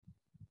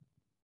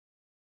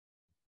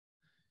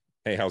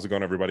Hey, how's it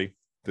going, everybody?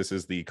 This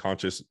is the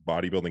Conscious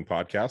Bodybuilding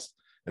Podcast.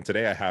 And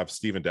today I have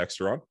Stephen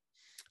Dexter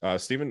on.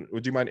 Stephen,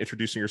 would you mind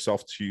introducing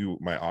yourself to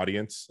my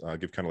audience?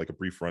 Give kind of like a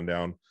brief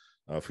rundown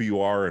of who you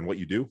are and what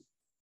you do.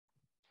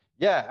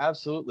 Yeah,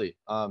 absolutely.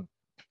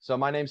 So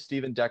my name's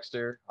Stephen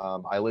Dexter.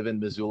 I live in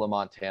Missoula,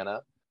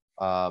 Montana.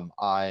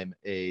 I'm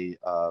a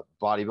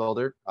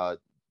bodybuilder,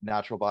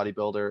 natural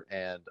bodybuilder,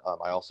 and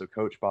I also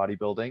coach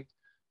bodybuilding.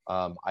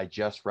 I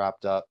just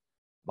wrapped up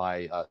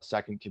my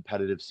second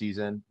competitive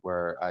season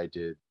where I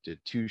did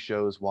two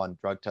shows, one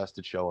drug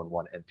tested show and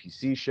one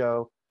NPC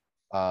show.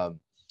 Um,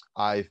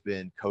 I've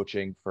been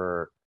coaching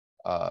for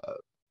uh,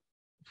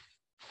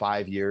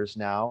 5 years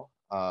now.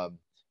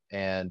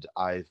 And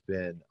I've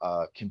been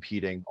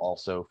competing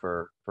also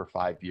for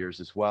 5 years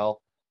as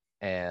well.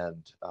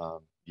 And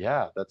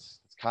yeah, that's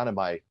kind of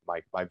my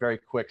very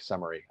quick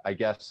summary, I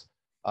guess.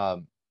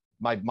 My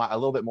a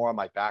little bit more on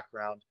my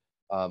background.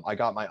 I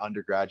got my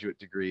undergraduate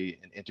degree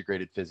in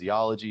integrated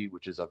physiology,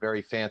 which is a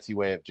very fancy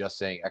way of just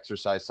saying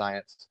exercise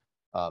science.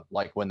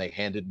 Like when they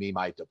handed me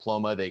my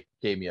diploma, they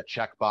gave me a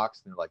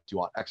checkbox and they're like, "Do you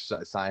want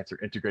exercise science or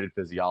integrated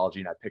physiology?"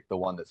 And I picked the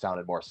one that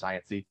sounded more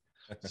sciencey.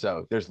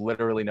 So there's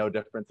literally no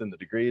difference in the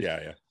degrees.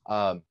 Yeah,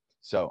 yeah.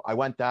 So I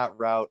went that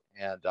route,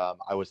 and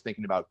I was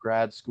thinking about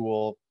grad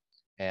school,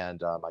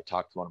 and I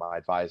talked to one of my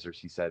advisors.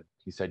 He said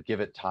give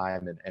it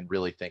time and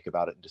really think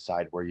about it and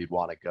decide where you'd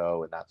want to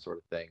go and that sort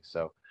of thing.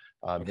 So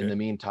in Okay. the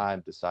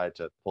meantime, decided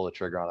to pull the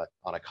trigger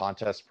on a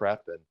contest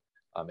prep,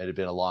 and it had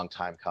been a long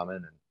time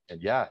coming,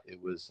 and yeah, it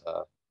was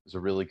a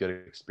really good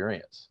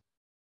experience.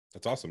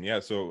 That's awesome. Yeah.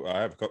 So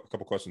I have a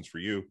couple questions for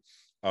you.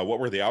 What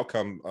were the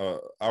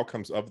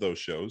outcomes of those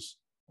shows,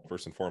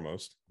 first and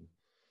foremost?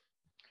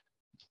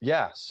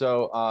 Yeah.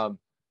 So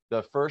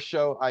the first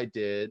show I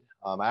did,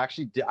 I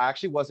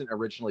actually wasn't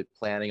originally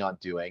planning on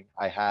doing.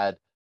 I had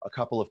a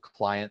couple of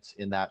clients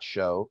in that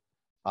show,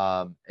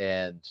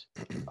 and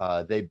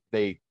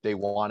they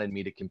wanted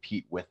me to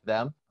compete with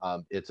them.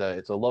 It's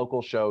a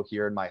local show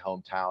here in my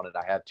hometown, and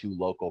I had two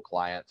local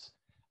clients,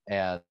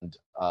 and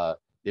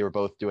they were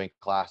both doing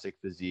classic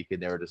physique,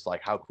 and they were just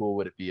like, "How cool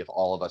would it be if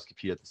all of us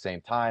compete at the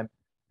same time?"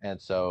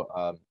 And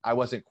so I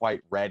wasn't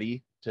quite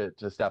ready to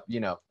step,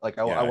 like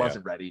I Yeah, yeah.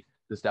 wasn't ready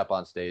to step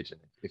on stage. And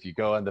if you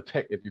go on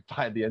if you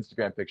find the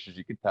Instagram pictures,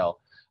 you can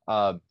tell.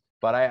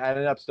 But I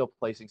ended up still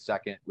placing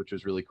second, which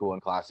was really cool in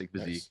classic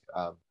physique,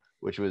 Nice.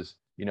 which was,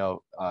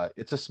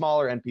 it's a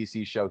smaller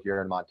NPC show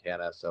here in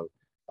Montana, so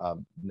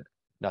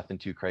nothing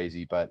too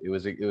crazy. But it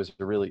was a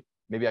really,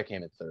 maybe I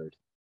came in third.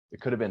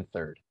 It could have been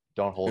third.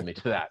 Don't hold me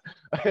to that.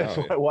 It's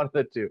No, yeah. one of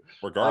the two.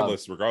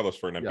 Regardless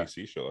for an Yeah.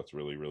 NPC show, that's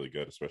really, really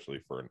good, especially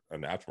for a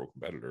natural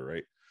competitor,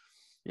 right?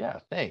 Yeah,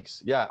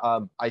 thanks. Yeah,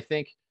 I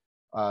think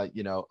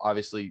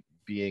obviously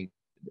being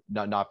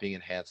not being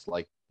enhanced,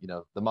 like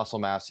the muscle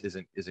mass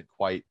isn't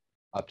quite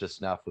up to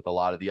snuff with a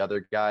lot of the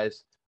other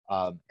guys,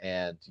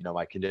 and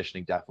my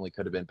conditioning definitely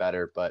could have been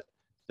better. But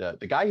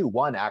the guy who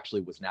won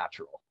actually was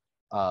natural,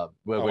 Oh,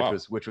 wow.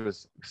 which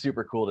was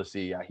super cool to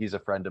see. He's a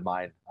friend of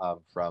mine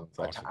from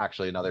That's awesome.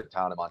 actually another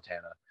town in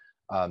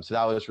Montana, so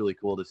that was really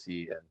cool to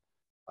see.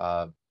 And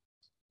um,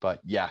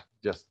 but yeah,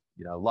 just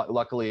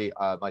luckily,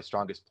 my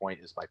strongest point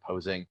is my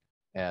posing,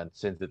 and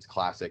since it's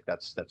classic,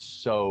 that's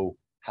so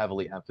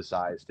heavily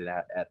emphasized, and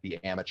at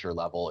the amateur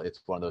level,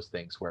 it's one of those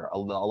things where a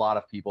lot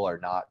of people are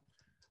not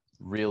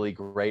really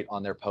great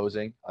on their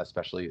posing,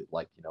 especially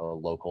like a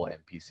local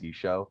NPC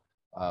show.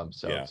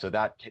 So Yeah, so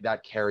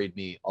that carried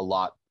me a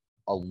lot,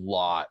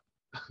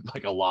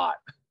 like a lot.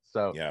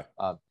 So yeah.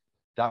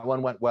 that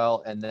one went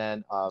well, and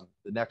then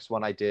the next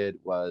one I did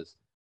was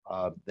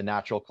the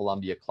Natural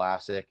Columbia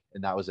Classic,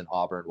 and that was in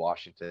Auburn,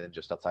 Washington,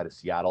 just outside of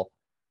Seattle.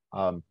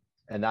 Um,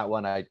 and that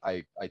one I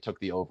took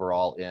the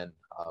overall in,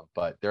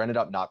 but there ended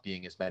up not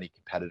being as many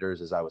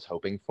competitors as I was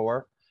hoping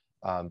for.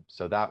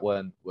 So that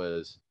one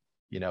was,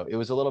 it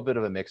was a little bit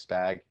of a mixed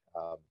bag.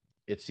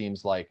 It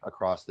seems like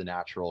across the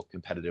natural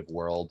competitive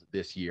world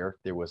this year,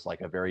 there was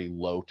like a very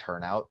low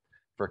turnout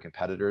for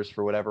competitors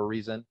for whatever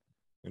reason.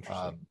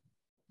 Interesting. Um,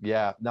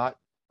 yeah, not.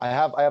 I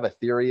have a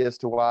theory as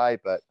to why,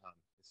 but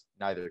it's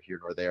neither here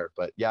nor there.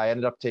 But yeah, I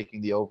ended up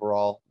taking the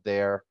overall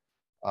there,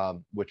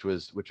 which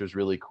was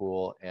really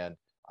cool. And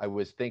I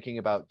was thinking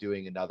about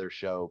doing another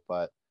show,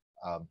 but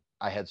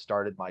I had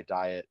started my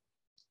diet.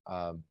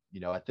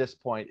 At this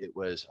point, it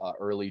was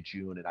early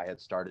June, and I had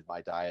started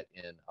my diet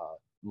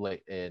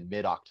in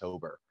mid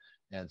October,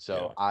 and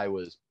so Yeah.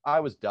 I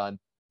was done.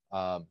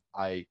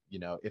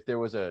 If there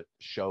was a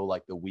show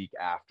like the week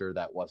after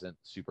that wasn't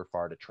super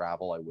far to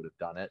travel, I would have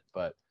done it.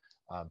 But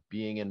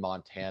being in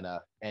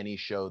Montana, any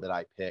show that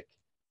I pick,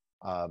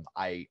 I'm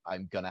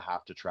gonna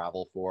have to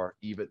travel for.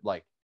 Even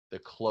like the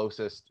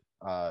closest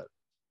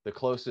the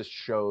closest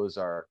shows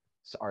are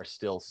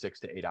still 6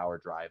 to 8 hour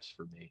drives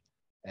for me.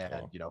 And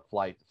Oh,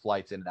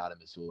 flights in and out of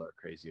Missoula are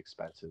crazy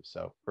expensive.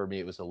 So for me,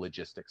 it was a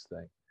logistics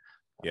thing.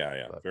 yeah,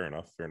 yeah. But Fair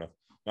enough. Fair enough.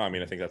 No, I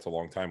mean, I think that's a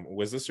long time.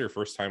 Was this your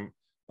first time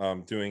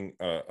doing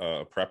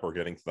a prep or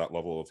getting to that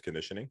level of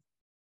conditioning?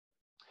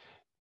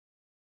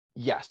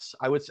 yes,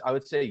 I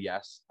would say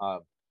yes.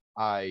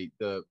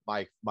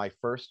 My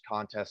first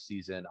contest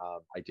season,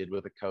 I did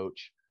with a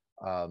coach,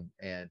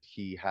 and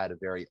he had a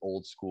very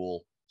old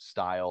school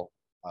style.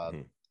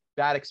 Mhm.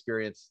 Bad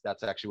experience.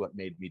 That's actually what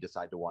made me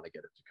decide to want to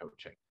get into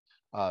coaching.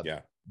 Um,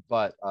 Yeah,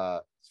 but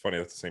it's funny.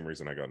 That's the same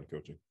reason I got into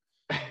coaching.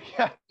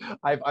 yeah,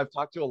 I've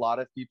talked to a lot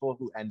of people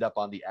who end up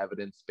on the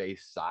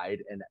evidence-based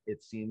side, and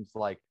it seems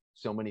like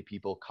so many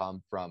people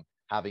come from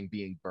having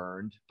being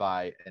burned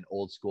by an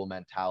old school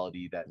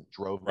mentality that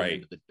drove them Right.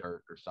 into the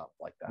dirt or something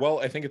like that. Well,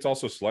 I think it's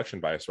also selection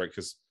bias, right?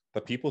 Because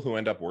the people who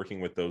end up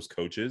working with those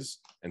coaches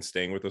and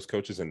staying with those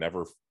coaches and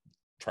never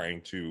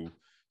trying to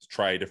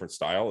try a different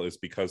style is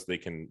because they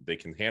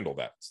can handle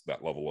that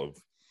level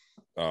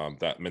of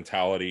that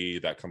mentality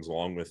that comes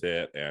along with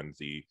it, and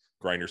the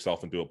grind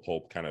yourself into a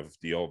pulp kind of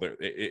deal.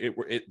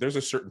 There's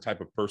a certain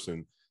type of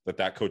person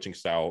that coaching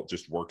style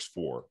just works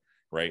for,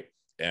 right?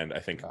 And I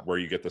think Yeah. where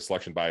you get the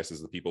selection bias is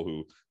the people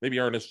who maybe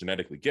aren't as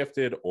genetically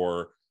gifted,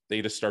 or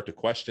they just start to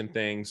question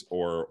things,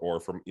 or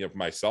from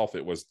myself,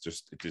 it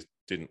just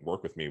didn't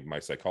work with me, my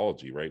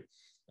psychology, right?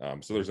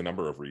 So there's a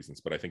number of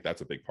reasons, but I think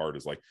that's a big part,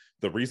 is like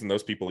the reason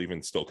those people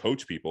even still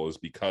coach people is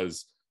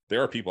because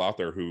there are people out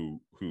there who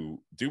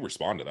do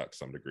respond to that to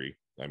some degree.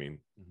 I mean,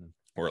 Mm-hmm.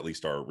 or at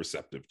least are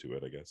receptive to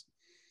it, I guess.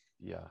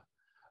 Yeah.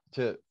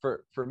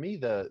 For me,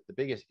 the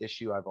biggest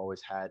issue I've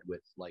always had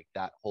with like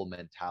that whole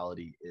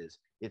mentality is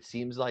it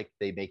seems like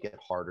they make it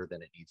harder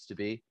than it needs to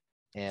be.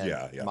 And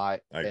Yeah, my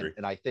I agree.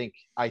 and I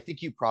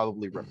think you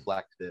probably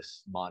reflect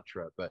this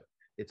mantra, but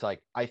it's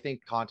like I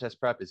think contest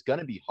prep is going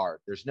to be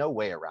hard. There's no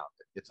way around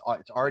it. It's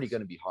already Yes,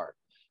 going to be hard,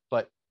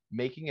 but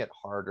making it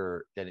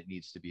harder than it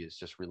needs to be is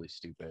just really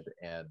stupid.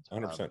 And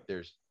 100%.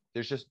 there's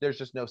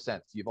just no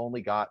sense. You've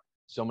only got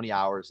so many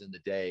hours in the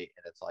day,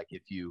 and it's like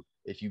if you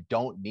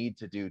don't need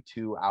to do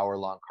 2 hour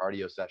long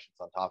cardio sessions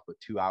on top of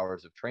 2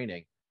 hours of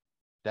training,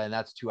 then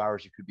that's 2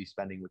 hours you could be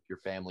spending with your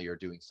family or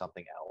doing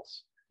something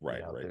else.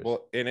 Right, right. There's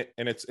Well, and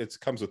it's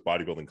comes with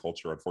bodybuilding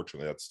culture.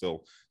 Unfortunately, that's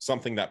still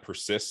something that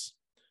persists,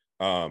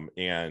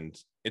 and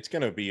it's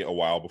going to be a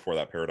while before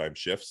that paradigm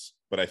shifts.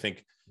 But I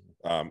think,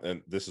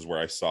 and this is where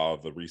I saw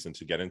the reason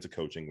to get into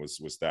coaching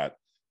was that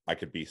I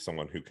could be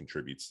someone who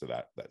contributes to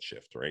that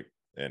shift, right?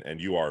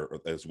 And you are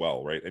as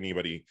well, right?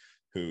 Anybody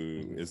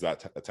who Mhm. is that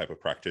type of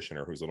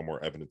practitioner who's a little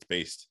more evidence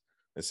based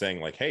is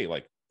saying like, hey,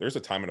 like there's a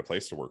time and a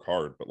place to work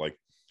hard, but like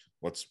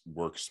let's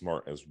work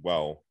smart as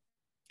well.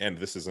 And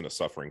this isn't a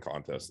suffering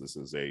contest. This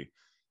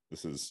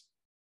is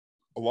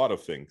a lot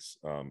of things,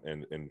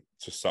 and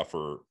to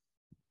suffer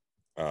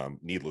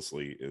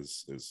needlessly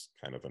is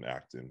kind of an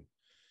act in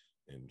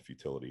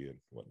futility and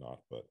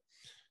whatnot. But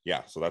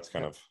yeah, so that's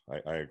kind Yeah.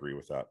 of I agree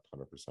with that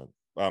 100%.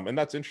 And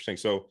that's interesting.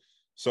 So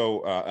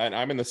and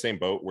I'm in the same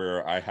boat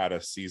where I had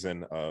a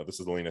season.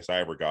 This is the leanest I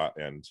ever got,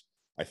 and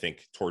I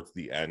think towards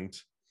the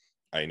end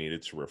I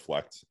needed to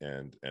reflect,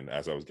 and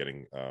as I was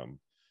getting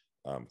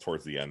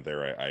towards the end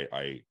there,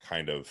 I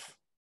kind of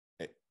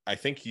I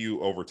think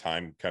you over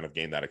time kind of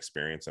gain that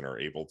experience and are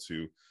able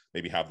to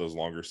maybe have those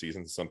longer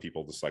seasons. Some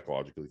people just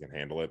psychologically can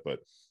handle it, but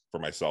for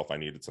myself, I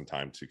needed some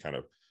time to kind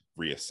of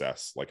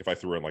reassess. Like if I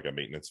threw in like a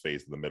maintenance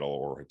phase in the middle,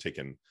 or had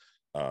taken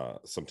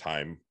some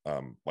time,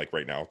 like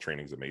right now,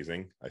 training's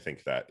amazing. I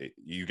think that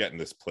you get in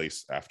this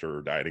place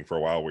after dieting for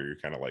a while where you're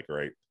kind of like, all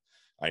right,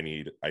 I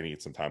need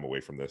some time away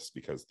from this,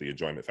 because the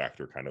enjoyment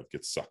factor kind of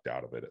gets sucked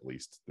out of it, at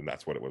least. And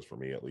that's what it was for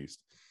me, at least.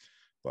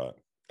 But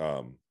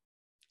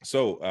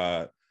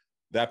so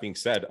that being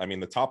said, I mean,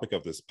 the topic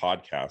of this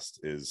podcast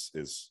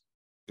is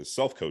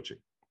self-coaching.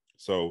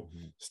 So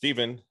Mhm.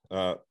 Stephen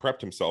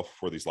prepped himself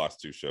for these last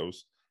two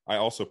shows. I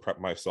also prepped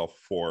myself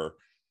for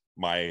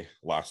my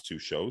last two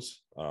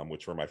shows,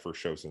 which were my first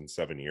shows in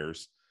 7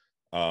 years.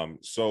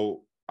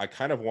 So I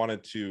kind of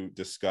wanted to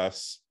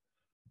discuss,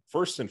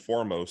 first and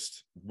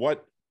foremost,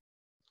 what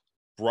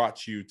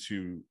brought you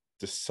to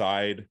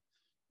decide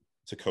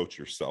to coach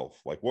yourself.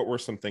 Like what were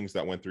some things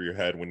that went through your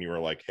head when you were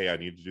like, hey, I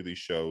need to do these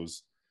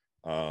shows,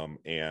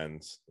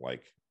 and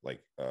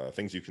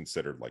things you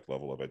considered, like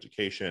level of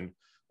education,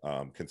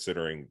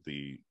 considering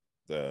the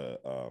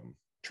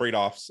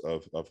trade-offs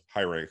of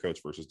hiring a coach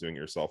versus doing it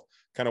yourself.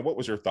 Kind of what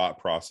was your thought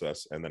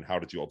process, and then how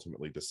did you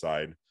ultimately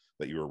decide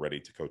that you were ready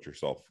to coach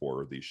yourself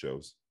for these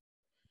shows?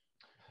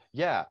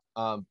 Yeah.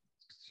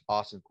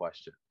 Awesome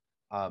question.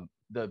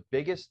 The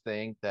biggest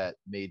thing that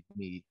made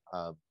me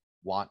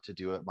want to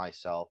do it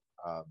myself,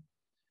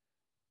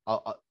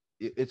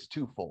 it's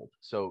twofold.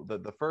 So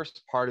the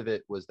first part of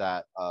it was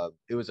that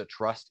it was a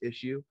trust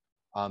issue,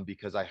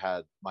 because I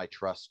had my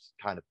trust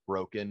kind of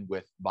broken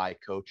with my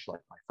coach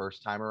like my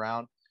first time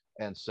around,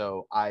 and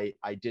so I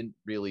didn't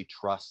really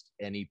trust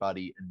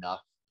anybody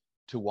enough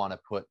to want to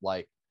put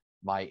like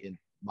my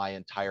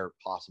entire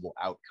possible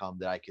outcome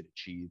that I could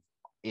achieve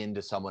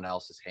into someone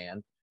else's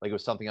hand. Like it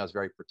was something I was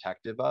very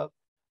protective of.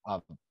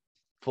 Um,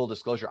 Full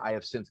disclosure, I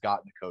have since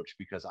gotten a coach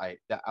because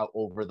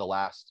over the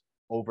last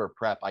over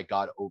prep, I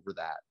got over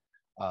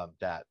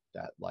that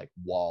like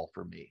wall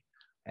for me.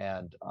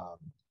 And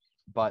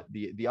but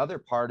the other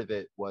part of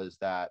it was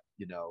that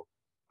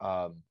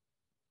um,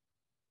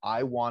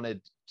 I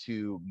wanted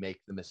to make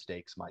the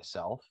mistakes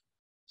myself.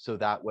 So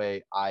that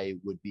way I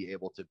would be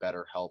able to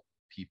better help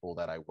people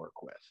that I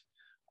work with.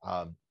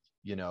 Um,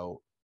 you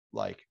know,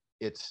 like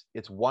it's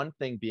one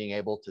thing being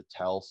able to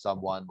tell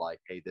someone like,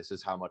 hey, this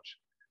is how much,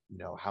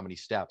 how many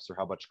steps or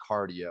how much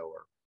cardio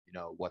or,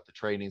 what the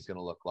training is going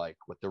to look like,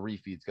 what the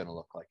refeed's going to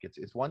look like.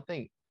 It's one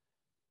thing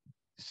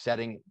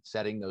setting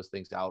those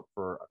things out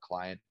for a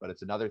client, but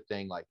it's another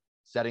thing like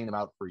setting them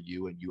out for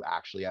you, and you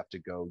actually have to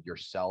go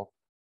yourself,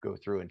 go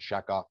through and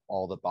check off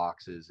all the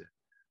boxes.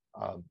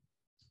 um,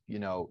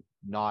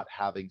 Not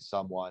having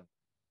someone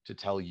to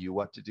tell you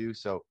what to do.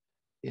 So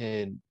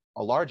in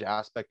a large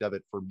aspect of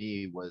it for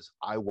me was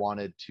I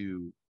wanted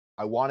to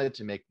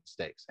make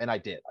mistakes, and I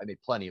did. I made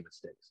plenty of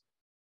mistakes,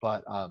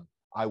 but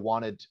I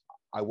wanted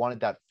I wanted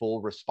that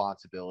full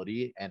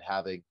responsibility, and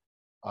having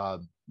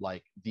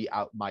like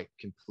my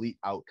complete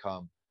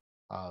outcome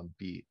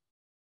be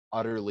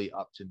utterly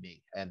up to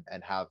me, and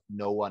have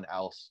no one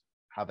else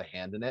have a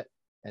hand in it.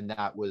 And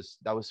that was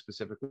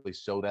specifically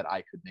so that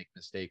I could make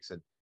mistakes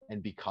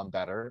and become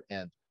better.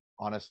 And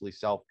honestly,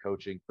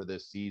 self-coaching for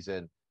this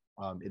season,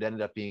 it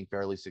ended up being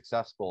fairly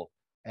successful,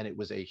 and it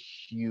was a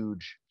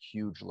huge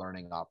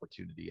learning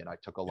opportunity, and I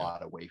took a Yeah.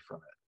 lot away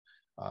from it.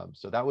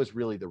 So that was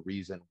really the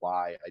reason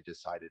why I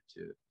decided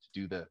to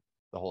do the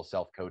whole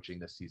self-coaching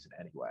this season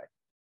anyway.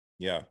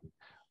 Yeah.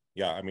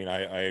 Yeah. I mean,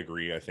 I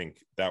agree. I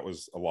think that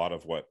was a lot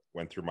of what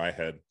went through my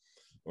head,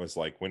 was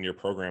like when you're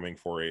programming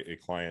for a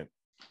client,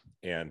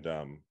 and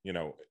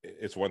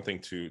it's one thing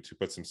to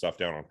put some stuff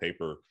down on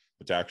paper,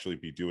 but to actually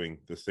be doing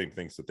the same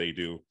things that they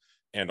do,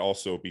 and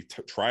also be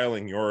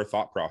trialing your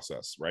thought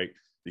process, right?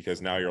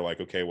 Because now you're like,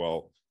 okay,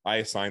 well, I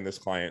assigned this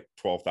client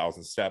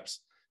 12,000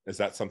 steps. Is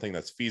that something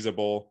that's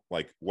feasible?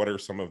 Like, what are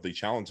some of the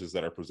challenges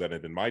that are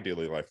presented in my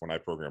daily life when I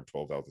program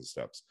 12,000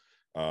 steps?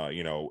 And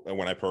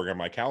when I program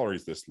my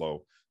calories this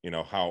low,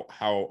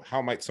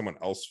 how might someone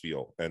else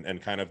feel?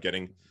 And kind of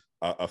getting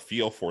a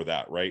feel for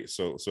that, right?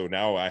 So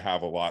now I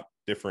have a lot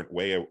different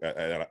way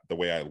the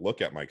way I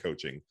look at my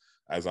coaching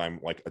as I'm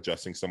like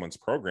adjusting someone's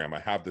program.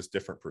 I have this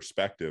different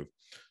perspective.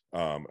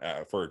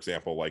 For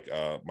example, like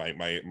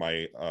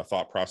my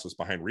thought process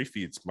behind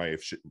refeeds might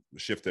have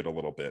shifted a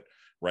little bit,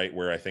 right?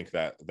 Where I think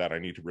that I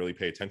need to really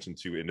pay attention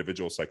to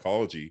individual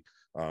psychology,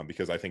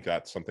 because I think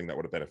that's something that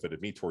would have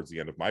benefited me towards the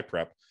end of my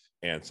prep,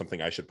 and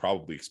something I should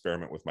probably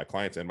experiment with my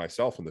clients and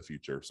myself in the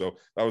future. So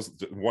that was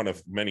one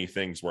of many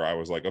things where I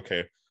was like,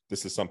 okay,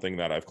 this is something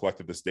that I've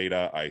collected this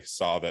data. I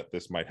saw that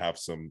this might have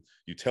some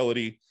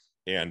utility,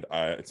 and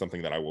it's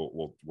something that I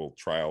will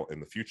trial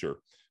in the future.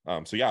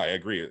 So yeah, I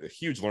agree. A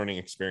huge learning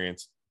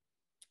experience.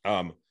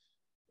 How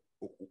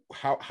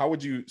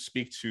would you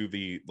speak to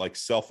the like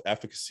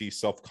self-efficacy,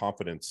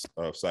 self-confidence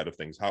side of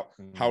things?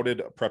 How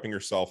did prepping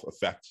yourself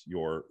affect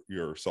your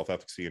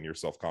self-efficacy and your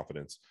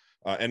self-confidence,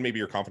 and maybe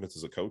your confidence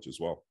as a coach as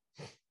well?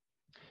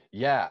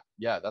 Yeah,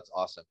 that's an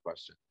awesome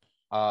question.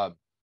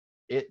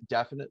 It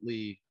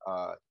definitely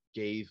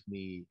gave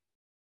me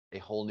a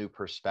whole new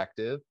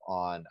perspective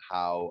on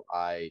how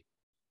I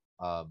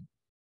um,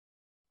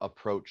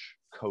 approach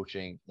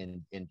coaching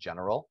in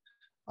general.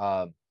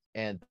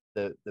 And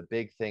the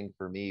big thing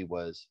for me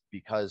was,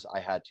 because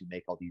I had to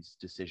make all these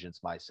decisions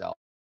myself,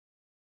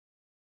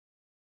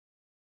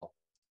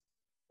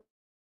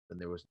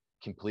 and there was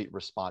complete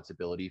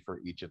responsibility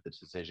for each of the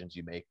decisions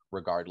you make,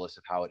 regardless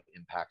of how it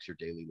impacts your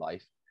daily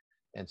life.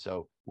 And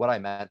so what I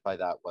meant by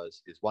that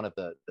is one of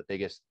the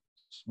biggest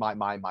my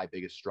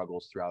biggest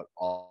struggles throughout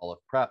all of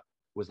prep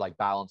was like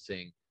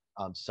balancing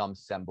some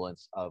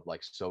semblance of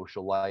like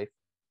social life.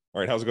 All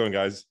right, how's it going,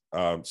 guys?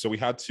 So we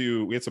had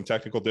some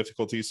technical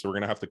difficulties, so we're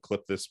gonna have to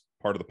clip this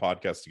part of the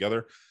podcast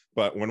together.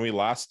 But when we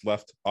last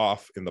left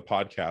off in the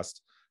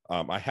podcast,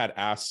 I had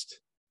asked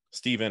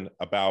Stephen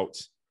about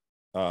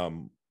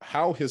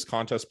how his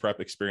contest prep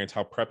experience,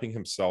 how prepping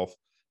himself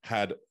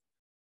had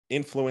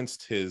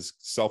influenced his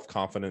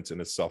self-confidence and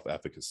his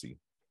self-efficacy.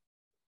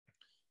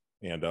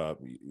 And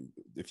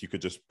if you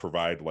could just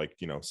provide like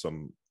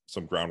some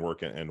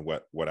groundwork and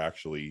what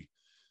actually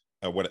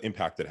what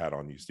impact it had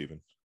on you,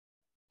 Stephen.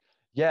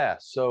 Yeah.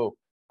 So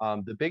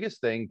the biggest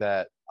thing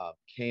that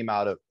came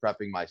out of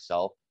prepping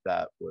myself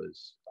that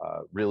was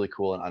really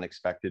cool and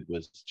unexpected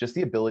was just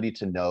the ability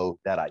to know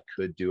that I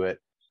could do it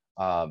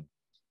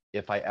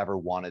if I ever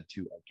wanted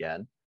to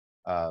again.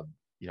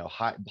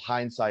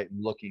 Hindsight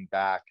and looking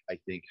back, I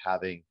think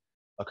having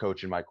a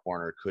coach in my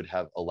corner could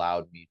have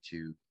allowed me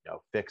to,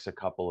 fix a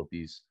couple of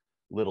these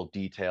little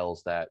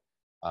details that,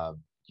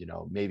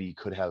 maybe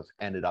could have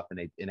ended up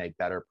in a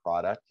better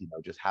product.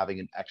 Just having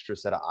an extra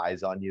set of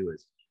eyes on you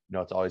is,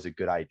 it's always a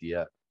good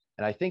idea.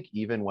 And I think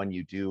even when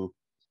you do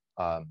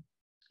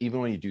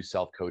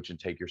self-coach and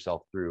take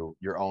yourself through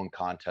your own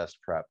contest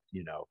prep,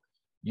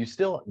 you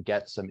still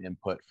get some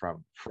input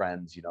from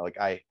friends. Like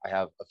I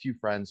have a few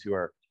friends who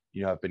are,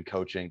 have been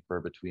coaching for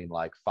between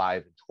like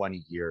 5 and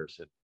 20 years.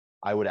 And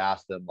I would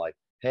ask them like,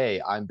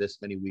 hey, I'm this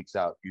many weeks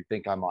out. Do you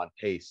think I'm on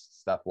pace?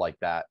 Stuff like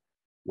that,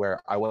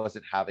 where I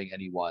wasn't having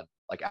anyone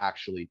like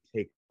actually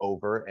take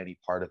over any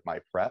part of my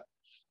prep.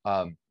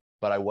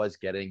 But I was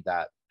getting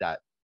that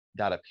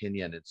that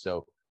opinion. And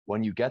so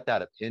when you get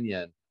that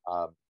opinion,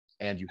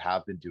 and you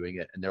have been doing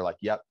it, and they're like,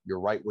 "Yep, you're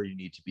right where you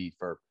need to be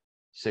for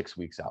 6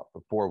 weeks out,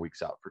 for 4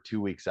 weeks out, for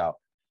 2 weeks out,"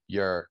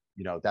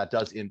 that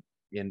does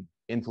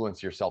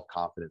influence your self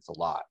confidence a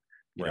lot.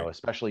 Right.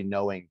 Especially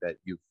knowing that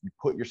you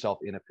put yourself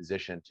in a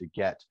position to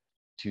get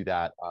to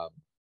that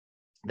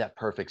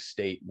perfect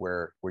state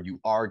where you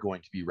are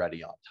going to be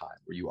ready on time,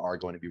 where you are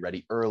going to be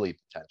ready early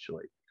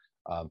potentially.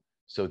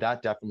 So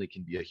that definitely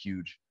can be a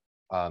huge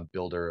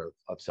builder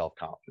of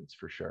self-confidence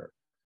for sure.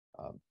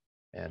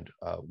 And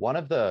one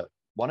of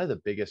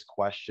the biggest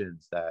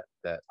questions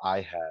that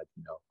I had,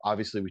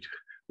 obviously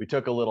we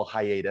took a little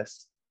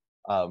hiatus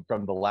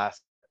from the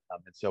last,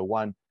 and so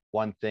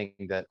one thing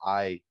that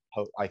I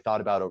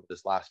thought about over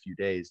this last few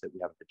days that we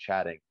haven't been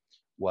chatting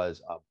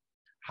was,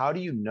 how do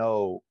you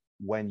know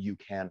when you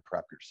can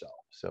prep yourself?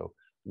 So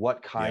what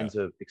Yeah. kinds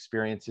of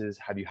experiences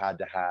have you had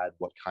to have?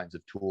 What kinds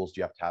of tools do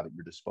you have to have at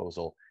your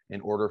disposal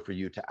in order for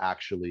you to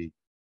actually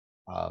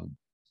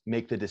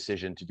make the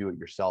decision to do it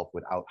yourself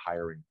without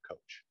hiring a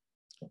coach?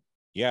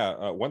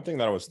 Yeah. One thing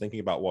that I was thinking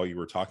about while you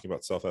were talking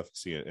about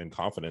self-efficacy and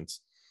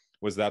confidence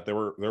was that there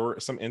were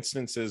some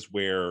instances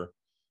where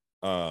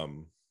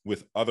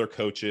with other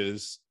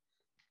coaches,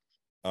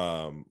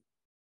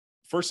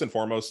 first and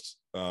foremost,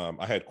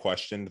 I had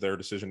questioned their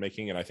decision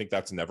making, and I think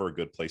that's never a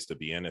good place to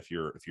be in if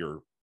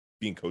you're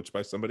being coached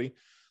by somebody,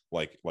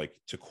 like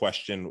to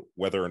question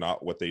whether or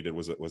not what they did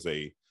was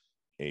a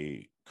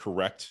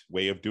correct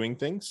way of doing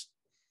things.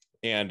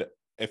 And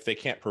if they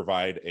can't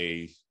provide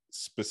a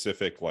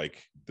specific,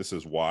 like, this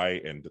is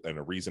why, and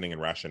a reasoning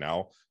and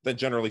rationale, then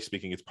generally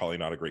speaking, it's probably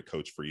not a great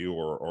coach for you,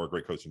 or a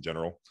great coach in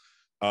general.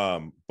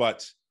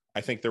 But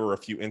I think there were a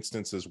few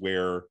instances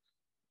where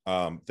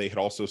they had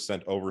also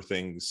sent over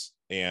things,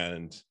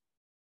 and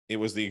it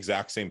was the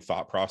exact same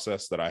thought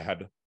process that I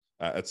had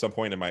at some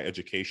point in my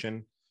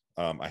education.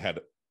 I had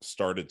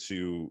started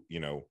to,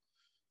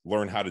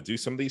 learn how to do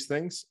some of these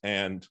things.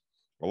 And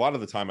a lot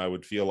of the time I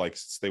would feel like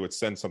they would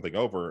send something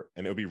over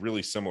and it would be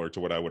really similar to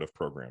what I would have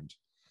programmed.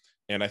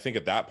 And I think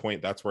at that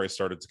point, that's where I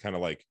started to kind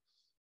of like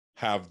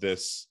have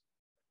this,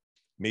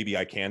 maybe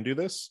I can do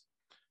this.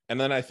 And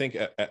then I think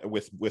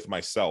with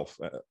myself,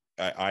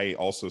 I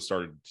also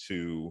started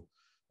to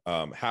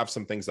have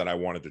some things that I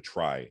wanted to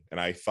try. And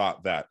I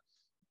thought that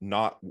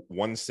not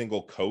one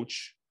single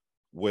coach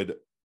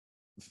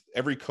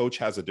every coach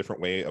has a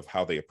different way of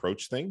how they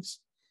approach things.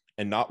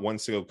 And not one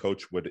single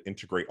coach would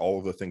integrate all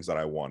of the things that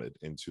I wanted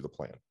into the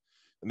plan.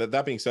 And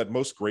that being said,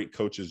 most great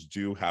coaches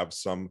do have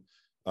some,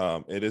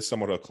 it is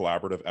somewhat a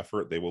collaborative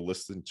effort. They will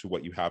listen to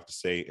what you have to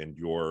say and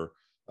your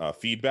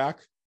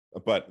feedback.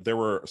 But there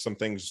were some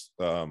things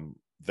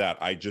that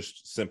I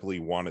just simply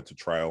wanted to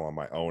trial on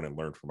my own and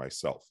learn for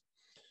myself.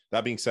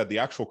 That being said, the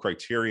actual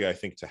criteria I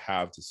think to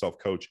have to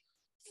self-coach,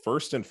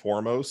 first and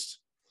foremost,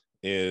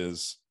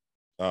 is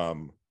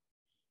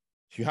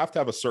you have to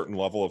have a certain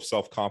level of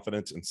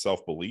self-confidence and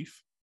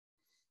self-belief.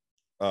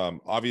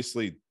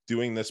 Obviously,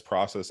 doing this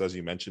process, as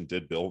you mentioned,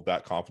 did build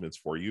that confidence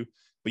for you,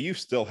 but you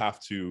still have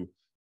to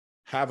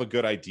have a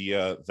good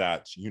idea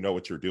that you know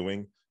what you're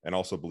doing and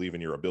also believe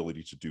in your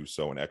ability to do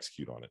so and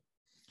execute on it.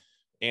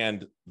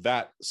 And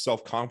that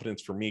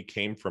self-confidence for me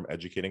came from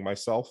educating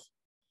myself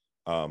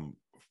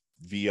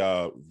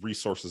via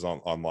resources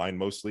online,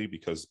 mostly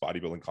because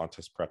bodybuilding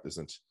contest prep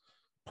isn't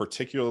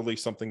particularly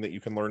something that you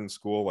can learn in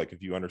school. Like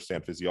if you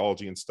understand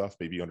physiology and stuff,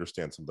 maybe you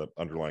understand some of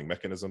the underlying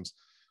mechanisms,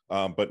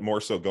 but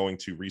more so going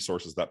to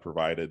resources that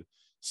provided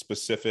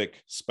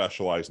specific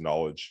specialized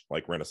knowledge,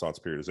 like Renaissance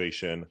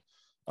periodization,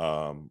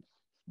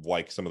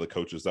 like some of the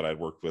coaches that I'd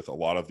worked with. A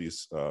lot of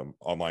these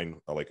online,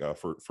 like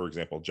for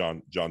example,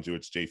 John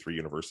Jewett's J3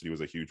 University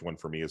was a huge one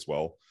for me as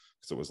well,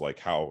 because it was like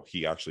how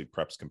he actually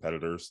preps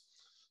competitors,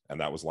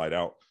 and that was light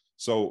out.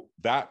 So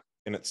that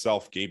in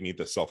itself gave me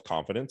the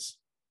self-confidence.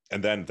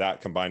 And then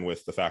that combined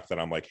with the fact that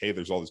I'm like, hey,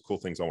 there's all these cool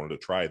things I wanted to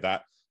try,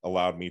 that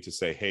allowed me to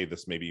say, hey,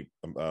 this may be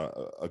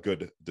a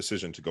good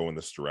decision to go in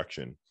this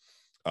direction.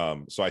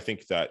 So I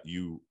think that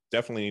you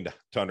definitely need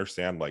to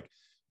understand like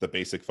the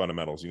basic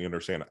fundamentals. You need to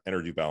understand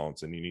energy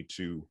balance, and you need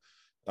to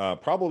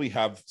probably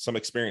have some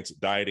experience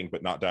dieting,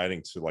 but not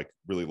dieting to like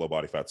really low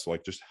body fat. So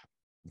like just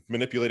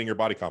manipulating your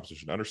body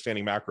composition,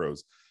 understanding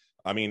macros.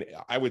 I mean,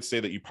 I would say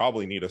that you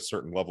probably need a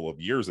certain level of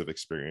years of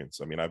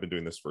experience. I mean, I've been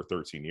doing this for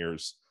 13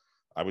 years.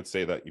 I would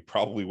say that you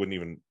probably wouldn't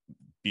even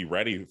be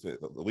ready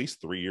at least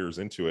 3 years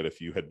into it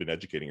if you had been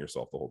educating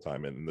yourself the whole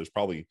time. And there's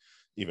probably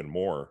even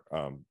more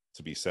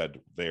to be said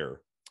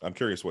there. I'm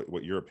curious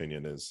what your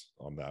opinion is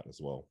on that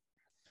as well.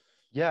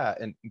 Yeah,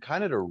 and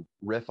kind of to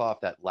riff off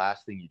that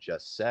last thing you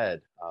just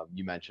said,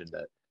 you mentioned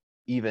that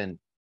even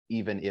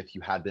if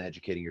you had been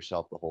educating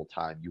yourself the whole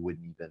time, you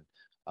wouldn't even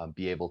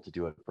be able to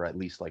do it for at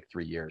least like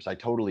 3 years. I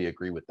totally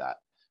agree with that.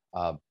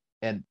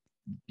 And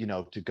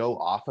to go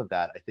off of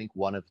that, I think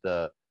one of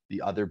the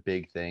other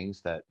big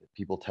things that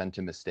people tend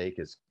to mistake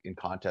is in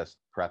contest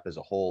prep as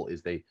a whole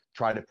is they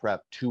try to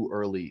prep too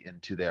early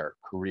into their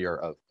career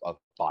of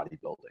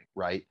bodybuilding,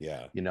 right?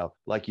 Yeah.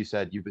 Like you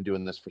said, you've been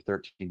doing this for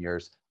 13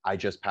 years. I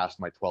just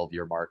passed my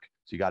 12-year mark,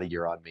 so you got a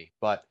year on me.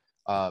 But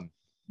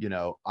You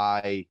know,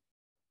 I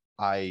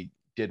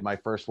did my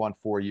first one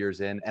 4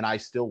 years in, and I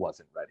still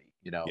wasn't ready.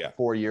 You know, Yeah.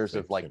 4 years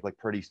Same, of same. like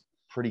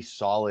pretty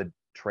solid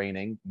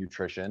training,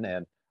 nutrition,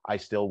 and I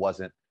still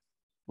wasn't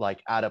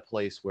like at a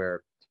place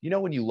where, you know,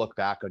 when you look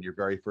back on your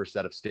very first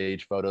set of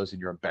stage photos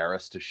and you're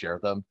embarrassed to share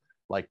them,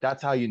 like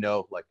that's how you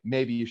know, like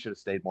maybe you should have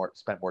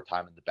spent more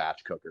time in the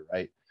batch cooker,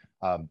 right?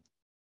 Um,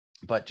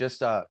 but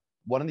just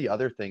one of the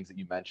other things that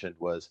you mentioned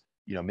was,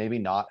 you know, maybe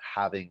not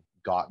having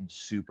gotten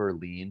super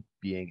lean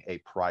being a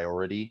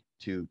priority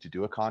to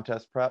do a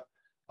contest prep.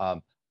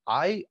 Um,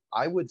 I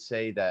would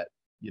say that,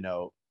 you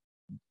know,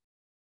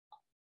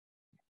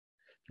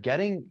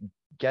 getting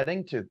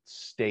to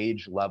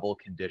stage level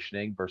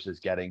conditioning versus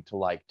getting to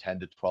like 10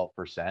 to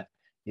 12%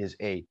 is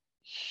a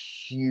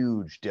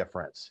huge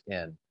difference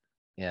in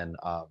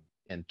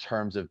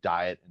terms of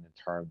diet and in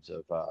terms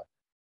of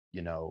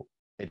you know,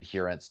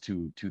 adherence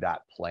to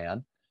that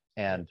plan.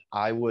 Right. And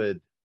I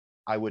would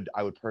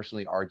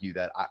personally argue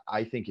that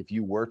I think if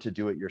you were to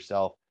do it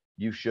yourself,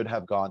 you should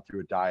have gone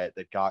through a diet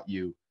that got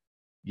you,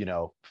 you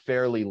know,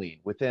 fairly lean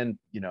within,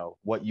 you know,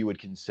 what you would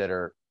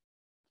consider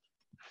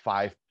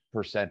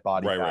 5%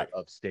 body Right, fat right.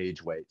 of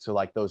stage weight. So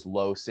like those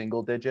low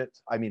single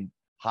digits, I mean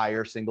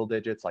higher single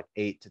digits, like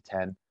 8 to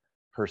 10%.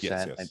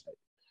 Yes, yes.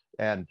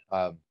 And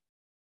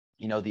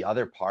you know, the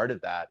other part of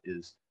that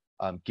is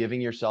giving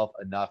yourself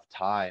enough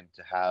time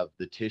to have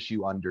the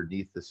tissue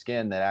underneath the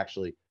skin that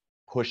actually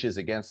pushes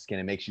against skin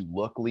and makes you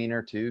look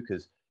leaner too.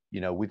 Because,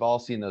 you know, we've all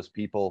seen those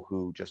people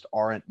who just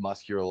aren't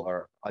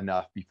muscular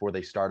enough before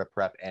they start a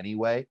prep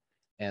anyway.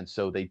 And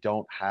so they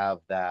don't have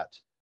that.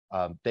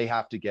 They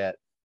have to get,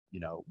 you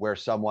know, where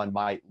someone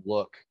might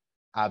look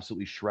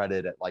absolutely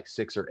shredded at like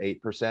 6 or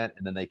 8%,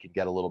 and then they can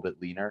get a little bit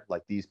leaner.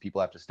 Like these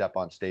people have to step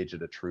on stage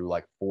at a true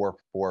like 4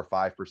 or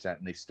 5%,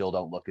 and they still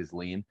don't look as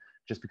lean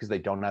just because they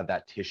don't have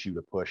that tissue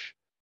to push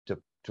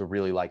to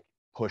really like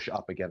push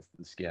up against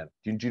the skin.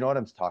 Do you know what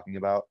I'm talking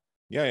about?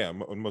 Yeah, yeah,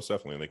 most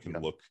definitely. And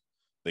Yeah.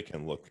 they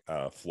can look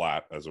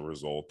flat as a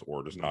result,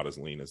 or just Mhm. not as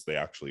lean as they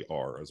actually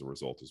are as a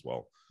result as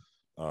well.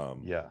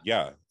 Yeah.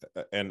 Yeah,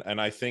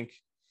 and I think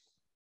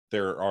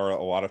there are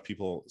a lot of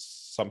people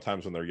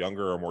sometimes when they're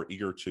younger are more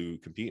eager to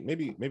compete.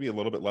 Maybe a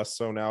little bit less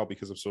so now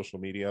because of social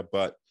media,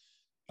 but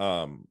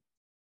um,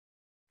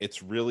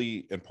 it's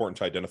really important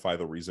to identify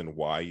the reason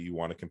why you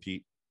want to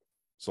compete.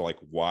 So like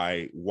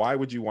why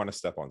would you want to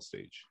step on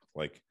stage?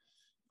 Like,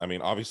 I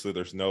mean, obviously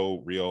there's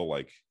no real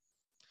like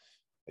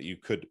you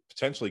could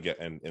potentially get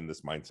in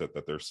this mindset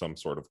that there's some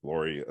sort of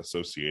glory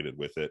associated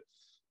with it,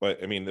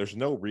 but I mean there's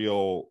no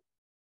real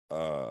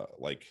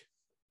like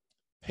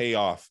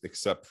payoff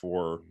except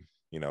for,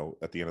 you know,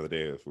 at the end of the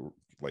day, if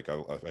like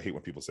I hate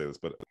when people say this,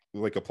 but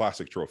like a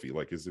plastic trophy,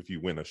 like as if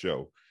you win a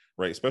show,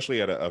 right?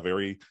 Especially at a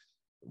very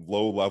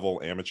low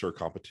level amateur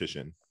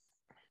competition,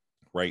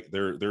 right?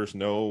 There's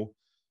no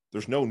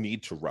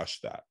need to rush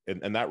that,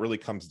 and that really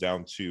comes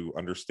down to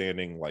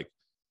understanding like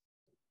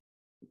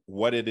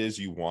what it is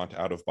you want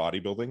out of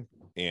bodybuilding,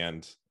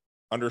 and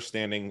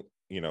understanding,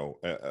 you know,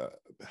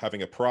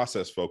 having a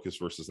process focus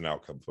versus an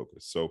outcome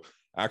focus. So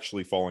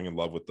actually falling in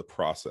love with the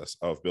process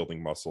of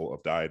building muscle,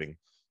 of dieting,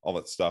 all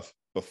that stuff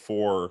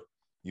before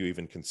you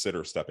even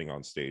consider stepping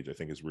on stage, I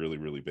think is really,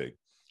 really big.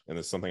 And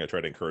it's something I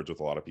try to encourage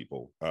with a lot of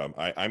people.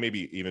 I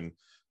maybe even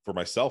for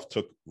myself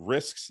took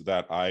risks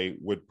that I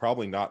would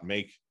probably not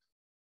make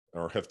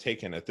or have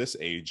taken at this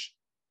age,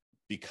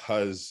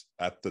 because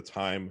at the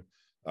time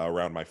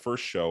around my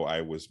first show,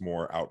 I was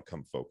more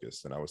outcome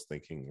focused, and I was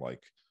thinking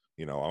like,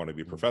 you know, I want to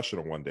be a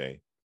professional one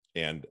day,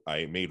 and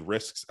I made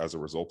risks as a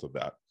result of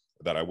that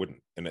I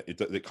wouldn't, and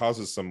it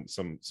causes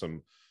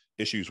some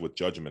issues with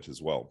judgment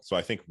as well. So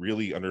I think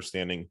really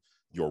understanding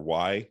your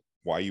why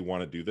you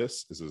want to do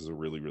this is a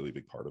really, really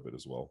big part of it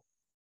as well.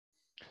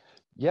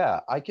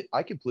 Yeah,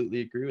 I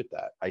completely agree with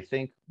that. I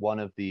think one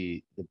of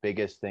the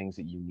biggest things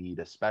that you need,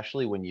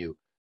 especially when you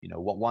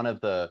know, what one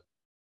of the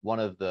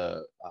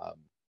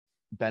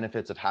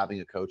benefits of having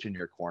a coach in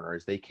your corner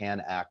is they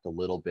can act a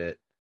little bit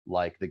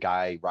like the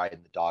guy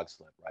riding the dog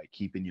sled, right?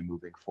 Keeping you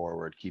moving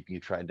forward, keeping you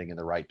trending in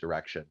the right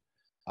direction.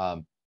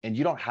 And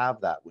you don't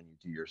have that when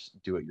you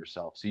do it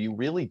yourself. So you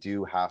really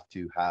do have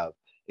to have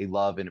a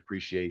love and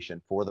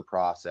appreciation for the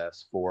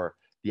process, for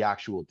the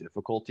actual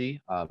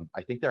difficulty.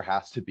 I think there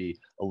has to be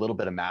a little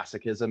bit of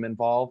masochism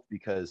involved,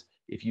 because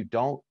if you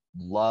don't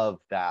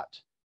love that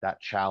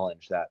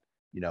challenge, that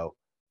you know,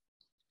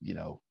 you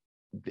know,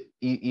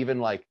 even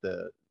like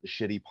the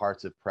shitty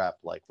parts of prep,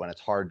 like when it's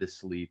hard to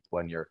sleep,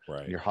 when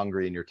Right. you're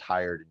hungry and you're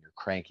tired and you're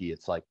cranky,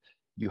 it's like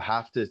you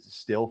have to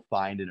still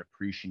find an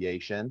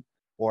appreciation,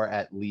 or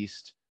at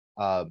least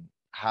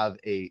have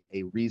a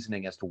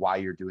reasoning as to why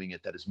you're doing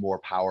it that is more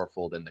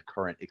powerful than the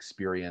current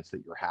experience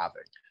that you're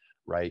having,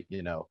 right?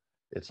 You know,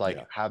 it's like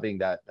Yeah. having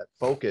that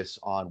focus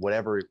on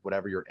whatever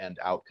your end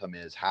outcome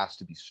is has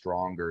to be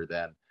stronger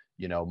than,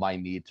 you know, my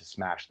need to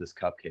smash this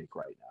cupcake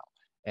right now.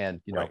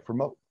 And you know,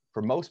 Right.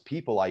 for most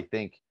people, I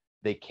think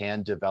they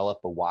can develop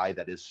a why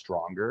that is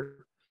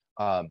stronger.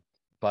 Um,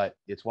 but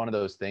it's one of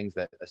those things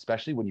that,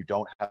 especially when you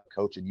don't have a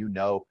coach and you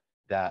know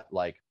that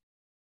like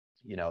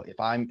if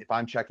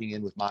I'm checking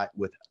in with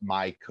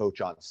my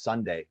coach on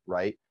Sunday,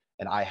 right?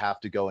 And I have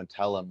to go and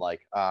tell him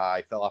like,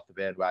 I fell off the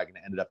bandwagon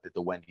and ended up at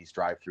the Wendy's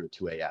drive-through at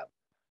 2 a.m.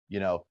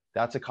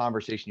 That's a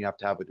conversation you have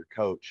to have with your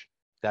coach,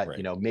 that,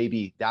 Right.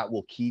 maybe that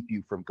will keep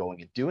you from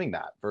going and doing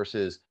that,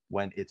 versus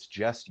when it's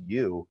just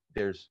you,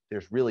 there's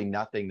really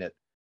nothing that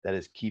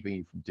is keeping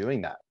you from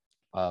doing that.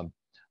 Um,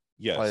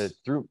 Yes.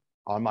 through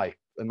on my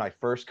in my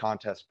first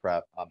contest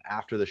prep,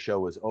 after the show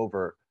was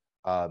over,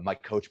 my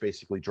coach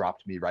basically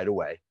dropped me right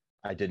away.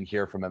 I didn't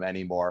hear from him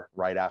anymore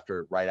right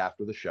after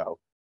the show.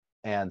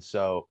 And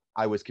so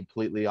I was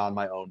completely on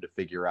my own to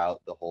figure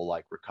out the whole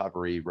like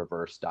recovery,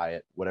 reverse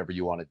diet, whatever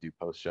you want to do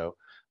post show.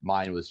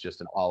 Mine was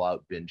just an all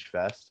out binge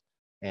fest.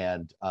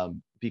 And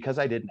because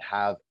I didn't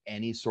have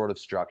any sort of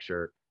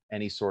structure,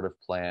 any sort of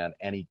plan,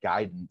 any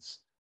guidance,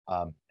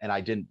 and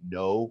I didn't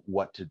know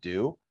what to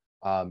do,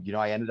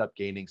 I ended up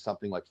gaining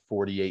something like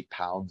 48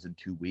 pounds in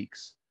 2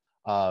 weeks.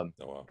 Oh,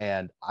 wow.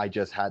 And I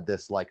just had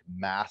this like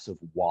mass of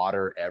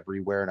water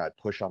everywhere, and I'd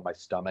push on my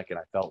stomach, and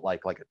I felt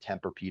like a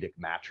Tempur-Pedic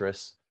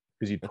mattress,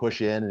 because you'd push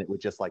in and it would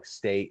just like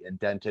stay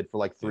indented for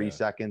like three Yeah.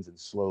 seconds and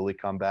slowly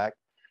come back.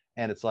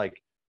 And it's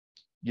like,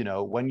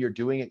 when you're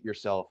doing it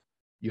yourself,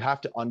 you have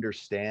to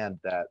understand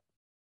that,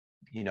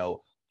 you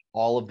know,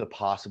 all of the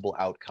possible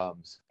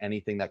outcomes,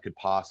 anything that could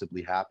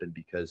possibly happen,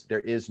 because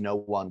there is no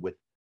one with,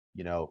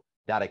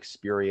 that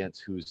experience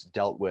who's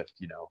dealt with,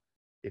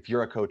 if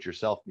you're a coach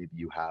yourself, maybe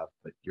you have,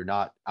 but you're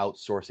not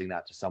outsourcing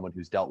that to someone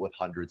who's dealt with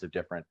hundreds of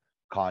different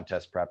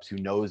contest preps, who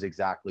knows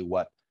exactly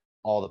what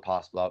all the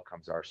possible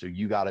outcomes are. So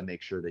you got to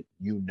make sure that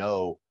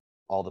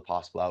all the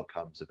possible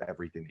outcomes of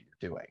everything that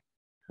you're doing.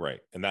 Right.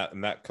 And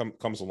that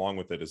comes along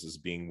with it is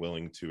being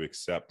willing to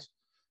accept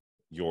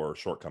your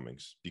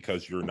shortcomings,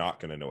 because you're not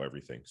going to know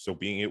everything. So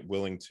being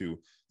willing to,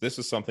 this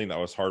is something that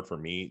was hard for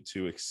me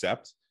to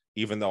accept,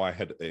 even though I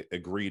had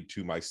agreed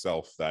to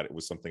myself that it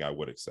was something I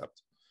would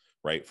accept.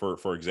 Right.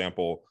 For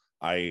example,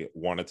 I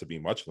wanted to be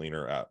much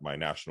leaner at my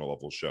national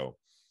level show.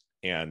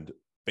 And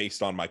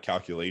based on my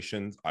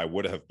calculations, I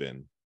would have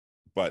been,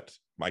 but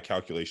my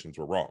calculations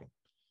were wrong.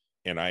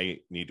 And I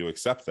need to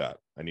accept that.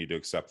 I need to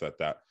accept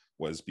that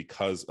was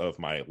because of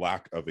my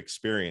lack of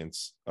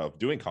experience of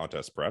doing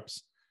contest preps.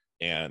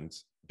 And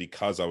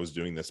because I was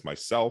doing this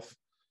myself,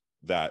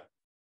 that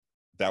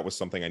was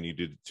something I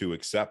needed to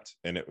accept.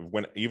 And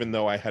even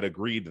though I had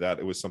agreed that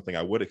it was something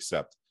I would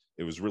accept,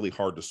 it was really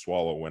hard to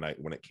swallow when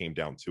it came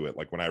down to it.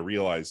 Like when I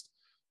realized,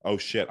 oh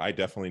shit, I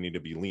definitely need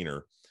to be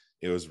leaner,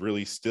 it was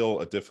really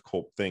still a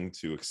difficult thing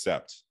to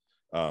accept.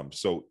 But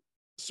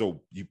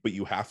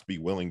you have to be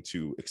willing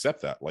to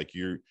accept that. Like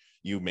you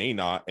may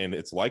not, and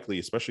it's likely,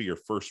 especially your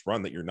first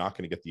run, that you're not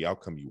going to get the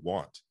outcome you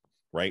want.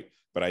 Right.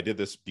 But I did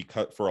this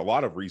because for a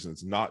lot of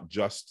reasons, not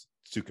just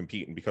to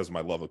compete and because of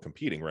my love of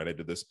competing. Right. I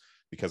did this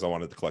because I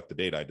wanted to collect the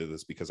data. I did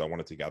this because I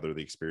wanted to gather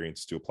the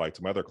experience to apply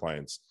to my other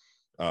clients.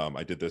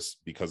 I did this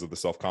because of the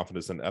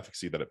self-confidence and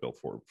efficacy that it built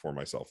for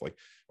myself, like,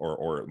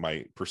 or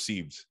my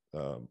perceived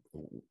of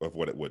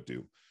what it would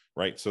do.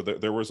 Right. So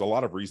there was a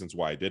lot of reasons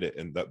why I did it.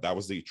 And that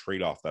was the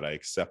trade-off that I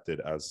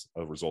accepted as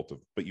a result of,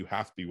 but you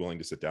have to be willing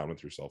to sit down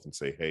with yourself and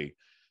say, hey,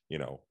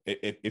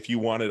 if you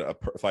wanted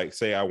like,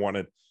 say I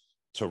wanted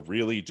to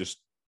really just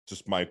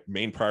my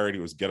main priority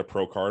was get a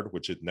pro card,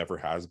 which it never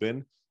has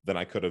been, then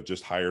I could have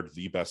just hired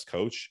the best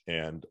coach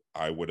and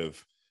I would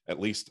have at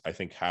least, I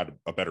think, had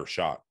a better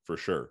shot for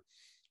sure.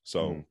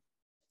 So,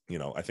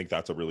 I think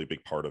that's a really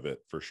big part of it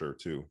for sure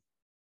too.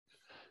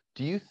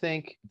 Do you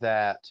think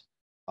that,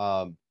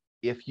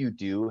 if you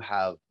do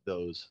have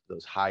those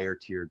higher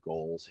tier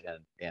goals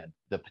and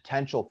the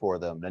potential for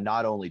them, and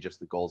not only just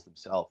the goals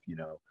themselves,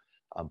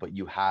 but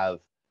you have,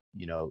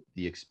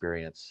 the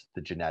experience,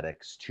 the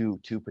genetics to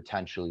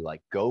potentially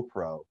like go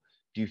pro,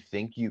 do you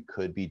think you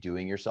could be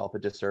doing yourself a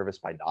disservice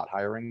by not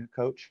hiring a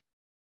coach?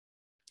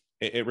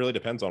 It really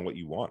depends on what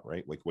you want,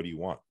 right? Like, what do you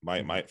want?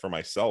 For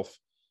myself,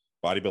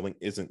 bodybuilding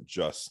isn't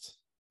just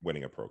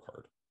winning a pro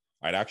card.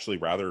 I'd actually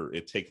rather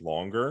it take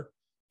longer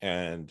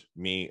and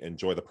me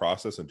enjoy the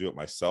process and do it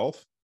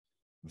myself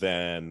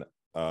than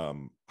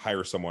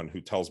hire someone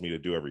who tells me to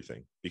do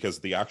everything, because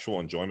the actual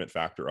enjoyment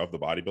factor of the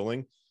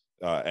bodybuilding,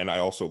 and I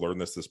also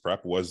learned this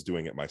prep, was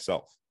doing it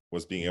myself,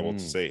 was being able to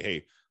say,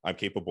 hey, I'm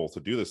capable to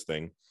do this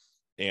thing.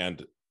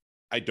 And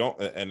I don't,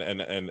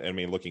 and I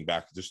mean, looking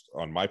back just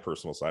on my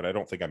personal side, I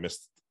don't think I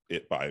missed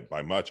it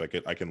by much.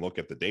 I can look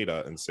at the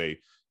data and say,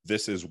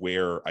 this is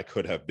where I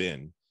could have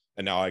been,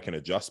 and now I can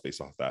adjust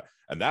based off that.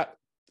 And that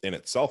in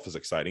itself is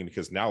exciting,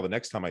 because now the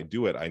next time I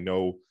do it, I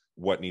know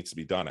what needs to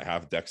be done. I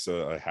have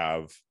DEXA, I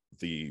have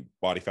the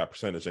body fat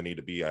percentage I need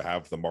to be, I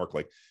have the mark,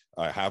 like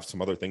I have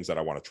some other things that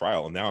I want to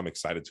trial, and now I'm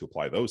excited to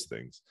apply those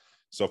things.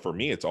 So for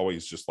me, it's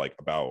always just like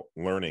about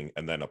learning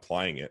and then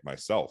applying it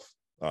myself,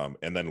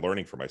 and then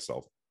learning for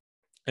myself.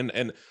 And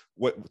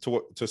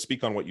to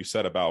speak on what you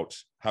said about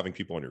having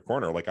people in your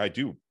corner, like I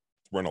do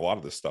run a lot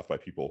of this stuff by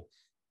people.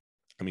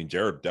 I mean,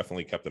 Jared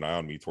definitely kept an eye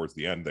on me towards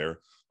the end there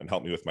and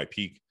helped me with my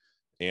peak.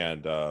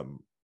 And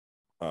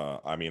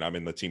I mean, I'm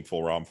in the Team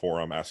Full ROM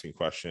forum asking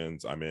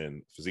questions. I'm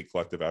in Physique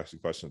Collective asking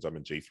questions. I'm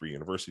in J3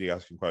 University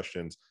asking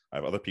questions. I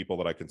have other people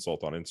that I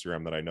consult on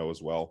Instagram that I know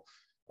as well.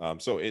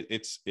 So it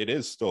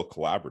is still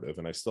collaborative,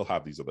 and I still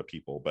have these other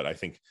people, but I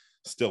think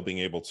still being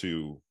able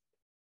to,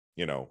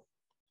 you know,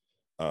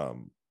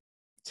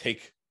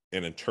 take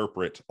and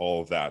interpret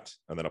all of that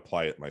and then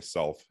apply it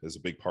myself is a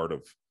big part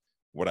of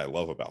what I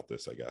love about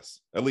this, I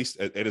guess. At least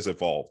it has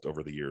evolved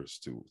over the years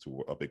to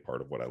a big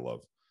part of what I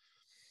love.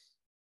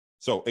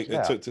 So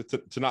Yeah.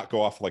 to not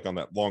go off like on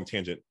that long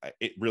tangent,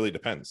 it really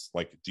depends.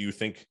 Like, do you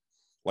think,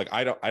 like,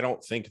 I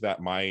don't think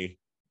that my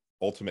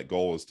ultimate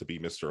goal is to be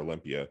Mr.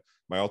 Olympia.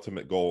 My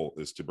ultimate goal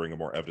is to bring a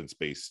more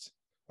evidence-based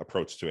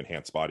approach to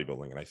enhanced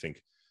bodybuilding. And I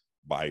think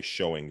by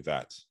showing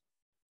that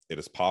it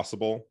is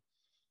possible,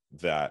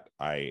 that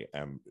I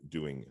am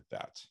doing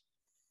that.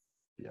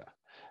 Yeah.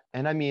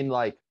 And I mean,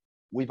 like,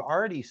 we've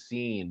already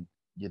seen,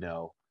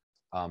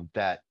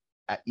 that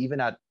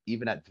even at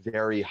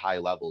very high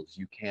levels,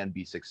 you can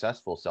be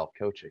successful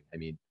self-coaching. I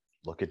mean,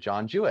 look at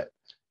John Jewett.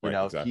 Right,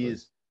 exactly.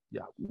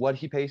 What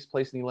he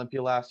placed in the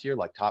Olympia last year,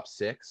 like top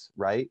 6,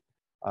 right?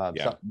 Yeah.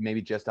 So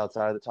maybe just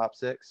outside of the top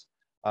 6.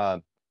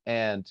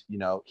 And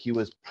he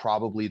was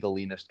probably the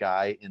leanest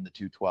guy in the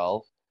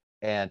 212,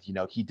 and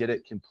he did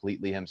it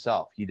completely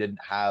himself. He didn't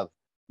have,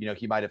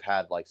 he might have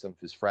had like some of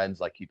his friends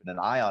like keeping an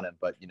eye on him,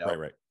 but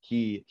Right.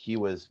 he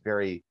was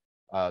very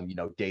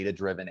data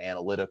driven,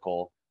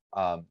 analytical,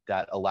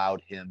 that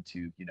allowed him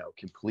to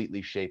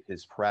completely shape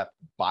his prep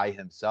by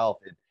himself,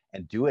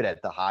 and do it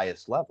at the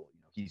highest level.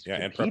 He's Yeah,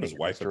 and prep his competing at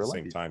wife at Mr. the same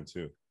Olympia. time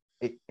too,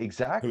 who's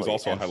Exactly.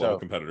 also a And high level so,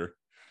 competitor.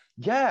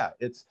 yeah,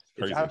 it's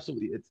Crazy.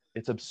 absolutely,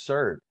 it's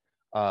absurd.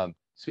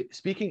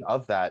 Speaking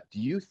of that, do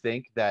you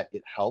think that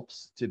it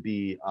helps to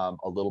be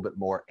a little bit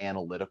more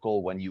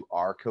analytical when you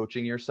are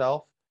coaching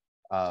yourself?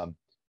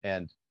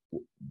 And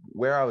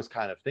where I was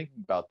kind of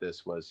thinking about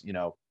this was,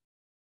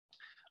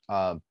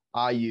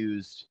 I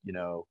used,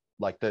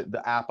 like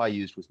the app I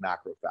used was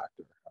Macro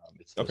Factor.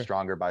 It's the Okay.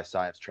 Stronger by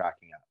Science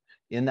tracking app.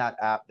 In that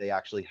app, they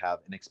actually have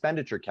an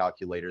expenditure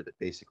calculator that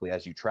basically,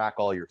 as you track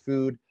all your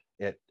food,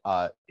 it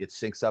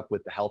syncs up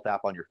with the health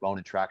app on your phone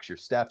and tracks your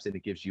steps, and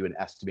it gives you an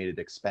estimated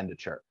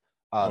expenditure.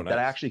 Oh, That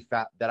nice.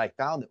 I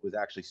found that was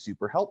actually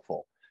super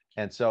helpful.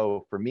 And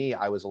so for me,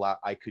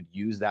 I could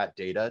use that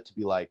data to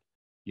be like,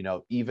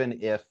 even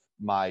if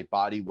my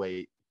body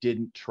weight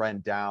didn't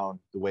trend down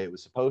the way it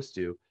was supposed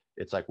to,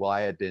 it's like, well,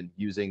 I had been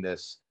using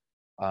this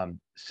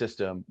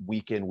system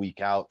week in, week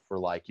out for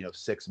like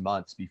 6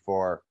 months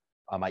before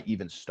I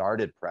even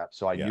started prep,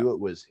 so I Yeah. knew it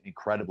was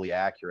incredibly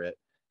accurate.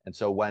 And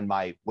so when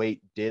my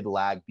weight did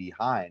lag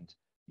behind,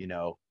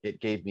 it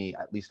gave me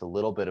at least a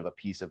little bit of a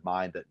peace of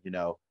mind that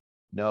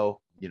no,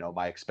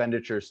 my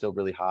expenditure is still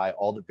really high.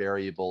 All the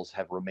variables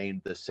have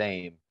remained the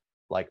same.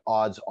 Like,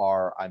 odds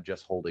are I'm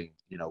just holding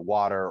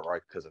water,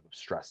 or because I'm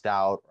stressed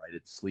out, or I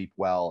didn't sleep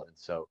well. And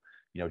so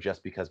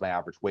just because my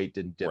average weight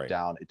didn't dip Right.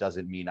 down, it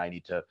doesn't mean I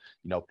need to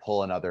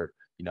pull another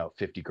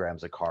 50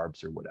 grams of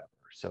carbs or whatever.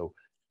 So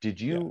did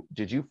Yeah.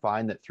 you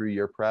find that through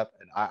your prep,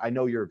 and I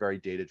know you're a very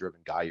data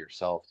driven guy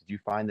yourself, did you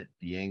find that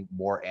being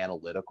more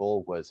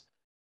analytical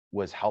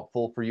was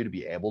helpful for you to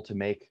be able to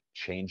make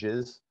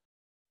changes?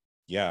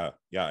 Yeah.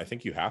 Yeah. I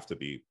think you have to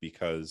be,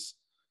 because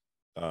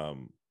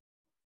um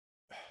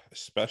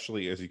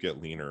especially as you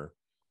get leaner,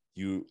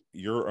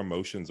 your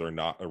emotions are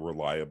not a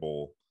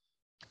reliable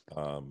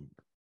um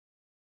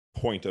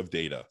point of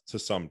data to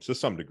some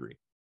degree.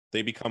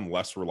 They become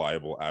less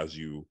reliable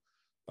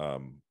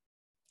um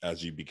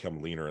as you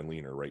become leaner and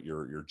leaner, right?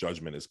 Your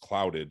judgment is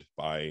clouded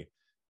by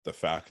the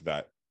fact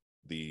that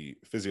the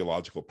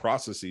physiological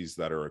processes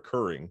that are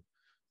occurring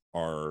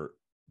are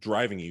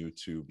driving you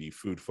to be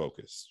food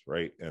focused,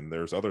 right? And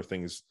there's other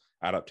things,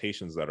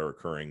 adaptations that are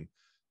occurring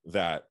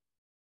that,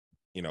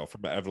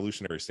 from an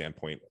evolutionary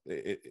standpoint,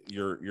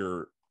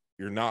 you're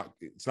not,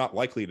 it's not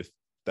likely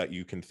that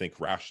you can think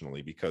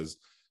rationally, because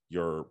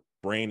your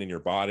brain and your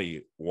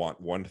body want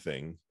one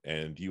thing,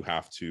 and you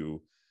have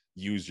to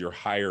use your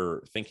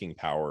higher thinking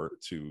power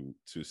to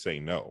say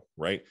no,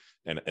 right?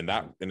 And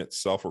that in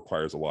itself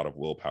requires a lot of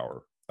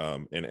willpower.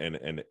 There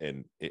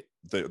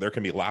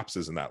can be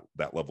lapses in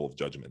that level of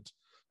judgment,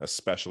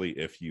 especially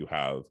if you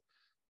have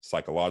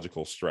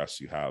psychological stress,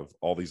 you have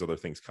all these other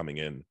things coming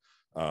in,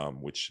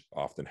 which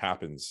often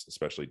happens,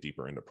 especially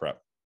deeper into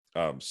prep.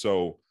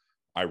 So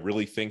I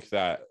really think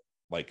that,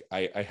 like,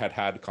 I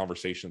had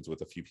conversations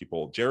with a few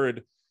people.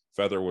 Jared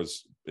Feather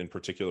was in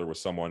particular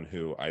was someone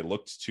who I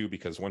looked to,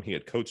 because when he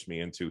had coached me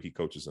into, he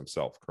coaches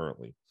himself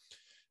currently.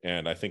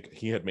 And I think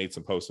he had made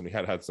some posts, and we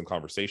had some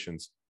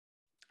conversations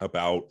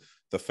about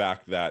the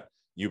fact that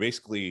you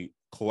basically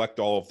collect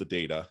all of the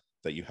data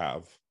that you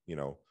have,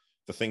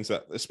 the things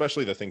that,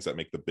 especially the things that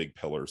make the big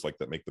pillars, like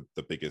that make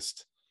the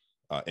biggest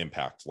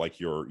impact, like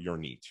your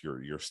NEAT,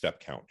 your step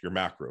count, your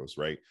macros,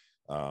 right?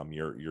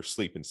 Your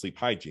sleep and sleep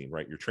hygiene,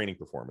 right? Your training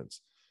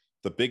performance,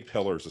 the big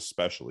pillars,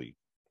 especially.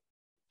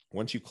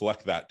 Once you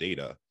collect that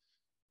data,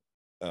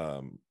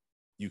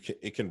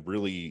 it can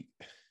really,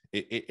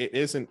 it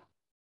isn't,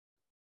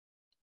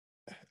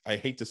 I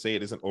hate to say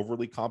it isn't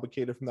overly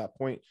complicated from that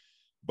point,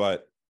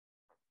 but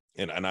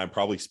and I'm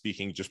probably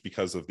speaking just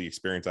because of the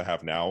experience I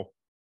have now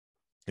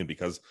and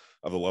because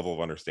of the level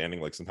of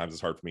understanding. Like sometimes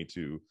it's hard for me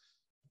to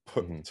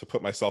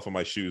put myself in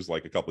my shoes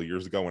like a couple of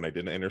years ago when I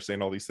didn't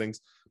understand all these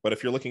things. But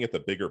if you're looking at the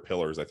bigger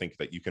pillars, I think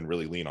that you can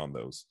really lean on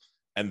those.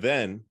 And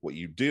then what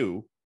you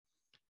do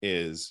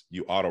is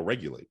you auto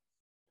regulate.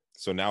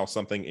 So now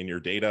something in your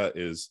data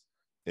is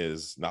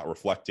not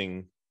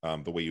reflecting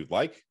the way you'd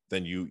like,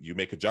 then you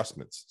make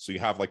adjustments. So you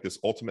have like this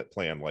ultimate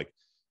plan, like,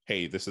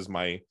 hey, this is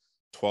my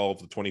 12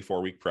 to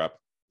 24 week prep.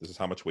 This is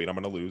how much weight I'm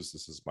going to lose.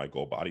 This is my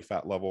goal body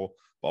fat level,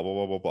 blah, blah,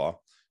 blah, blah, blah.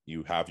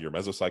 You have your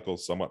mesocycles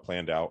somewhat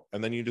planned out,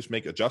 and then you just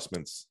make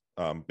adjustments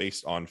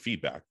based on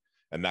feedback.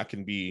 And that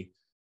can be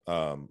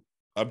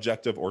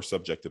objective or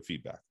subjective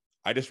feedback.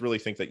 I just really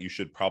think that you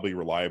should probably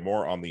rely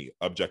more on the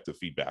objective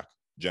feedback,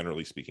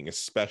 generally speaking,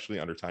 especially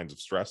under times of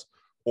stress,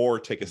 or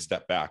take a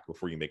step back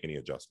before you make any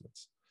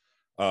adjustments.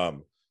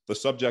 The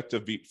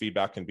subjective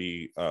feedback can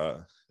be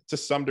to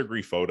some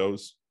degree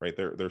photos, right?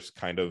 There's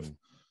kind of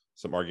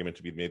some argument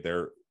to be made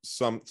there.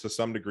 To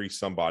some degree,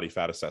 some body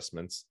fat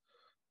assessments,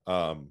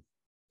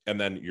 and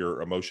then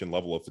your emotion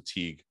level of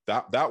fatigue.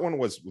 That one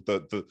was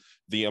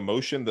the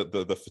emotion,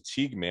 the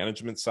fatigue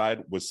management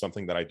side was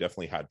something that I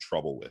definitely had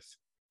trouble with,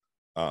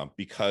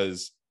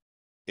 because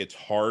it's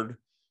hard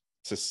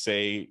to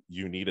say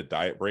you need a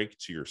diet break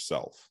to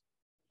yourself,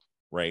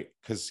 right?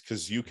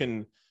 Because you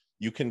can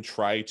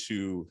try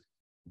to,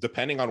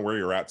 depending on where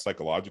you're at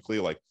psychologically,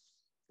 like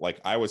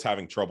I was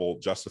having trouble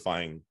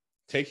justifying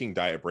taking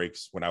diet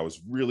breaks when I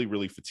was really,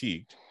 really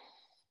fatigued,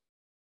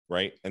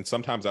 right? And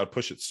sometimes I would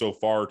push it so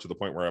far to the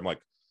point where I'm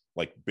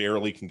like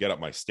barely can get up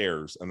my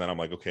stairs, and then I'm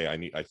like, okay,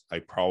 I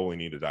probably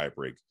need a diet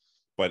break.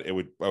 But I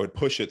would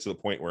push it to the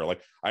point where,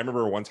 like, I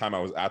remember one time I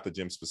was at the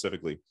gym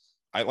specifically,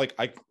 I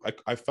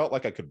felt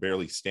like I could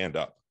barely stand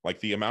up. Like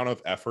the amount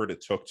of effort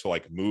it took to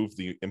like move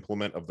the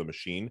implement of the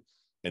machine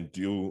and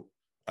do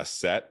a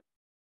set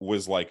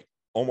was like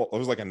almost, it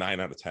was like a 9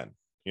 out of 10.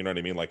 You know what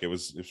I mean? Like it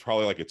was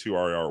probably like a 2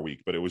 hour a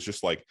week, but it was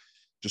just like,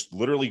 just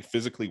literally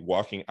physically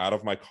walking out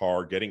of my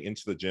car, getting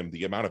into the gym,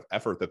 the amount of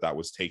effort that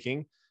was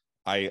taking.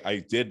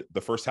 I did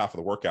the first half of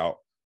the workout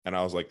and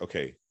I was like,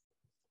 okay,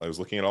 I was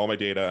looking at all my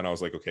data and I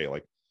was like, okay,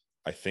 like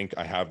I think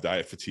I have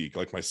diet fatigue.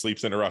 Like my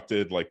sleep's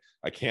interrupted. Like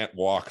I can't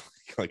walk.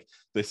 Like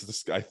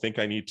this, I think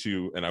I need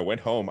to. And I went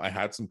home. I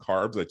had some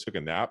carbs. I took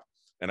a nap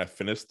and I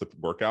finished the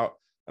workout.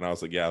 And I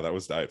was like, yeah, that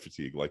was diet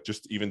fatigue. Like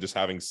just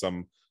having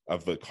some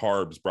of the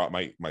carbs brought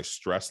my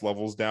stress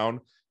levels down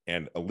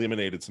and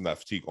eliminated some of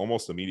that fatigue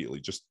almost immediately.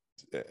 Just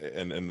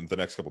and the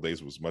next couple of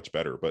days was much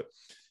better. But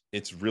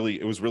it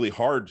was really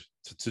hard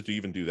to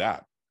even do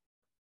that.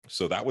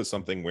 So that was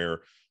something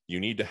where you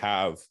need to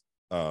have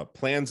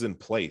plans in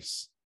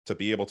place to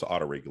be able to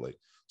auto regulate.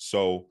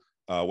 So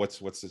what's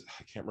this?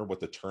 I can't remember what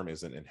the term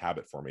is in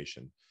habit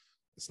formation.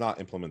 It's not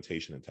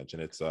implementation intention.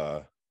 It's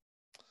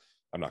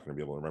I'm not going to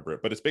be able to remember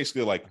it, but it's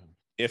basically like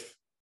if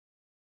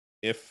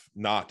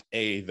not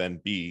A, then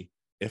B,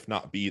 if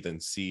not B, then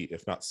C,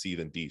 if not C,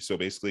 then D. So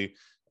basically,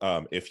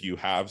 if you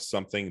have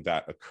something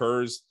that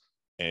occurs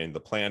and the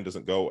plan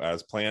doesn't go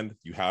as planned,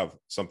 you have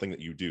something that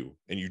you do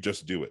and you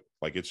just do it.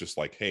 Like, it's just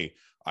like, hey,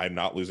 I'm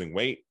not losing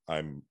weight.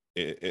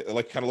 It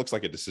like kind of looks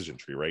like a decision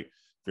tree, right?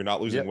 If you're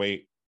not losing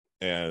weight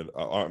and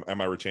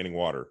am I retaining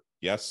water?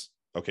 Yes.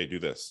 Okay, do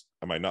this.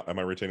 Am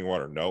I retaining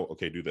water? No.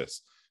 Okay, do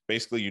this.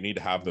 Basically, you need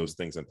to have those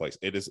things in place.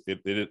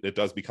 It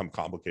does become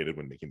complicated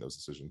when making those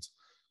decisions.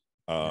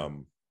 But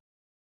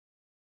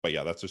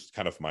yeah, that's just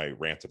kind of my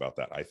rant about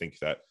that. I think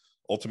that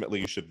ultimately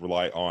you should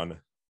rely on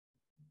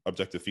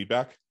objective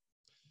feedback,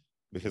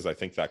 because I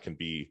think that can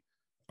be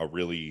a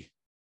really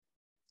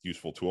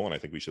useful tool, and I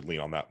think we should lean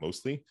on that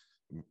mostly.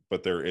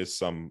 But there is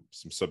some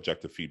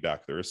subjective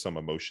feedback. There is some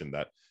emotion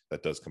that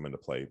does come into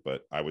play.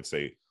 But I would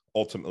say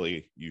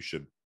ultimately you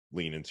should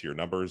lean into your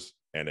numbers,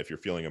 and if you're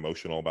feeling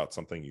emotional about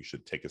something, you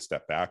should take a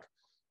step back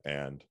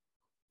and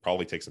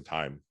probably take some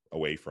time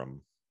away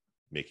from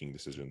making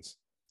decisions.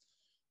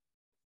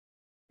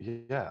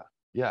 Yeah.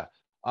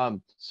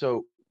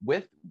 So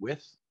with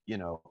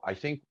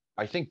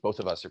I think both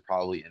of us are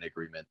probably in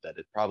agreement that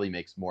it probably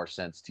makes more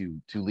sense to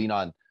lean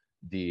on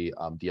the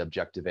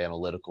objective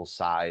analytical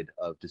side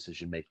of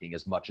decision making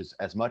as much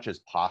as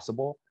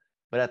possible.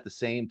 But at the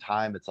same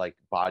time, it's like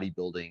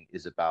bodybuilding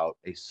is about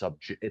it's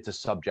a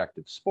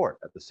subjective sport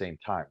at the same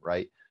time,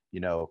 right?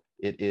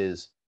 It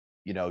is,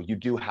 you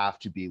do have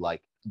to be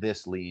like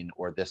this lean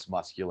or this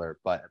muscular,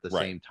 but at the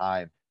same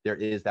time, there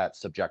is that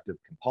subjective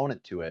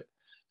component to it.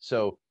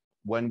 So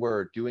when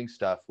we're doing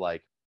stuff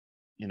like,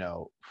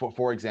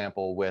 for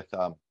example, with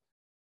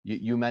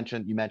you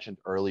mentioned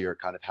earlier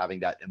kind of having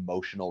that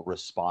emotional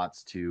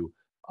response to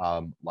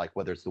like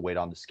whether it's the weight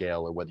on the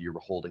scale or whether you're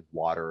holding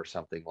water or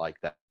something like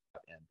that,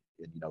 and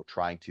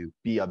trying to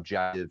be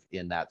objective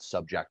in that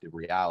subjective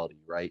reality,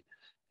 right?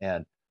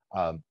 And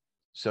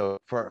so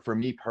for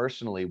me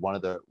personally, one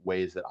of the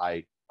ways that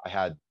I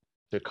had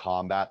to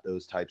combat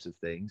those types of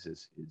things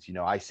is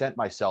I sent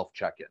myself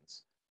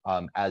check-ins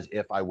as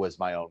if I was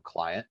my own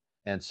client.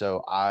 And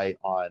so I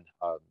on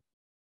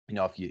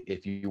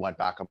if you went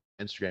back on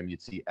Instagram,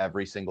 you'd see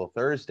every single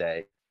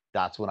Thursday,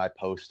 that's when I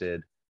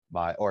posted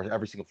or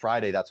every single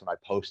Friday, that's when I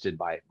posted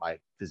my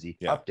physique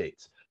Yeah.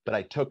 updates. But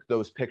I took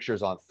those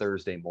pictures on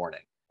Thursday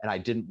morning and I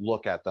didn't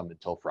look at them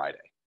until Friday.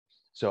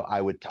 So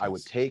I would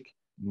Nice. take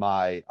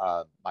my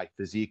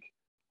physique.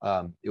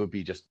 It would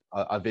be just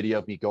a video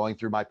of me going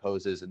through my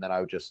poses, and then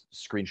I would just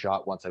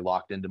screenshot once I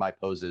locked into my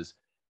poses,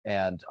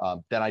 and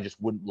then I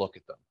just wouldn't look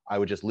at them. I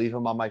would just leave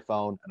them on my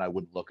phone, and I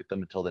wouldn't look at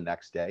them until the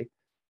next day, Yeah.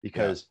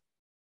 because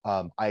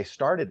I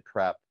started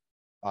prep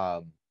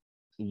um,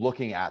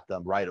 looking at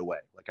them right away.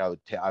 Like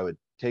I would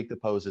take the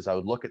poses, I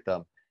would look at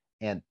them,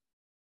 and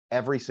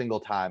every single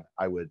time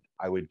I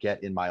would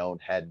get in my own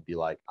head and be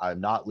like, I'm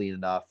not lean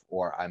enough,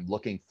 or I'm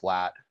looking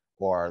flat,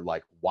 or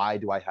like, why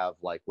do I have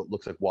like what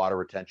looks like water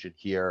retention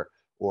here,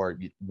 or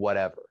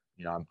whatever.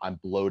 I'm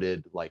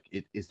bloated. Like,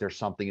 is there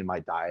something in my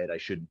diet I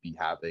shouldn't be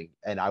having?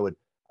 And I would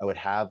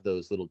have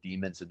those little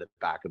demons in the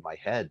back of my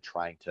head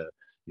trying to,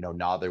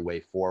 gnaw their way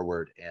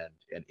forward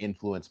and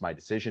influence my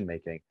decision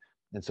making.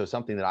 And so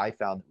something that I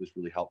found that was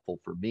really helpful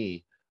for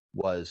me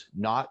was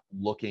not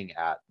looking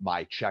at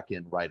my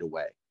check-in right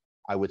away.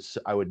 I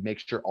would make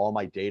sure all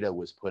my data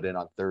was put in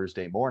on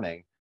Thursday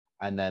morning,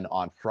 and then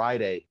on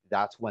Friday,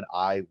 that's when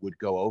I would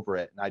go over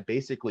it, and I'd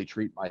basically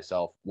treat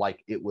myself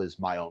like it was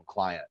my own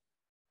client.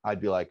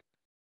 I'd be like,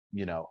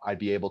 I'd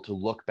be able to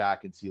look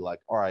back and see like,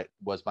 all right,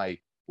 was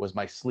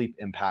my sleep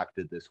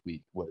impacted this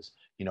week?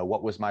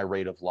 What was my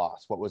rate of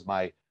loss? What was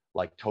my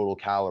like total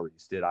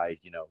calories? Did I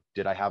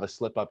have a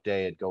slip up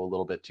day and go a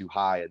little bit too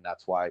high, and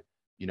that's why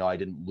I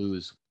didn't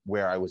lose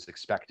where I was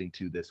expecting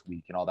to this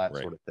week, and all that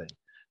Right. sort of thing.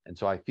 And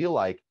so I feel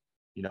like,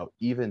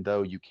 even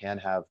though you can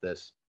have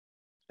this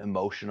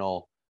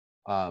emotional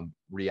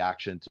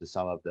reaction to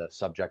some of the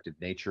subjective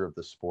nature of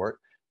the sport,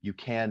 you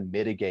can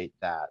mitigate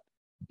that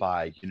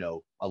by,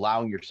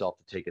 allowing yourself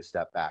to take a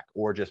step back,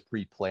 or just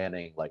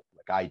pre-planning like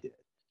I did.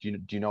 Do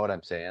you know what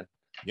I'm saying?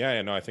 Yeah,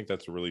 yeah, no, I think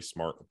that's a really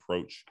smart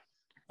approach,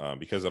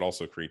 because it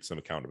also creates some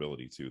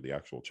accountability to the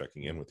actual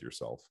checking in with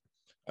yourself.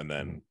 And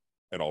Mm-hmm. then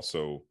it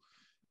also,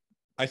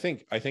 I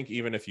think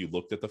even if you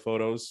looked at the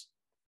photos,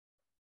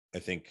 I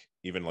think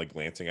even like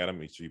glancing at them,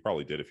 which you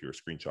probably did if you were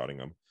screenshotting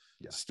them,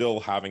 Yeah. still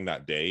having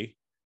that day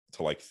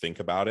to like think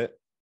about it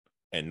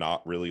and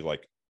not really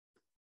like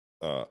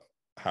uh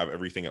have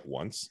everything at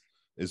once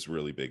is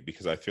really big.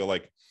 Because I feel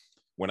like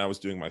when I was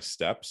doing my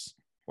steps,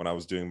 when I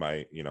was doing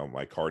my,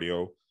 my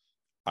cardio,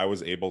 I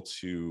was able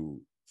to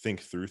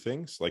think through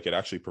things. Like, it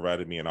actually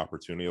provided me an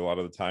opportunity a lot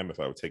of the time. If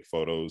I would take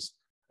photos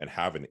and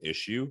have an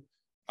issue,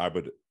 I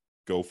would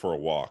go for a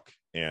walk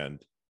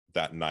and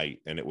that night,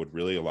 and it would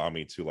really allow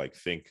me to like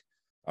think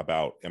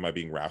about, am I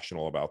being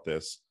rational about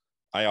this?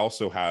 I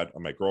also had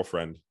my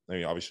girlfriend, I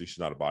mean, obviously she's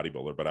not a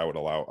bodybuilder, but I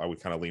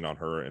would kind of lean on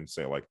her and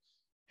say like,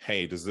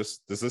 hey, does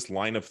this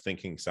line of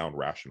thinking sound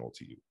rational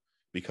to you?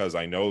 Because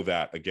I know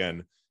that,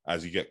 again,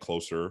 as you get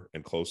closer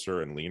and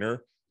closer and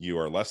leaner, you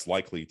are less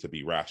likely to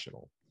be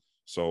rational.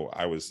 So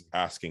I was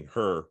asking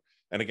her,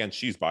 and again,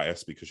 she's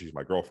biased because she's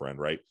my girlfriend,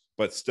 right?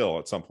 But still,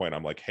 at some point,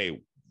 I'm like, hey,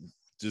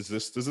 does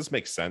this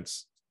make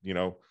sense?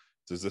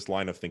 Does this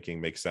line of thinking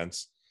make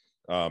sense?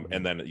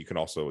 And then you can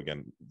also,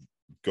 again,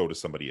 go to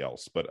somebody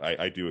else. But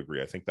I do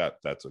agree. I think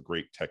that's a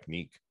great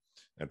technique,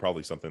 and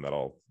probably something that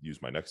I'll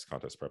use my next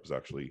contest prep is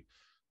actually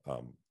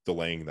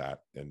delaying that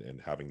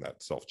and having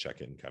that self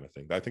check-in kind of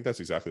thing. I think that's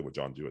exactly what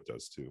John Jewett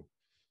does too.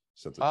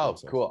 Sends it to Oh,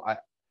 himself. cool.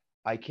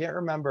 I can't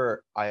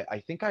remember.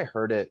 I think I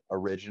heard it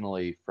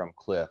originally from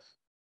Cliff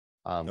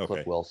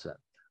Okay. Wilson.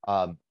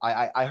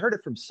 I heard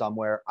it from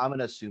somewhere. I'm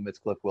gonna assume it's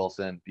Cliff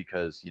Wilson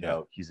because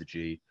Yeah. he's a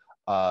G.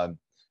 Um,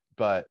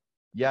 but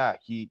yeah,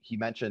 he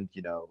mentioned,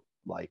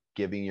 like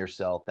giving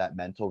yourself that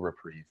mental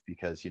reprieve,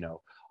 because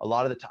a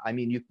lot of the time, I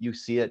mean, you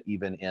see it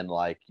even in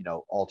like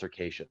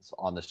altercations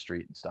on the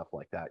street and stuff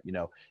like that.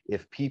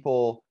 If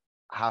people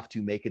have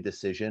to make a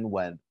decision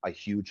when a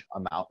huge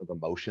amount of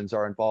emotions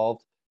are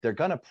involved, they're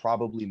gonna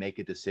probably make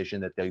a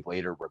decision that they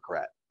later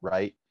regret,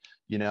 right?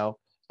 You know,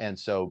 and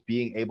so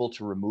being able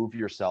to remove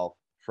yourself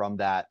from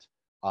that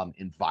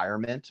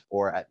environment,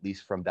 or at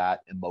least from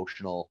that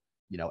emotional,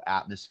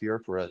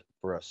 atmosphere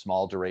for a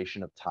small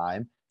duration of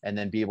time, and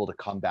then be able to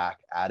come back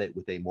at it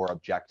with a more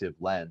objective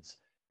lens,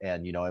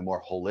 and a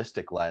more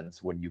holistic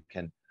lens, when you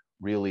can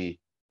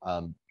really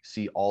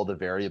see all the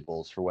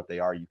variables for what they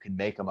are, you can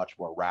make a much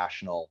more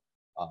rational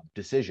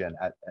decision,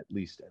 at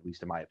least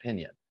in my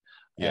opinion.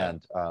 Yeah.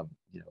 And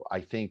I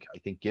think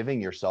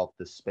giving yourself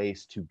the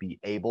space to be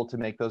able to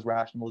make those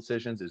rational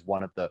decisions is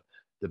one of the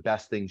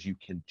best things you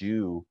can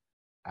do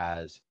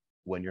as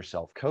when you're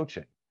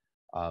self-coaching.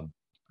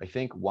 I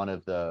think one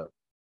of the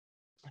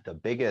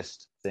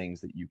biggest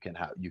things that you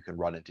can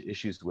run into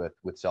issues with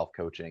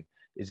self-coaching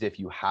is if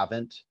you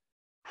haven't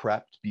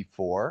prepped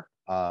before.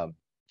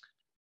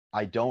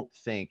 I don't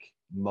think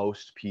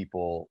most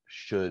people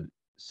should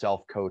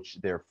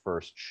self-coach their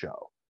first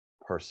show,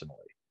 personally.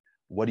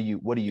 What do you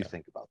Yeah.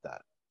 think about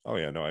that? Oh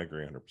yeah. No, I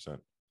agree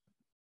 100%.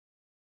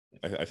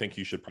 I think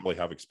you should probably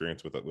have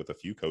experience with a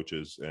few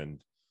coaches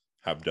and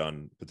have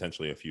done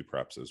potentially a few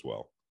preps as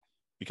well,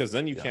 because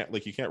then you can't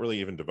really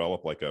even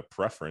develop like a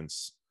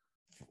preference,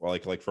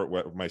 like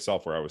for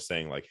myself, where I was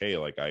saying like, hey,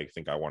 like I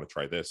think I want to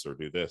try this or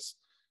do this.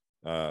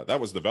 That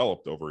was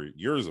developed over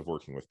years of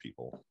working with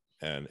people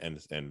and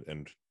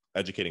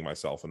educating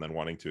myself, and then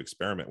wanting to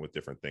experiment with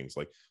different things.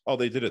 Like, oh,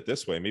 they did it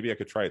this way, maybe I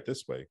could try it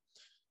this way.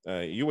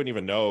 You wouldn't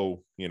even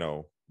know,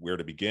 where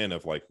to begin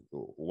of like,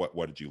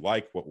 what did you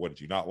like, what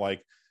did you not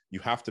like. You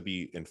have to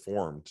be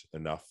informed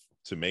enough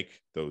to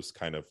make those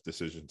kind of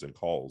decisions and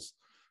calls.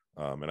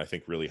 And I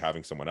think really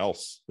having someone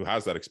else who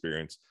has that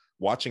experience,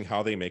 watching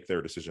how they make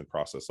their decision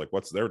process, like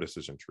what's their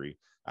decision tree,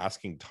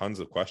 asking tons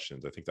of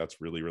questions. I think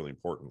that's really, really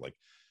important. Like,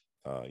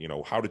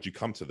 how did you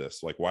come to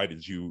this? Like, why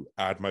did you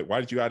add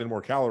in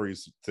more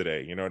calories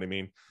today? You know what I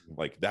mean?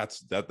 Like that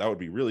would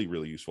be really,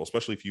 really useful,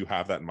 especially if you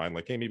have that in mind.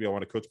 Like, hey, maybe I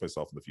want to coach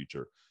myself in the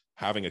future.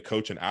 Having a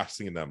coach and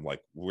asking them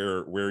like,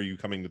 where are you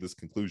coming to this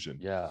conclusion?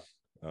 Yeah.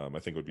 I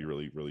think would be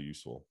really, really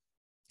useful.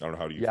 I don't know.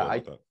 How do you Yeah, feel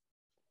about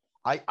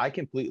that? I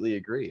completely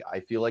agree. I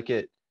feel like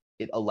it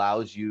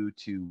allows you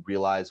to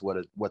realize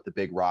what the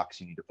big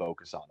rocks you need to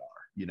focus on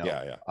are.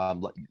 Yeah.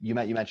 Like you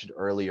mentioned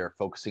earlier,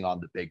 focusing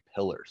on the big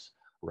pillars,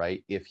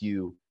 right? If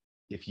you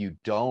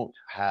don't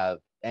have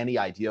any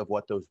idea of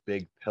what those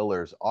big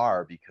pillars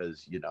are,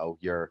 because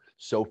you're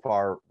so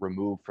far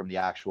removed from the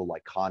actual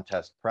like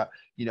contest prep,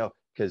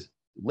 because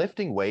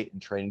lifting weight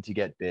and training to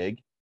get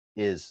big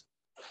is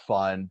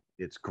fun.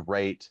 It's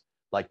great.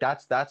 Like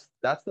that's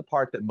the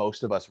part that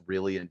most of us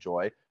really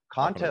enjoy.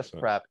 Contest 100%.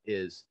 prep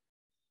is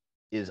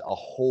a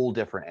whole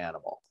different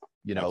animal.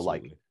 Like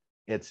Absolutely.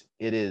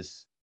 it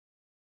is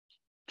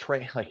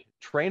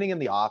training in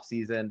the off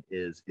season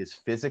is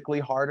physically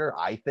harder,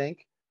 I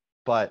think,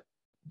 but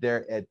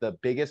the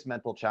biggest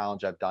mental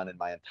challenge I've done in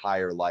my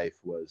entire life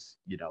was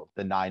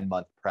the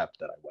 9-month prep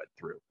that I went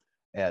through,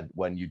 and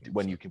when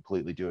you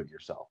completely do it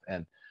yourself.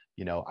 And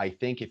I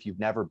think if you've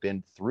never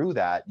been through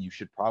that, you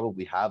should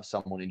probably have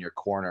someone in your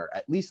corner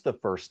at least the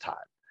first time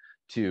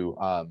to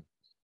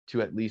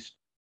at least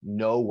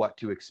know what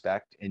to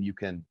expect, and you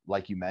can,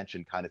 like you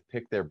mentioned, kind of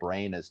pick their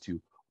brain as to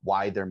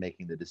why they're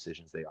making the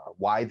decisions they are,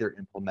 why they're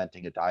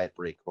implementing a diet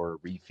break or a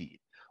refeed,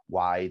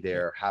 why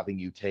they're having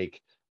you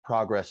take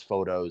progress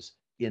photos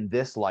in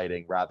this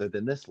lighting rather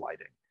than this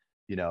lighting.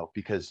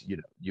 Because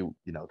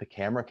the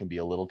camera can be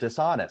a little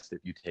dishonest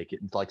if you take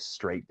it in like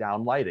straight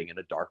down lighting in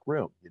a dark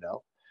room,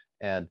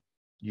 and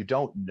you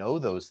don't know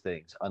those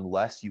things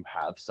unless you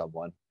have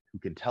someone who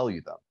can tell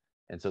you them.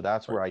 And so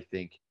that's Right. where I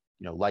think,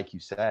 like you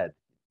said,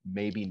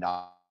 maybe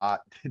not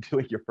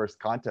doing your first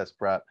contest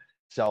prep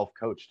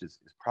self-coached is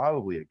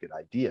probably a good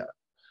idea.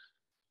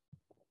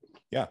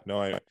 Yeah,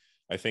 no,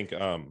 I think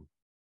what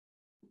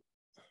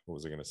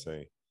was I going to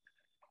say?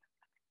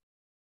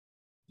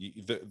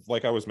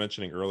 Like I was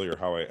mentioning earlier,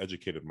 how I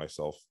educated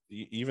myself,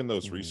 even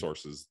those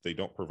resources, they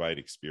don't provide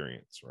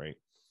experience, right?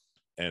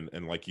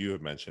 And like you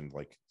have mentioned,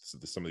 like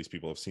some of these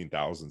people have seen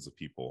thousands of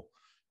people,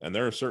 and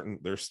there's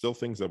still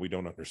things that we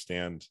don't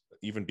understand.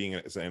 Even being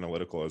as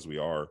analytical as we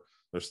are,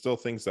 there's still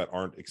things that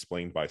aren't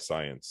explained by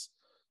science,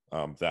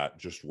 that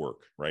just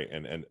work, right?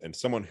 And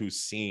someone who's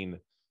seen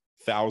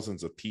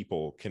thousands of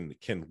people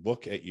can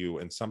look at you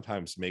and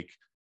sometimes make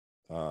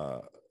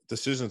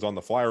decisions on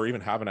the fly, or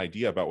even have an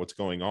idea about what's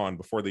going on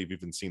before they've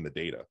even seen the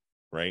data,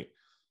 right?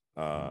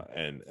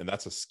 And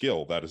that's a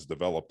skill that is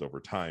developed over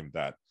time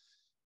that,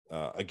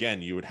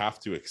 again, you would have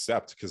to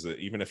accept, because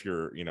even if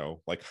you're,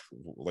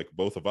 like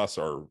both of us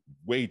are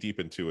way deep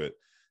into it,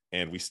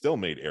 and we still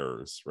made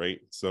errors, right?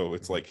 So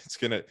it's like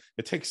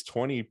it takes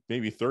 20,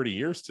 maybe 30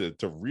 years to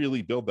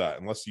really build that,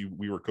 unless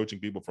we were coaching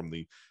people from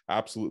the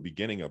absolute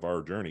beginning of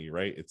our journey,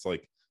 right? It's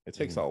like it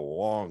takes a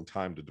long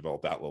time to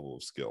develop that level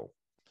of skill.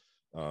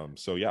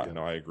 So yeah,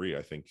 no, I agree.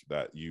 I think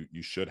that you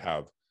should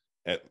have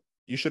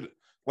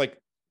like,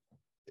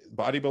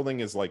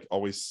 bodybuilding is like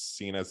always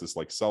seen as this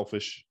like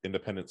selfish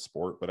independent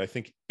sport, but I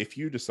think if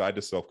you decide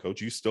to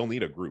self-coach, you still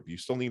need a group, you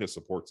still need a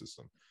support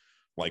system.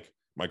 Like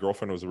my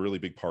girlfriend was a really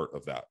big part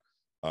of that.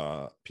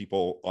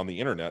 People on the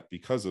internet,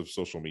 because of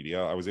social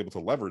media, I was able to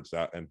leverage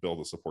that and build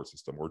a support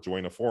system, or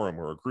join a forum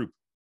or a group,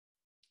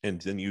 and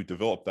then you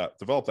develop that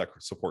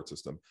support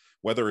system,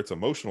 whether it's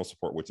emotional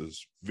support, which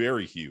is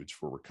very huge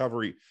for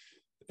recovery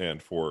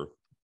and for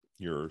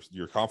your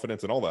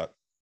confidence and all that,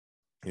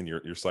 and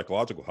your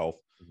psychological health,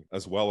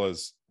 as well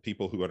as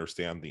people who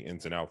understand the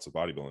ins and outs of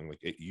bodybuilding.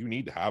 Like you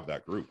need to have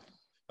that group.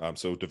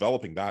 So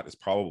developing that is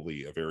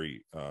probably a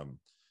very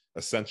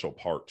essential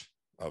part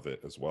of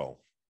it as well.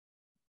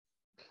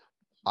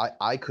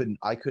 I couldn't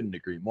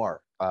agree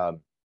more. And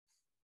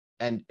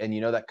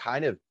that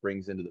kind of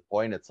brings into the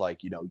point. It's like,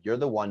 you're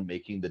the one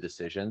making the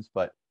decisions,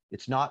 but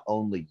it's not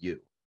only you.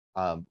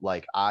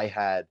 Like I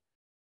had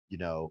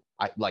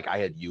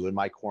you in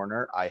my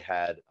corner. I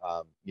had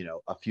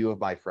a few of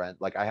my friends.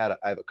 Like I have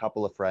a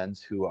couple of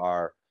friends who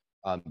are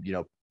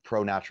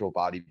pro natural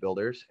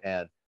bodybuilders,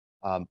 and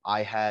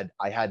I had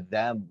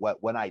them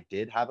when I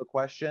did have a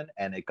question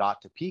and it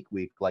got to peak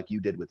week, like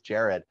you did with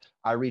Jared.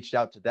 I reached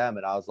out to them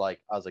and I was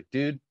like,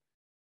 dude,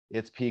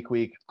 it's peak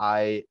week.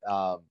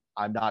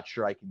 I'm not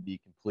sure I can be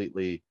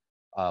completely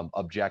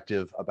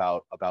objective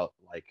about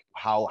like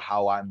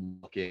how I'm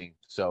looking.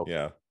 So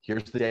Yeah.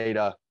 here's the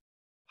data,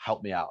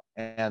 help me out.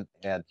 And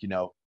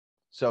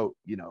so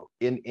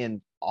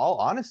in all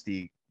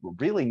honesty,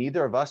 really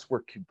neither of us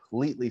were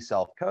completely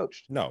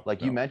self-coached. No,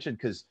 Like you no. mentioned,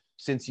 because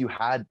since you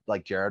had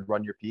like Jared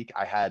run your peak,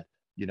 I had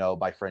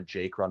my friend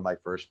Jake run my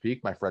first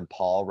peak, my friend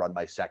Paul run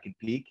my second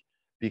peak,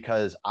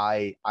 because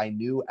I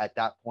knew at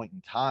that point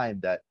in time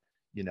that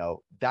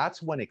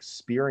that's when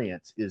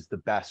experience is the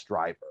best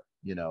driver.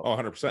 Oh,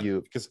 100%.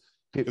 You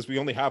Because we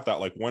only have that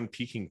like one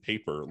peaking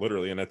paper,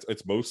 literally, and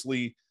it's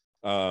mostly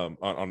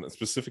on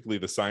specifically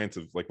the science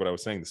of like what I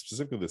was saying,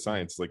 specifically the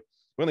science. Like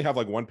we only have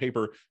like one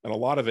paper, and a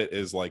lot of it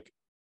is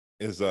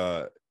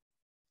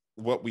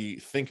what we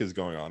think is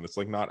going on. It's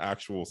like not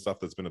actual stuff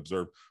that's been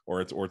observed,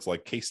 or it's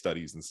like case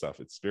studies and stuff.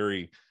 It's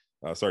very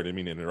sorry, I didn't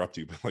mean to interrupt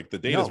you, but like the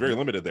data is very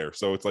limited there.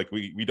 So it's like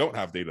we don't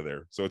have data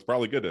there. So it's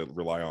probably good to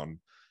rely on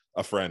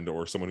a friend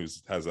or someone who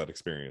has that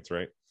experience,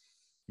 right?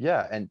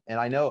 Yeah, and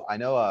I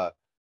know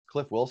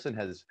Cliff Wilson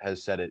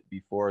has said it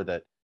before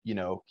that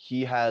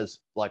he has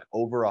like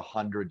over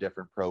 100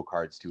 different pro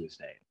cards to his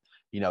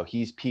name.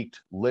 He's peaked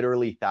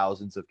literally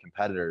thousands of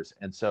competitors,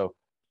 and so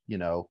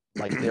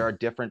like there are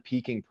different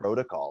peaking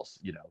protocols.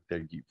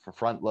 There for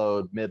front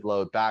load, mid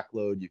load, back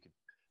load.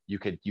 You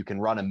can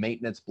run a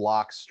maintenance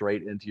block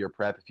straight into your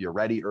prep if you're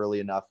ready early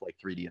enough, like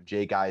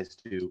 3DMJ guys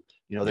do.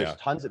 There's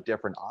tons of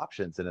different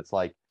options, and it's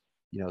like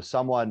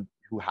someone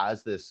who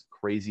has this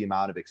crazy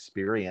amount of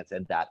experience,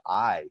 and that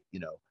I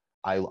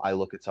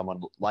look at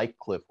someone like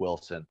Cliff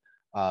Wilson,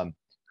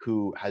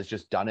 who has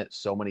just done it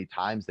so many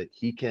times that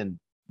he can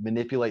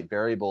manipulate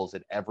variables,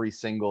 and every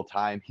single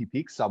time he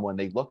peaks someone,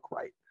 they look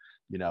right.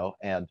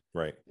 And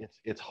Right.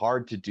 it's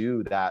hard to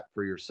do that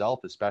for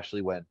yourself,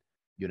 especially when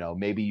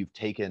maybe you've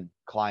taken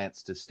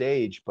clients to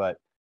stage, but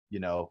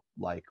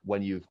like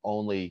when you've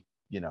only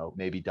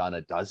maybe done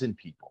a dozen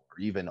people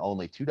or even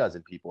only 2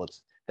 dozen people,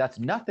 that's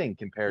nothing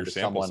compared Your to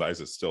sample someone. size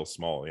is still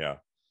small. Yeah.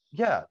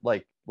 Yeah,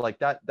 like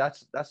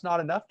that's not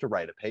enough to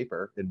write a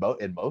paper in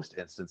most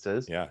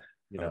instances. Yeah.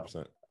 you know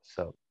 100%.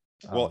 so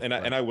Well, and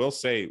but I will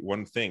say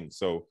one thing.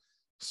 So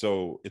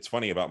it's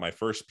funny about my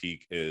first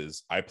peak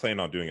is I plan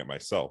on doing it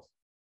myself.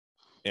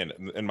 And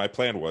my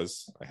plan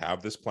was I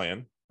have this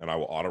plan and I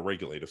will auto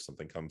regulate if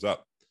something comes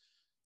up.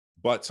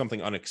 But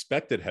something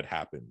unexpected had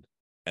happened,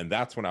 and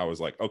that's when I was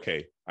like,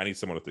 okay, I need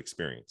someone with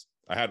experience.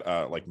 I had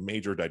like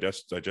major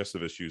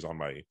digestive issues on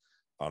my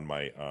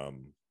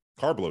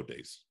carb load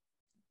days,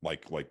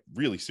 like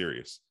really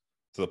serious,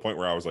 to the point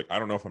where I was like, I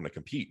don't know if I'm going to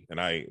compete. And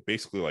I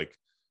basically like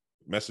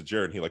messaged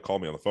Jared, and he like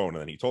called me on the phone,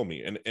 and then he told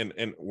me,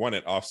 and one,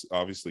 it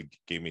obviously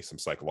gave me some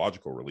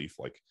psychological relief.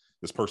 Like,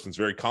 this person's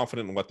very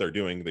confident in what they're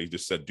doing. They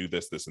just said, do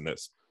this, this, and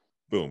this.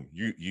 Boom.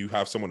 You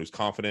have someone who's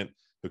confident,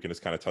 who can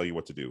just kind of tell you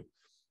what to do.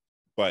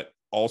 But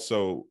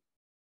also,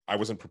 I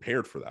wasn't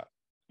prepared for that.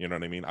 You know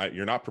what I mean?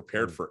 You're not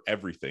prepared for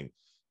everything.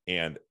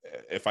 And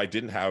if I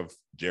didn't have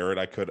Jared,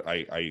 I could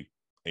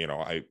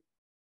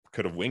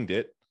have winged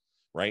it,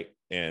 right?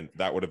 And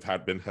that would have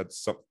had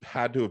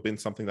to have been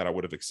something that I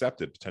would have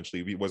accepted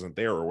potentially if he wasn't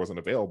there or wasn't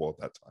available at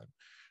that time,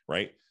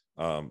 right?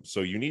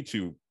 So you need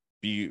to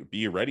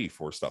be ready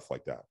for stuff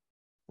like that,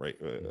 right?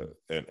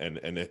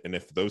 And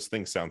if those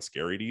things sound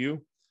scary to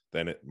you,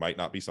 then it might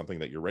not be something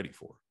that you're ready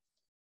for.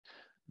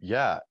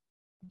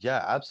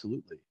 yeah,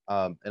 absolutely.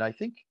 And I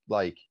think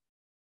like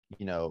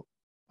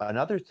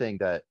another thing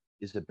that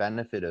is a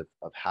benefit of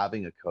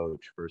having a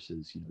coach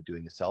versus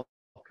doing a self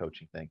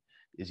coaching thing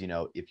is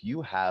if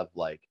you have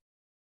like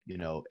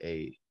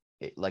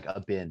like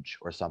a binge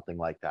or something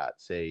like that,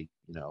 say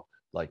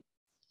like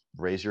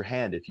raise your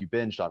hand if you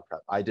binged on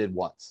prep. I did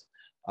once.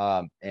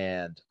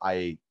 And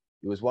it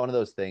was one of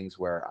those things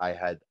where I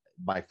had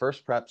my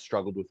first prep,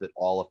 struggled with it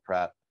all of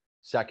prep.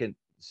 Second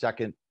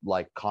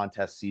like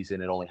contest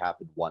season, it only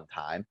happened one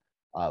time,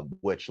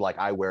 which like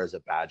I wear as a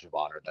badge of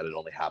honor that it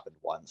only happened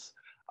once.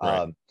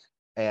 Right.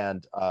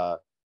 And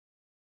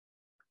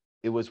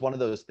it was one of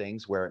those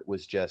things where it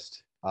was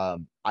just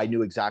I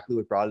knew exactly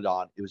what brought it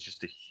on. It was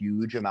just a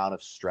huge amount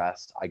of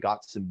stress. I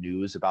got some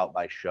news about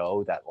my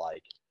show that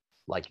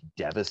like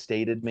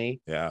devastated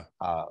me. Yeah.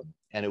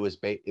 And it was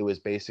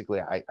basically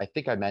I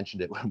think I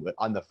mentioned it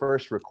on the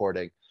first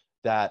recording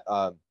that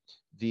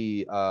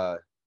the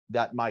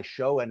that my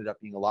show ended up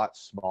being a lot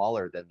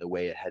smaller than the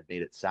way it had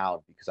made it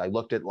sound, because I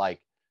looked at like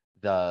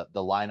the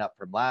lineup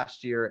from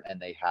last year, and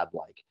they had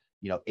like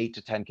 8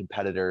 to 10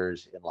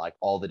 competitors in like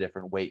all the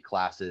different weight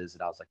classes,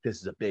 and I was like, this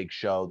is a big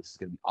show, this is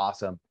going to be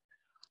awesome.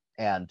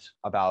 And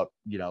about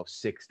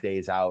 6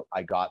 days out,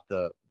 I got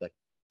the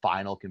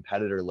final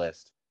competitor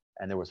list,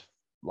 and there was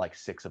like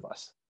 6 of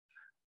us.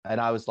 And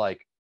I was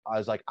like,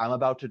 I'm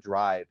about to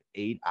drive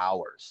 8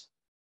 hours,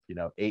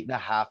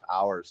 8.5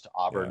 hours to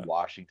Auburn, Yeah.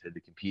 Washington, to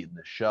compete in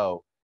the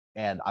show,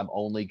 and I'm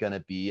only going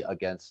to be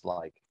against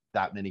like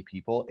that many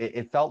people.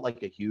 It felt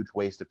like a huge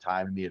waste of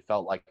time to me. It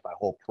felt like my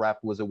whole prep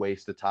was a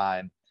waste of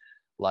time.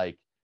 Like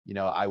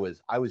I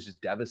was just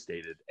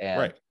devastated.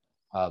 And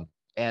Right.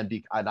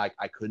 and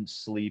I couldn't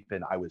sleep,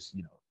 and I was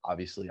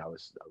obviously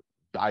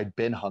I'd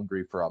been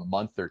hungry for a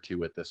month or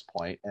two at this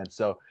point. And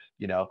so,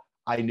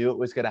 I knew it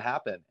was going to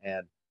happen.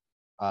 And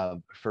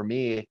for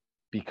me,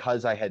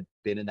 because I had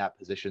been in that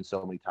position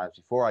so many times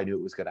before, I knew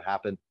it was going to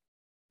happen.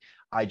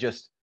 I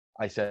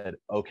said,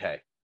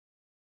 okay,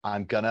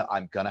 I'm gonna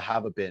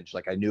have a binge.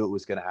 Like I knew it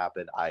was gonna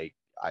happen.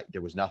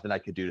 There was nothing I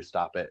could do to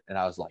stop it. And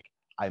I was like,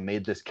 I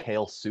made this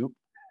kale soup.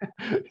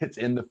 It's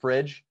in the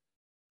fridge.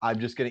 I'm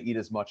just gonna eat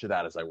as much of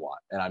that as I want,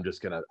 and I'm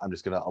just gonna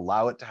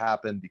allow it to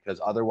happen, because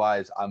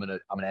otherwise I'm gonna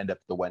end up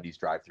at the Wendy's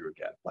drive-through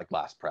again, like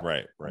last prep.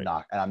 Right.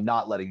 I'm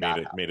not letting that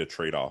happen. Made a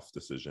trade-off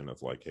decision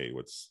of like, hey,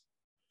 what's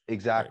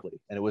Exactly.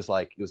 right. And it was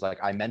like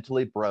I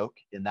mentally broke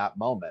in that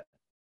moment.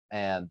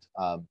 And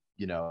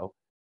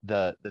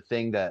the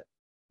thing that,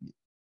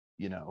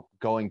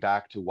 going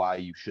back to why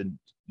you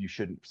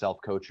shouldn't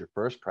self-coach your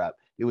first prep,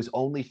 it was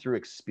only through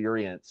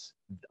experience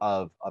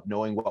of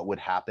knowing what would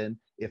happen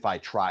if I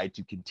tried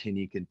to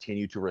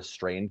continue to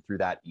restrain through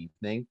that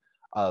evening,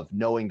 of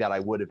knowing that I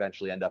would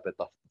eventually end up at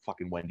the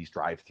fucking Wendy's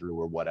drive-through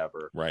or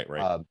whatever. Right.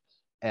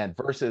 And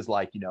versus,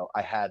 like,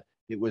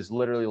 it was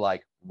literally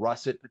like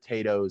russet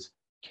potatoes,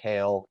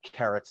 kale,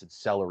 carrots, and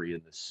celery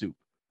in the soup.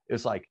 It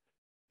was like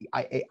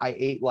I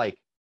ate like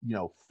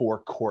 4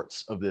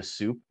 quarts of this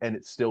soup, and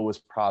it still was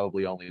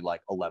probably only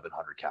like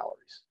 1,100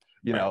 calories.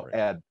 Right.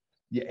 And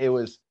yeah, it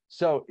was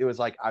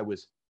like I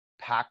was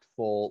packed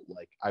full,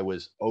 like I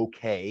was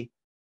okay,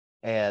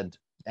 and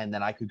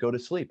then I could go to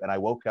sleep. And I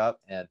woke up,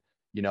 and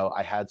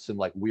I had some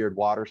like weird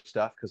water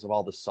stuff because of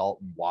all the salt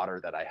and water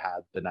that I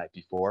had the night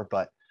before,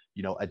 but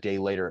a day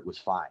later it was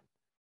fine.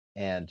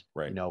 And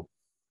Right.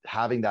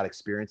 having that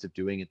experience of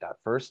doing it that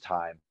first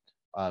time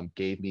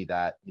gave me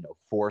that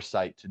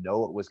foresight to know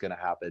what was going to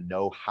happen,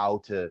 know how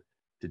to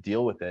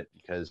deal with it.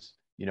 Because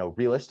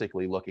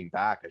realistically, looking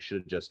back, I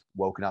should have just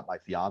woken up my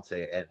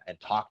fiance and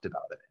talked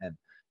about it, and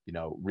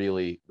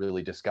really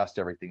discussed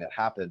everything that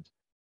happened.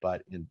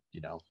 But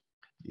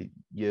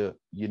you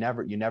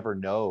never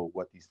know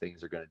what these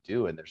things are going to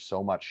do, and there's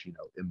so much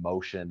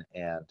emotion,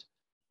 and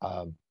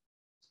um,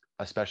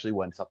 especially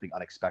when something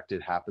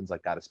unexpected happens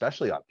like that,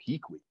 especially on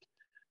peak week.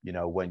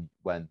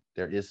 When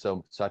there is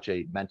such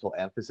a mental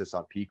emphasis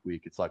on peak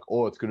week, it's like,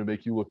 oh, it's going to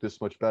make you look this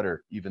much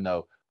better, even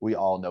though we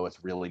all know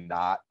it's really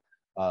not.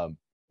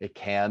 It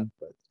can,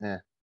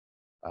 but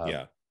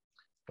Yeah.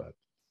 but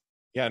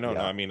Yeah. No.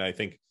 yeah. I mean, I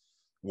think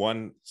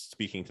one,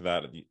 speaking to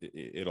that,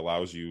 it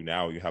allows you,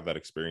 now you have that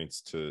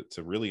experience to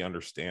really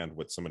understand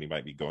what somebody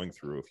might be going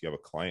through if you have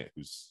a client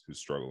who's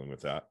struggling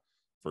with that,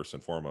 first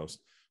and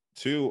foremost.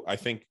 Two, I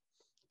think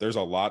there's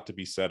a lot to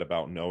be said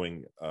about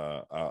knowing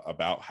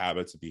about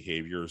habits and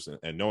behaviors,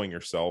 and knowing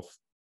yourself,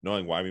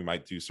 knowing why we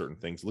might do certain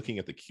things, looking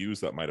at the cues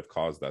that might have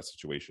caused that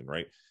situation,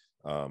 right?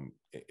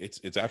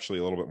 It's actually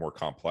a little bit more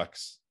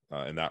complex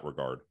in that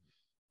regard,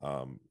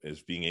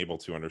 is being able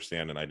to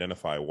understand and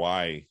identify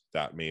why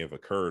that may have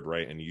occurred,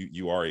 right? And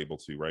you are able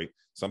to, right?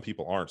 Some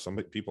people aren't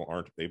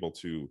able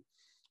to,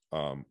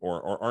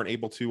 or aren't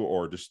able to,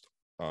 or just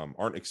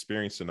aren't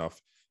experienced enough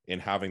in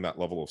having that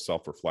level of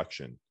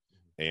self-reflection,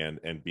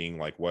 and being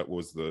like, where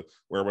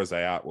was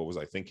I at? What was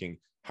I thinking?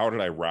 How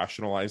did I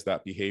rationalize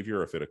that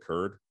behavior if it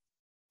occurred?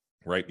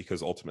 Right.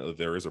 Because ultimately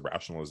there is a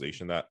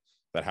rationalization that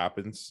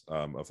happens,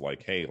 of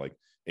like, hey, like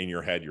in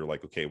your head, you're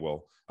like, okay,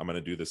 well, I'm going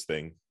to do this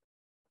thing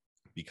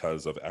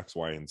because of X,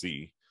 Y, and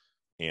Z.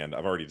 And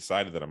I've already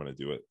decided that I'm going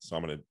to do it. So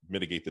I'm going to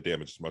mitigate the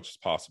damage as much as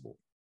possible.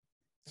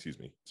 Excuse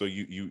me. So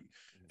you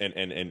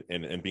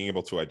and being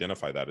able to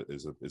identify that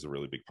is a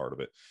really big part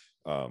of it.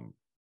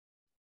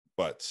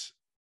 But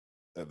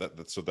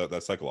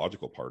that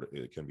psychological part,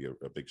 it can be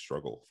a big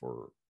struggle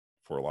for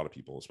a lot of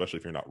people, especially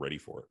if you're not ready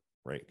for it,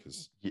 right?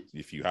 Because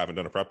if you haven't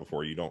done a prep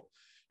before, you're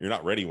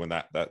not ready when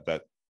that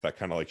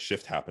kind of like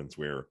shift happens,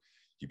 where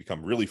you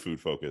become really food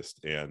focused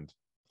and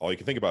all you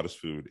can think about is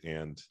food.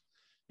 And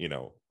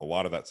a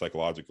lot of that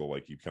psychological,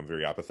 like you become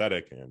very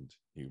apathetic and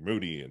you're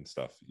moody and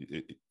stuff.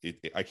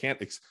 I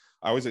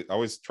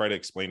always try to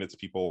explain it to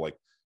people like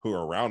who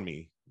are around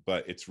me,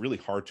 but it's really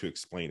hard to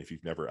explain if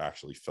you've never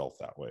actually felt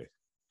that way.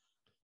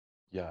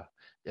 Yeah,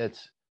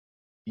 it's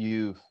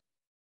you've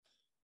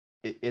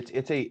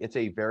it's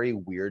a very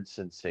weird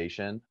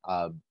sensation,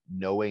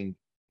 knowing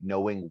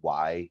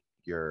why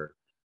you're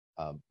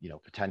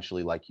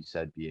potentially, like you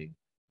said, being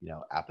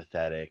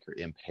apathetic or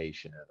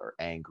impatient or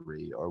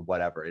angry or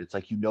whatever. It's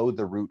like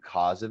the root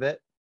cause of it,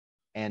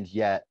 and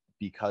yet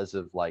because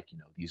of like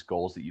these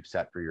goals that you've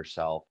set for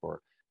yourself,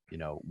 or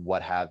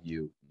what have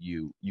you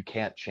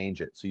can't change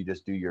it. So you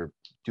just do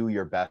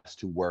your best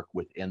to work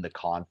within the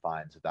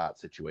confines of that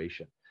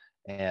situation.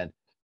 And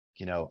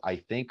I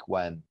think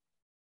when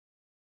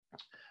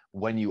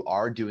you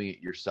are doing it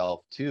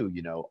yourself too,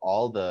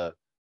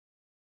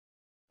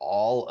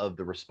 all of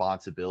the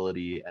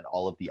responsibility and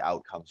all of the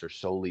outcomes are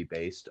solely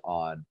based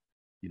on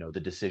the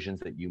decisions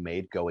that you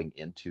made going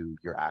into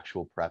your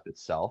actual prep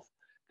itself,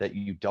 that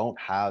you don't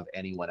have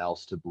anyone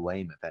else to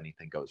blame if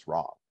anything goes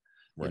wrong.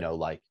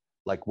 Right.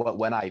 Like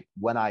when I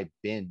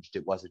binged,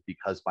 it wasn't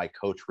because my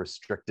coach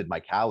restricted my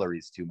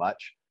calories too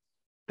much.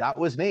 that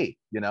was me.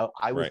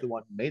 I was Right. the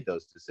one who made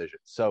those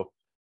decisions. So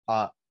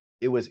uh,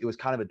 it was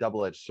kind of a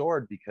double-edged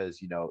sword because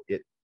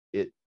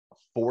it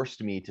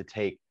forced me to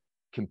take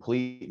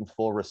complete and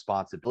full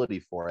responsibility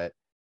for it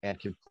and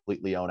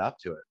completely own up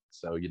to it.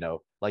 So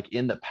like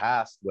in the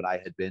past when I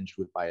had binged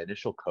with my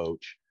initial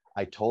coach,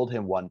 I told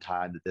him one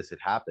time that this had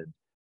happened,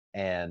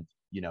 and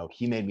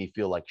he made me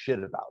feel like shit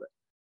about it.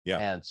 Yeah.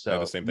 And I had the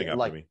so same thing yeah, happen to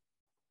like me.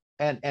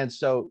 and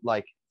so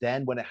like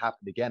then when it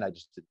happened again, I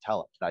just didn't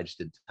tell him. I just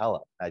didn't tell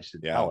him. I just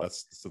didn't Yeah. tell him.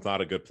 That's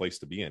not a good place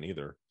to be in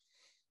either.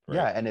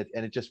 Yeah, Right.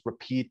 and it just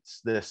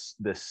repeats this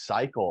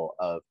cycle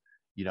of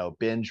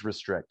binge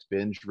restrict,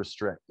 and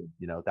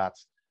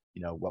that's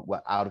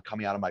what out of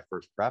coming out of my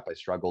first prep, I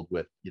struggled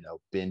with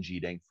binge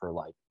eating for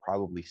like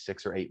probably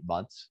 6 or 8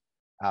 months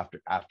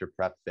after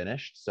prep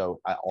finished,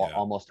 so Yeah.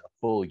 almost a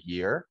full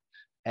year.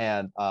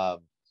 And um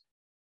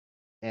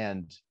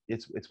and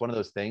it's one of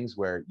those things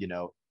where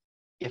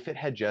if it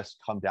had just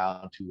come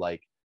down to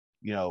like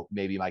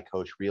maybe my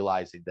coach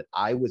realizing that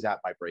I was at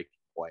my breaking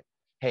point.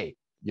 Hey,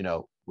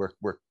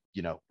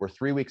 we're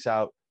 3 weeks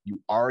out,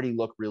 you already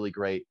look really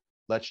great,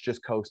 let's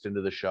just coast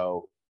into the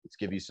show, let's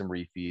give you some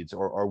refeeds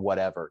or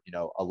whatever,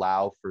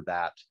 allow for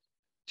that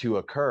to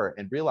occur,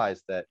 and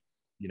realize that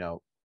you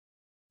know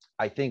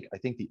I think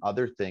the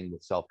other thing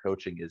with self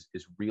coaching is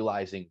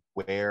realizing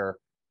where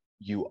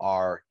you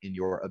are in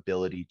your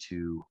ability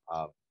to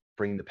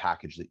bring the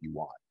package that you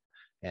want.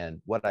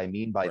 And what I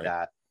mean by Right.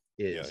 that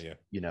Yeah. is, Yeah.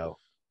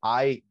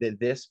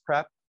 this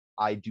prep,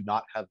 I do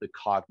not have the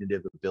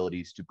cognitive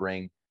abilities to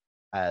bring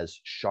as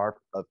sharp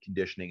of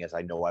conditioning as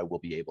I know I will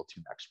be able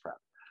to next prep.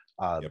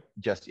 Yep.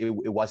 Just it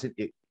wasn't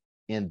it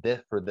in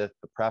this for the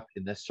prep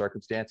in this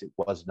circumstance. It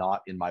was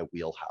not in my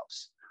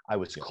wheelhouse. I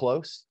was Yep.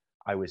 close.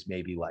 I was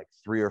maybe like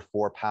 3 or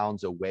 4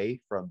 pounds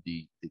away from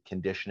the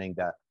conditioning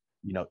that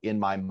in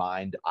my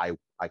mind I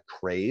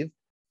crave,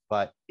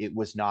 but it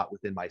was not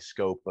within my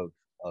scope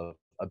of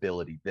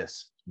ability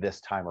this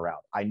time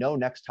around. I know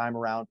next time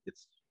around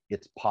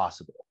it's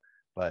possible,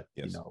 but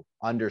Yes.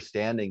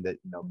 understanding that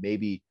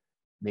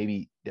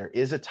maybe there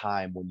is a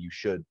time when you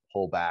should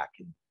pull back.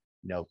 And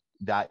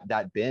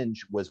that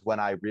binge was when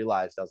I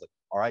realized, I was like,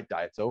 all right,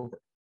 diet's over.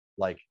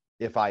 Like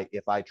if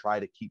I try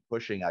to keep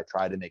pushing, I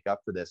try to make up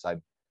for this,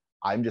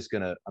 I'm just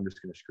gonna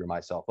screw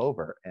myself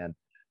over. And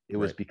it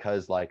was Right.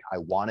 because like I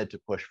wanted to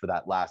push for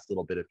that last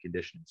little bit of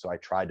conditioning. So I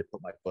tried to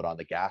put my foot on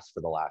the gas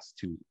for the last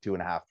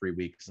 2.5, 3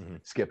 weeks, Mm-hmm.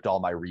 skipped all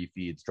my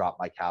refeeds, dropped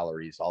my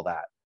calories, all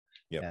that.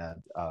 Yep.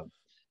 And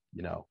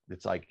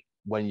it's like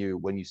when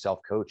you self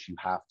coach, you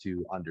have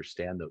to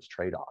understand those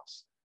trade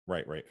offs.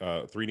 Right. Right.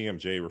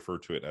 3DMJ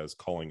referred to it as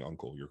calling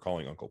uncle, your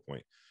calling uncle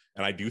point.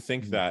 And I do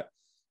think Mm-hmm. that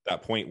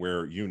that point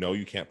where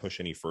you can't push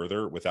any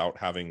further without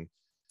having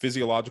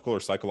physiological or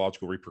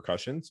psychological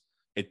repercussions,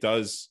 it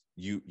does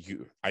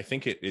I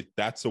think it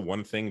that's the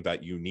one thing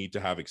that you need to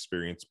have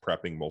experience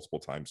prepping multiple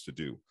times to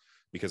do,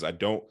 because I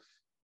don't,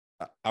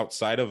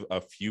 outside of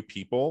a few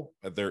people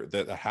there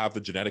that have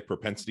the genetic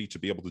propensity to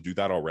be able to do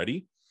that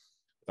already,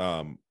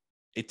 um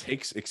it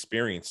takes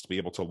experience to be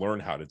able to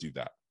learn how to do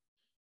that,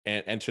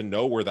 and to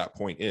know where that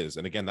point is.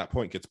 And again, that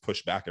point gets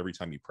pushed back every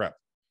time you prep,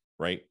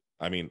 right?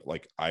 I mean,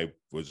 like, I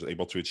was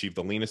able to achieve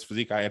the leanest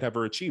physique I had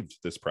ever achieved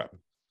this prep,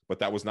 but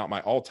that was not my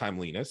all-time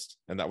leanest,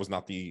 and that was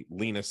not the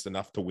leanest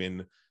enough to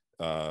win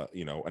a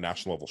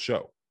national level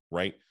show,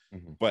 right?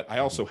 Mm-hmm. But I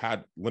Mm-hmm. also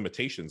had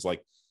limitations.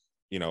 Like,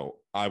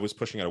 I was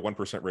pushing at a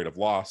 1% rate of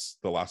loss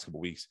the last couple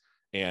of weeks,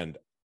 and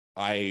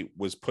I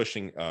was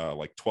pushing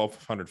like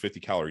 1250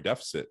 calorie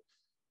deficit.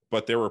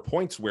 But there were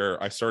points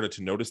where I started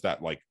to notice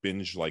that like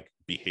binge like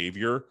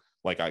behavior,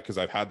 because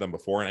I've had them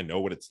before and I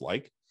know what it's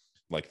like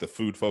the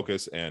food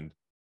focus and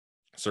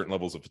certain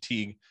levels of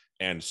fatigue,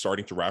 and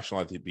starting to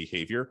rationalize the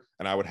behavior.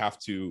 And I would have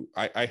to,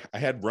 I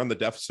had run the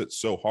deficit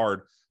so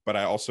hard, but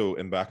I also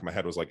in the back of my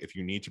head was like, if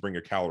you need to bring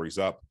your calories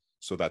up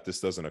so that this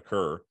doesn't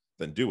occur,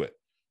 then do it.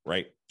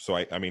 Right. So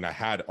I mean, I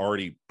had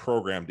already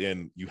programmed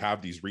in, you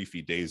have these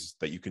refeed days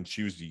that you can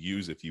choose to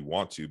use if you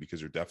want to,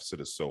 because your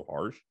deficit is so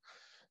harsh.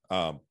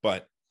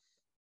 But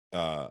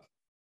uh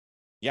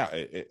yeah,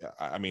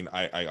 I mean,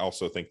 I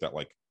also think that,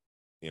 like,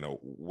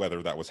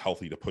 whether that was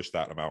healthy to push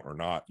that amount or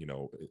not,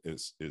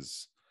 is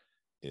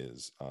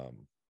it's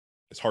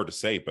hard to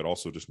say. But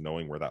also just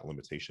knowing where that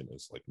limitation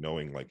is, like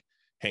knowing like,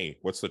 hey,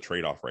 what's the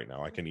trade-off right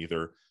now? I can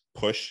either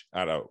push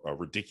at a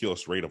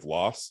ridiculous rate of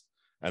loss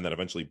and then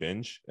eventually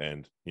binge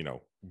and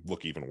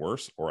look even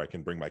worse, or I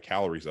can bring my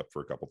calories up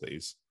for a couple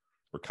days,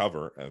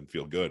 recover and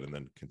feel good, and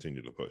then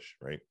continue to push,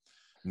 right?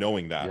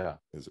 Knowing that Yeah.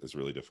 is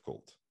really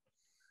difficult.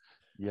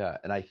 Yeah.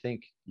 And I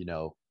think,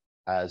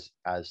 as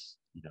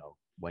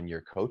when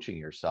you're coaching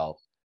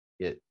yourself,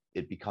 it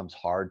becomes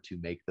hard to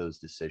make those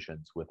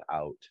decisions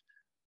without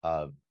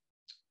um,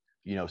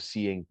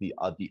 seeing the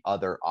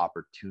other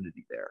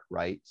opportunity there,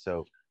 right?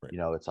 So Right.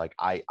 it's like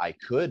I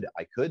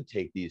could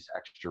take these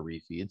extra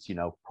refeeds,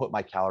 put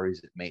my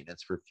calories at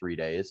maintenance for 3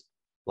 days.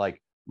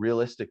 Like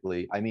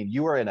realistically, I mean,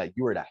 you were in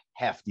a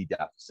hefty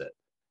deficit,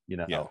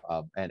 Yeah.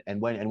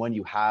 and when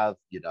you have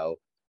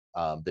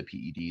the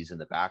PEDs in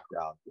the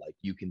background, like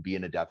you can be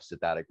in a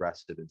deficit that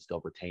aggressive and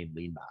still retain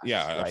lean Yeah,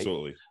 mass, right?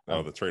 absolutely.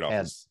 Oh, the trade-off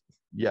And is.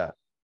 yeah,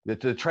 the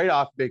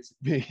trade-off makes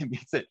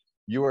it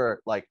you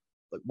were like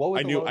what was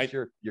I the knew. lowest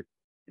your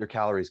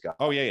calories got?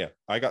 Oh yeah,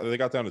 yeah. They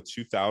got down to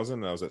 2,000,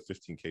 and I was at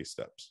 15K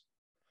steps.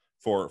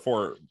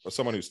 For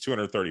someone who's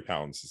 230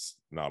 pounds, is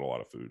not a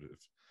lot of food.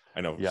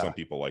 I know Yeah. some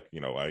people, like,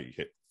 I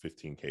hit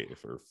 15K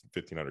for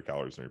 1,500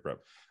 calories in your prep.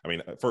 I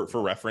mean, for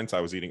reference,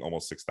 I was eating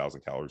almost 6,000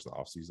 calories in the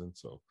off season.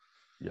 So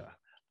Yeah.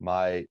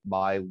 My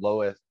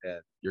lowest,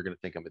 and you're gonna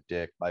think I'm a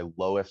dick, my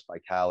lowest my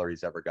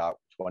calories ever got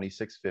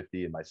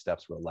 2650 and my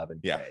steps were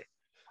 11K. yeah.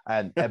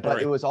 But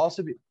Right. it was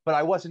also, but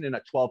I wasn't in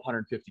a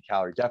 1250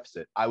 calorie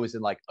deficit. I was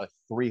in like a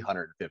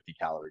 350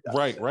 calorie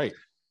deficit. Right.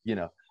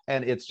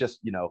 And it's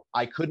just,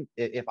 I couldn't,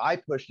 if I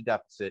pushed a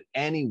deficit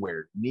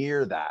anywhere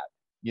near that,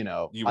 You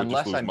would just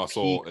unless lose I'm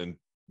muscle peak, and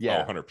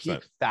yeah, 100%.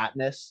 peak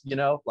fatness,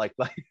 like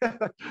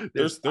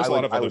There's a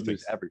lot of I other would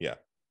lose things. everything. Yeah.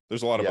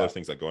 There's a lot of Yeah. other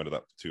things that go into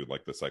that too,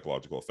 like the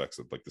psychological effects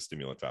of like the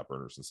stimulant fat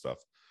burners and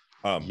stuff.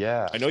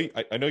 Yeah. I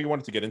know you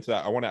wanted to get into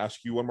that. I want to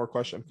ask you one more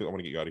question because I want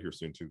to get you out of here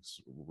soon too.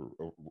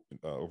 We're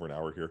over an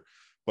hour here.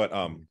 But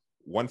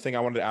one thing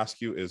I wanted to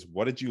ask you is,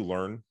 what did you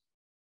learn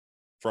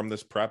from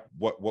this prep?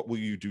 What will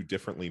you do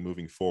differently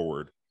moving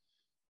forward?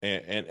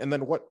 And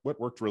then what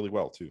worked really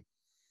well too?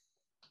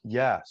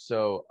 Yeah.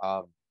 So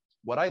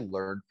what I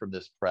learned from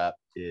this prep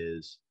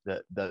is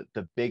the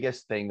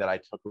biggest thing that I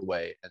took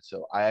away. And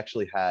so I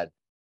actually had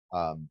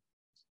on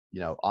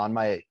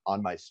my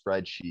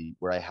spreadsheet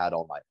where I had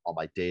all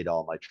my data,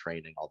 all my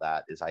training, all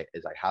that is I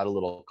had a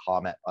little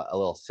comment, a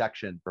little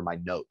section for my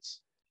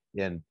notes.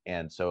 And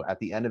so at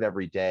the end of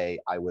every day,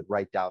 I would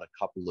write down a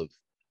couple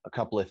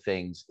of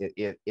things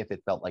if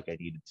it felt like I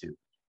needed to.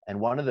 And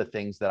one of the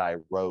things that I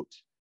wrote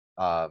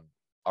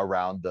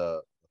around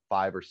the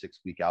 5 or 6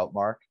 week out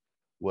mark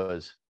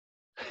was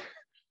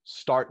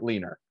start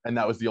leaner, and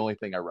that was the only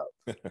thing I wrote.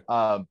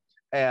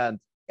 And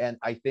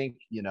I think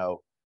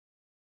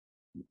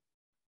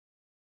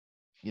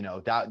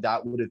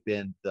that would have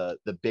been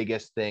the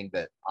biggest thing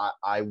that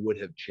I would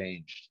have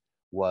changed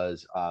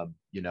was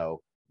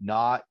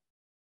not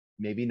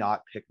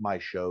pick my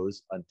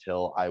shows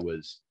until I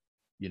was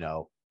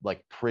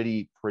like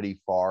pretty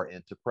far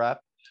into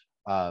prep.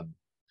 Yeah.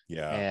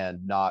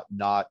 And not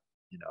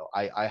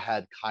I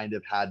had kind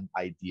of had an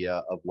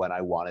idea of when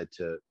I wanted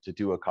to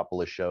do a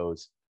couple of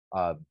shows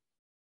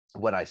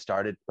when I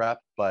started prep,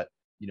 but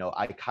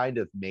I kind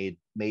of made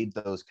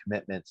those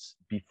commitments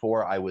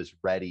before I was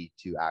ready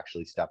to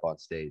actually step on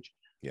stage.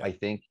 Yeah. I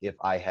think if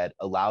I had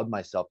allowed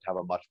myself to have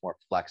a much more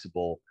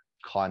flexible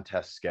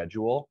contest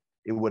schedule,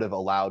 it would have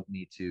allowed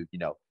me to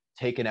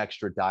take an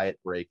extra diet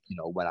break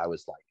when I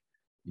was like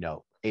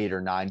 8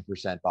 or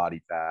 9%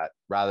 body fat,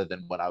 rather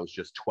than when I was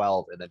just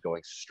 12 and then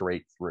going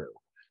straight through.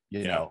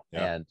 Yeah.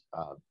 And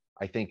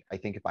I think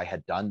if I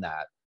had done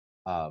that,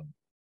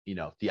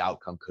 the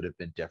outcome could have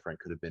been different,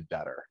 could have been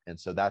better. And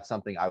so that's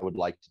something I would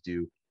like to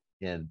do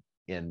in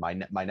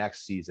my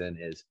next season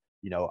is,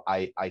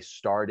 I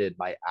started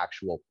my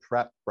actual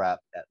prep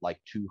at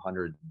like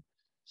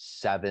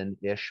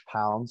 207-ish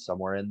pounds,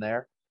 somewhere in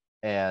there.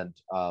 And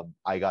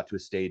I got to a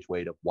stage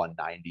weight of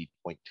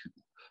 190.2.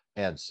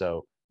 And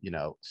so,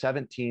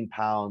 17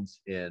 pounds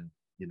in,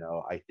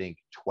 I think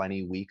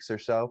 20 weeks or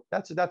so,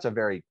 that's a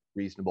very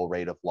reasonable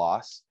rate of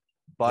loss.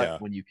 But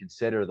when you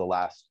consider the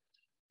last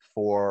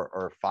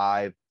 4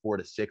 to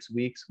 6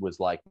 weeks was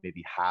like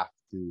maybe half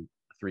to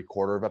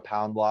 3/4 of a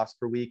pound loss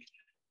per week,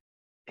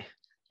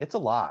 it's a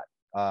lot.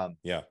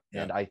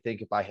 And I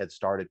think if I had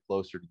started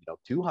closer to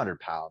 200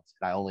 pounds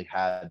and I only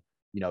had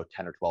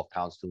 10 or 12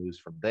 pounds to lose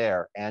from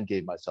there and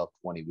gave myself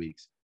 20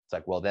 weeks, it's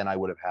like, well, then I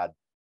would have had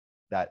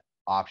that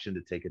option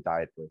to take a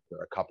diet break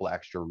or a couple of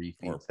extra refeeds,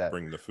 or that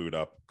bring the food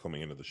up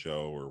coming into the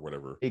show or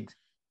whatever.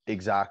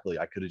 Exactly.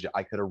 I could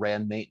have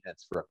ran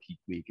maintenance for a peak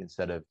week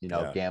instead of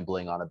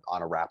gambling on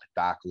a rapid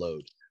back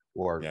load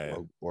or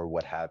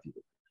what have you.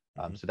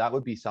 So that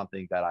would be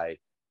something that I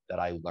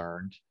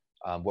learned.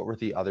 What were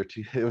the other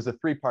two? It was a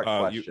 3-part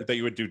question that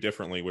you would do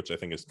differently, which I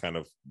think is kind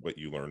of what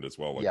you learned as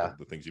well, like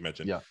the things you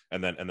mentioned. Yeah.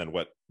 And then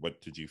what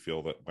did you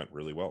feel that went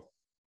really well?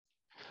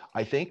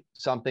 I think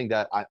something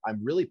that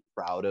I'm really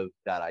proud of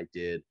that I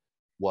did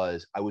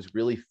was I was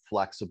really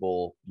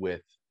flexible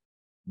with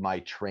my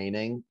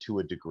training to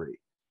a degree.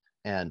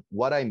 And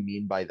what I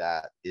mean by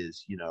that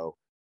is,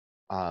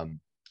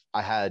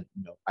 I had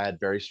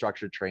very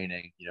structured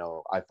training.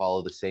 I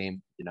follow the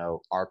same,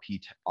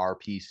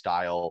 RP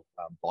style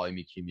volume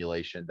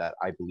accumulation that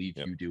I believe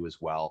you do as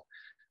well.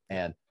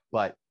 And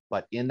but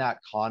in that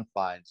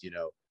confines,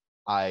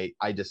 I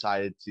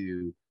decided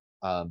to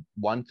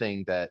one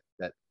thing that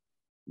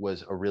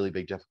was a really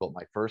big difficult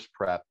my first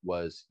prep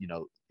was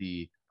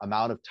the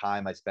amount of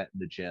time I spent in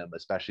the gym,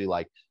 especially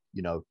like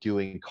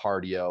doing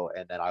cardio,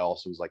 and then I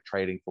also was like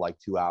training for like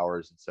 2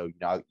 hours. And so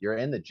you're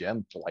in the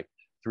gym for like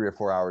 3 or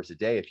 4 hours a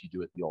day if you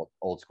do it the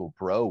old school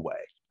bro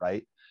way,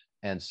 right?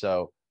 And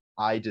so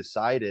I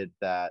decided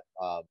that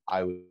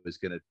I was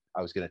gonna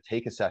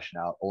take a session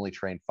out, only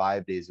train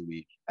 5 days a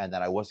week, and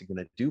then I wasn't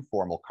gonna do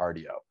formal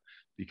cardio.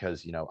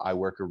 because, I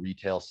work a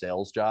retail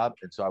sales job.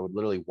 And so I would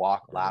literally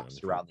walk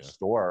laps around the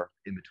store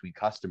in between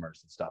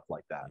customers and stuff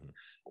like that.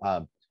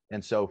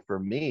 And so for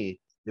me,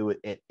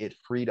 it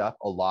freed up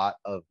a lot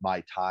of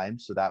my time.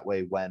 So that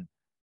way, when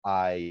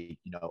I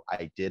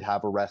did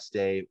have a rest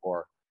day,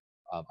 or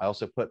I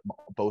also put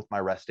both my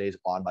rest days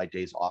on my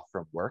days off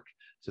from work.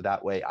 So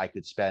that way I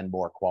could spend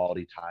more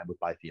quality time with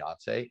my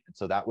fiance. And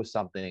so that was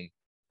something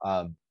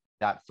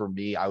that for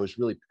me, I was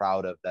really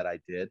proud of that I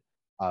did.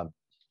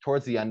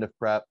 Towards the end of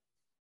prep,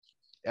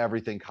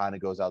 everything kind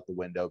of goes out the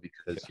window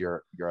because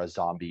you're a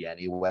zombie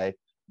anyway.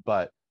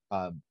 But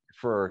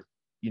for,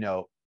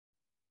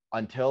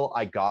 until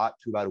I got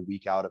to about a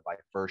week out of my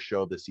first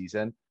show of the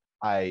season,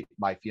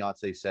 my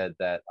fiance said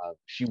that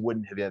she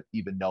wouldn't have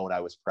even known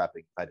I was prepping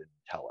if I didn't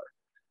tell her.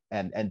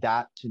 And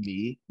that to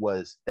me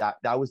was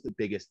that was the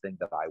biggest thing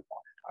that I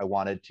wanted. I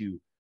wanted to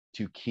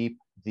keep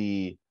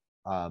the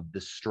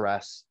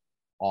stress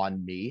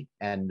on me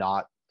and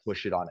not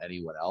push it on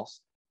anyone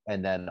else.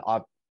 And then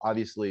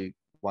obviously,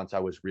 once I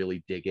was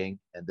really digging,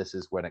 and this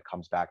is when it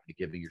comes back to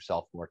giving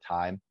yourself more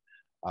time,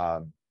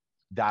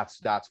 that's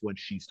when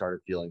she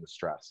started feeling the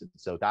stress. And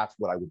so that's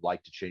what I would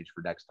like to change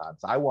for next time.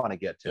 So I want to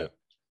get to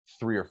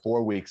 3 or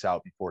 4 weeks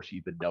out before she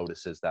even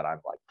notices that I'm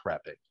like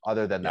prepping.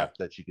 Other than that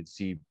she can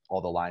see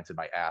all the lines in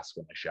my ass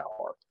when I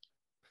shower.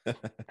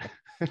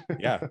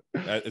 Yeah,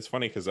 it's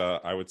funny because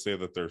I would say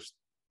that there's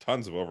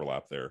tons of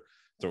overlap there.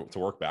 To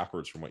work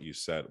backwards from what you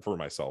said, for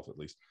myself at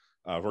least,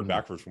 work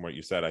backwards from what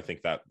you said. I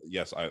think that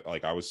yes,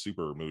 I was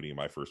super moody in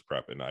my first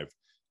prep, and I've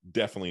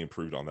definitely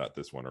improved on that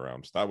this one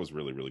around. So that was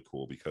really, really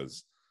cool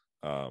because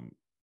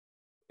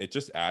it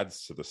just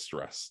adds to the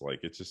stress.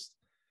 Like it just,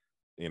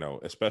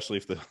 especially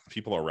if the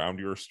people around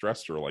you are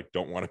stressed or like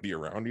don't want to be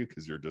around you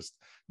because you're just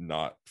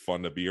not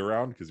fun to be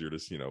around because you're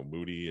just,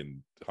 moody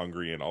and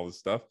hungry and all this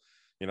stuff,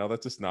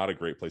 that's just not a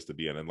great place to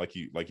be in. And like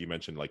you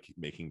mentioned, like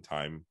making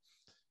time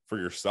for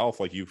yourself,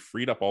 like you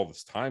freed up all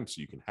this time so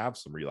you can have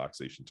some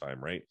relaxation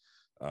time, right?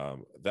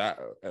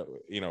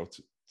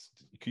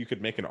 You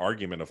could make an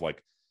argument of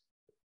like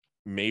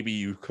maybe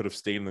you could have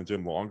stayed in the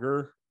gym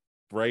longer,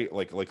 right?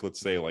 Like let's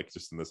say, like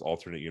just in this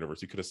alternate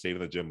universe, you could have stayed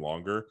in the gym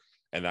longer,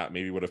 and that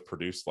maybe would have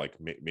produced like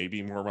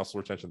maybe more muscle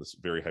retention. That's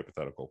very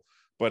hypothetical,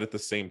 but at the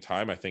same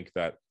time, I think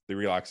that the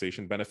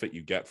relaxation benefit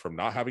you get from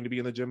not having to be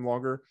in the gym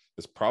longer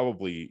is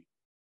probably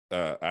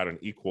at an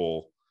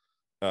equal,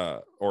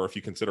 or if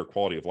you consider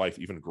quality of life,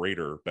 even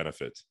greater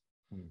benefit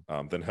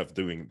than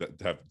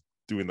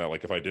doing that.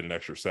 Like if I did an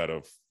extra set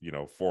of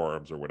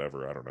forearms or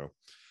whatever, I don't know.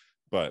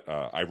 But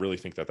I really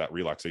think that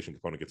relaxation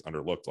component gets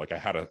underlooked. Like I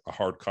had a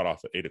hard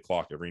cutoff at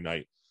 8:00 every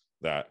night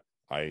that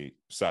I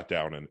sat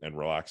down and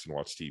relaxed and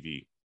watched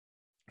TV.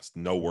 It's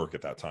no work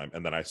at that time.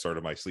 And then I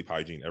started my sleep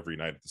hygiene every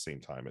night at the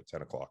same time at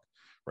 10:00.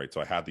 Right.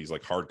 So I had these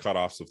like hard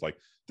cutoffs of like,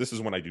 this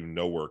is when I do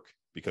no work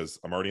because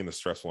I'm already in the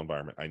stressful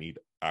environment. I need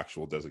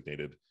actual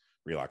designated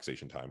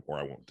relaxation time or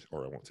I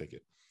won't take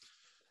it.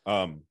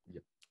 And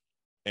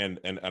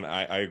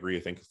I agree.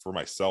 I think for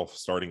myself,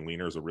 starting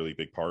leaner is a really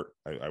big part.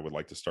 I would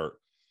like to start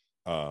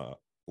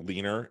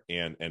leaner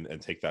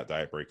and take that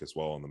diet break as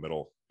well in the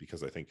middle,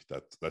 because I think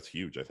that's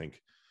huge. I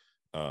think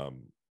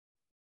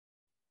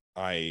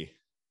I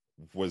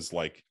was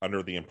like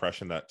under the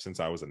impression that since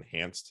I was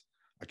enhanced,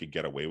 I could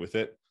get away with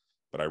it.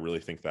 But I really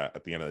think that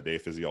at the end of the day,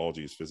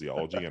 physiology is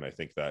physiology. And I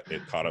think that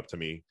it caught up to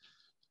me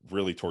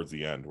really towards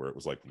the end where it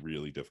was like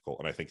really difficult.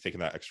 And I think taking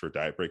that extra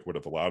diet break would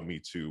have allowed me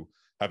to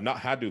have not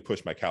had to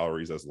push my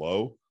calories as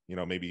low,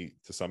 maybe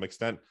to some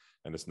extent,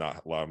 and it's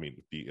not allowed me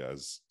to be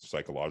as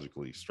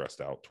psychologically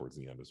stressed out towards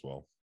the end as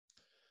well.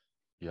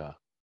 Yeah.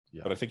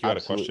 But I think you had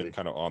a question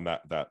kind of on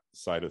that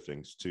side of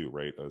things too,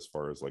 right? As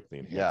far as like the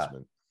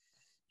enhancement.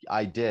 Yeah,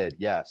 I did.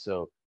 Yeah.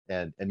 So,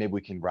 and maybe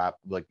we can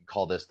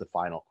call this the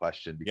final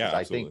question, because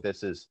I think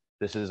this is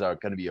going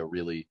to be a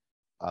really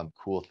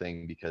cool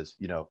thing because,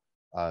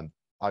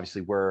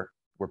 obviously we're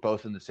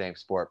both in the same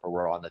sport, but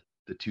we're on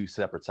the two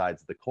separate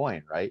sides of the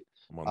coin, right?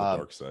 I'm on the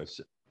dark side.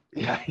 So,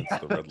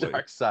 the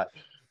dark side.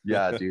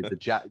 Yeah, dude,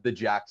 the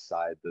jack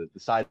side, the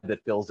side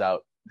that fills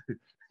out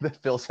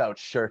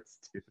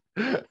shirts, dude.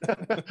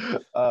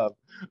 There's a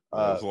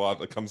lot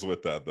that comes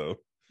with that, though.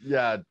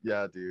 Yeah,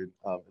 dude.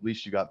 At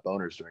least you got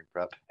boners during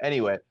prep.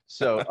 Anyway,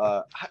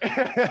 so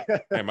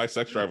hey, my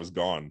sex drive was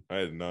gone. I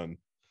had none.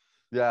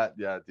 Yeah,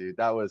 dude.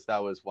 That was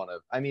one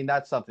of. I mean,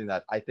 that's something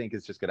that I think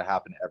is just going to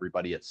happen to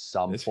everybody at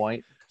some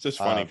point. It's just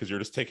funny because you're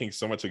just taking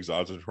so much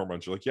exogenous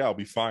hormones. You're like, yeah, I'll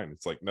be fine.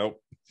 It's like,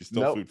 nope, you're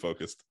still food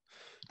focused.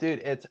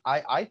 Dude,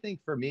 I think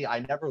for me, I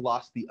never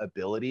lost the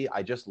ability.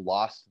 I just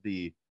lost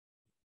the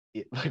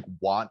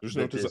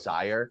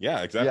desire.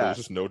 Yeah, exactly. Yeah. There's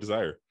just no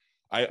desire.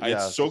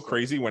 It's so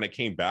crazy when it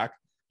came back,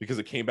 because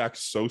it came back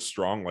so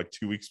strong like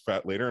 2 weeks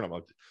later, and I'm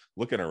like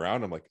looking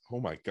around, I'm like, oh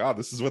my god,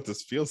 this is what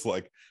this feels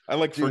like.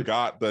 I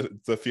forgot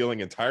the feeling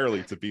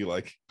entirely to be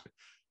like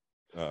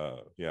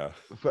yeah.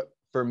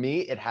 For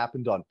me, it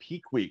happened on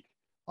peak week.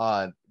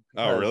 Oh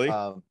really?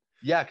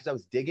 Yeah, because I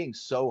was digging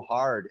so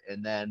hard,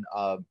 and then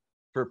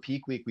for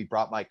peak week, we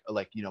brought my,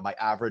 like, my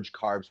average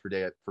carbs per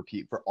day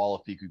for all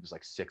of peak week was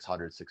like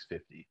 600,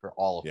 650 for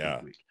all of peak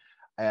Yeah. week.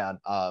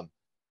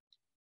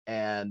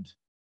 And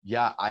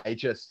yeah,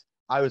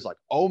 I was like,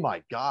 oh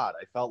my God,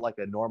 I felt like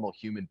a normal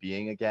human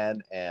being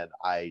again. And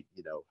I,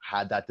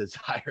 had that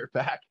desire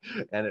back,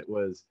 and it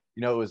was,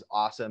 it was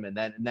awesome. And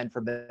then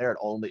from there, it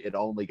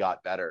only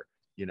got better,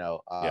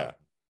 Yeah.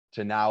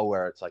 to now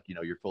where it's like,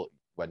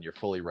 when you're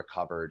fully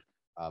recovered.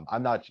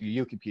 I'm not,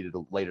 you competed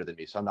later than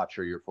me, so I'm not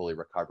sure you're fully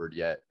recovered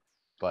yet,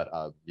 but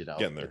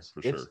Getting there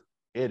for sure.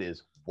 it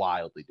is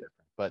wildly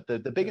different. But the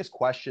Yeah. biggest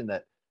question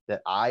that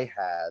I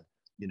had,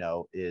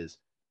 is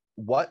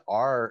what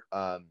are,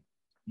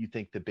 you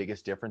think the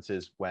biggest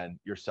differences when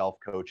you're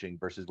self-coaching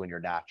versus when you're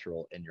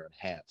natural and you're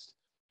enhanced?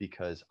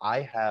 Because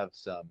I have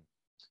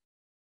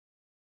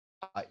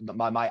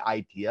my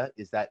idea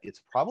is that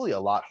it's probably a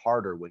lot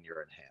harder when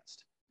you're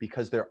enhanced,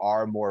 because there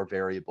are more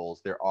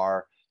variables. There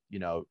are,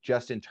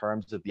 just in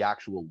terms of the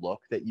actual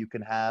look that you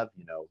can have,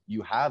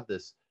 you have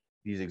these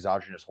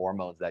exogenous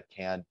hormones that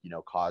can,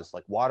 cause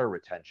like water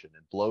retention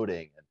and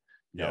bloating, and,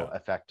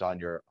 affect on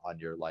your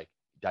like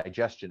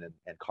digestion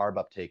and carb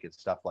uptake and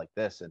stuff like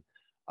this. And,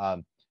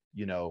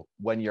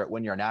 when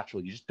you're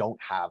natural, you just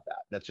don't have that.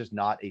 That's just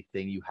not a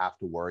thing you have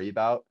to worry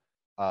about.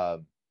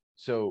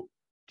 So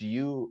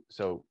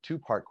so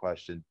two-part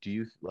question. Do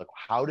you like,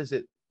 how does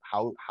it,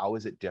 how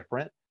is it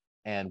different?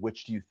 And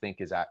which do you think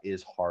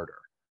is harder?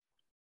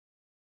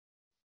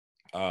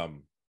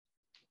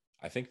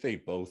 I think they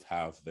both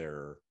have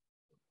their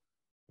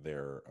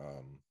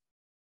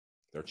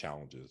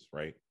challenges,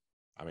 right?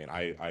 I mean,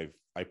 I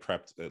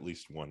prepped at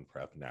least one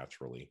prep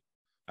naturally.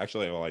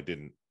 Actually, well, I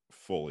didn't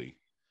fully.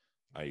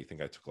 I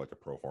think I took like a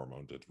pro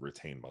hormone to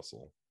retain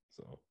muscle.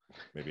 So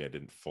maybe I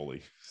didn't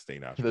fully stay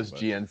natural. Those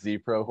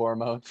GNZ pro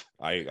hormones.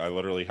 I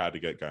literally had to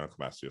get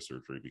gynecomastia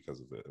surgery because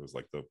of it. It was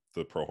like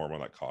the pro hormone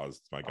that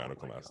caused my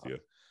gynecomastia.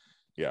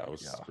 Yeah, it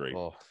was great.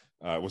 Oh.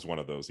 It was one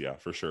of those, yeah,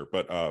 for sure.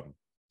 But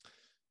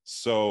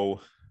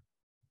so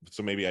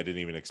maybe I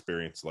didn't even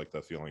experience like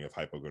the feeling of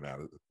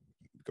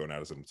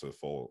hypogonadism to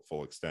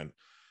full extent.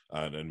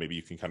 And maybe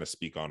you can kind of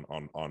speak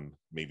on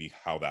maybe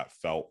how that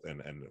felt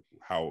and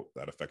how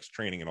that affects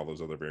training and all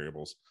those other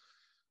variables.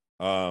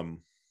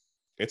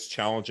 It's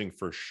challenging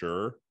for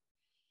sure.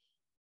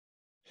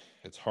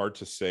 It's hard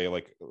to say,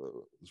 like,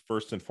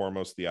 first and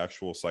foremost, the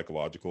actual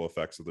psychological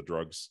effects of the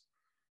drugs.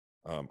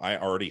 I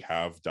already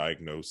have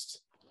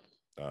diagnosed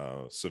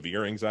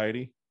severe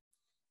anxiety.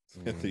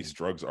 These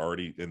drugs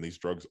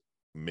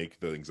make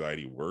the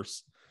anxiety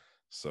worse.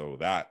 So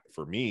that,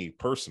 for me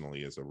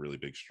personally, is a really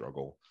big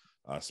struggle.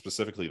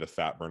 Specifically, the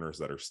fat burners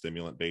that are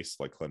stimulant based,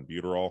 like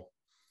clenbuterol.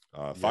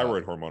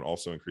 Thyroid hormone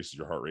also increases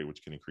your heart rate,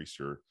 which can increase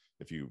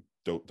if you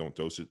don't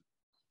dose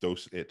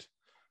it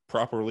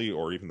properly,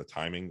 or even the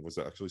timing was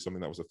actually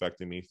something that was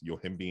affecting me.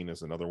 Yohimbine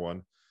is another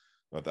one.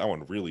 That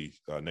one really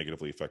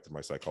negatively affected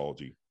my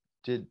psychology.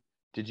 Did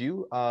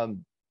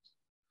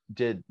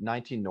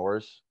 19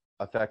 Nors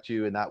affect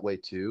you in that way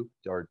too,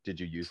 or did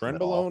you use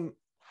Trenbolone?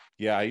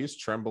 Yeah, I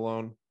used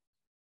Trenbolone.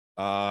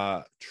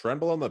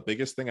 Trenbolone, the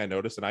biggest thing I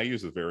noticed, and I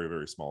use a very,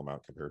 very small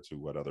amount compared to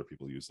what other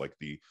people use. Like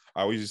I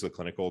always use the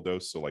clinical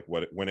dose. So like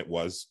when it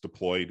was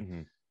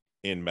deployed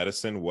in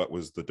medicine, what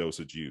was the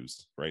dosage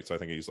used, right? So I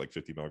think I used like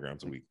 50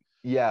 milligrams a week.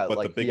 Yeah, but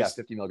like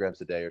 50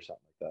 milligrams a day or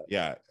something like that.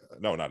 Yeah,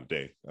 no, not a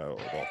day. Well,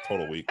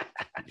 total week.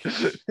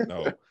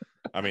 No,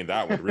 I mean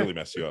that would really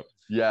mess you up.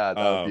 Yeah,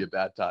 that would be a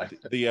bad time.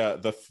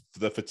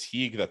 The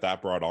fatigue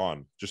that brought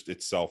on just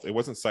itself, it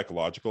wasn't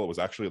psychological. It was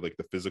actually like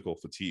the physical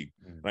fatigue.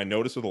 And I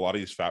noticed with a lot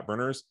of these fat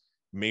burners,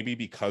 maybe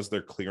because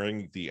they're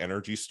clearing the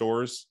energy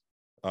stores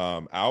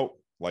out,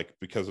 like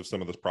because of some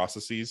of those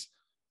processes,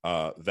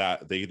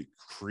 that they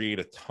create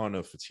a ton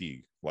of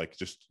fatigue. Like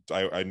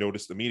I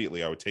noticed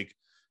immediately I would take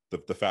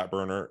the fat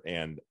burner,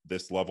 and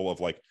this level of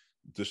like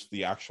just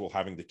the actual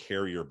having to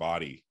carry your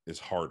body is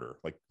harder.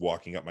 Like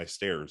walking up my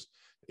stairs,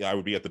 I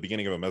would be at the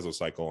beginning of a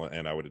mesocycle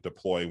and I would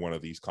deploy one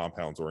of these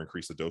compounds or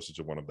increase the dosage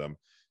of one of them,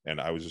 and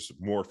I was just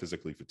more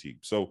physically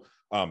fatigued. So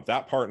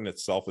that part in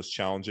itself is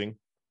challenging.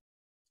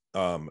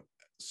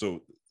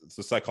 So it's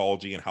the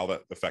psychology and how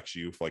that affects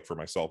you. Like for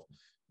myself,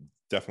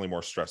 definitely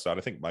more stressed out.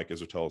 I think Mike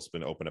Israetel has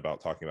been open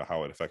about talking about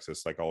how it affects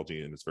his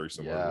psychology, and it's very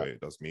similar to the way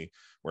it does me,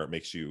 where it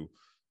makes you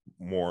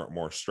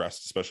more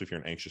stressed, especially if you're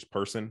an anxious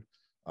person.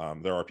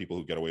 There are people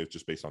who get away with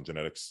just based on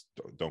genetics,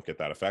 don't get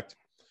that effect.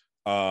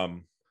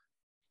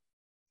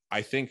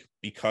 I think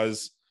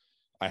because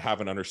I have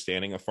an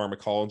understanding of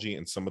pharmacology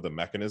and some of the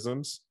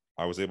mechanisms,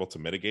 I was able to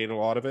mitigate a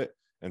lot of it.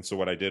 And so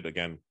what I did,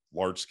 again,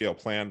 large scale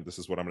plan, this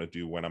is what I'm going to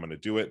do when I'm going to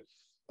do it.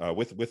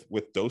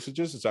 With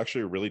dosages, it's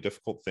actually a really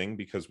difficult thing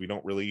because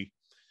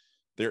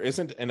there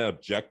isn't an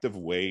objective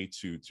way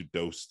to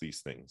dose these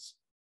things.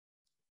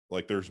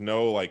 Like there's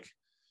no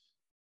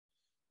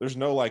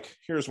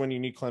here's when you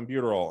need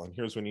clenbuterol and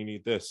here's when you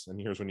need this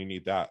and here's when you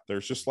need that.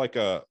 There's just like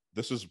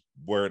this is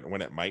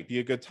when it might be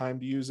a good time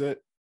to use it.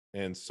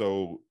 And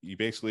so you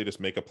basically just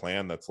make a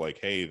plan that's like,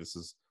 hey, this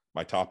is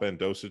my top end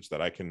dosage that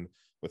I can,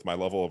 with my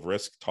level of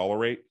risk,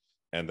 tolerate.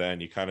 And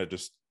then you kind of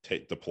just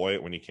deploy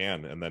it when you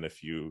can, and then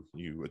if you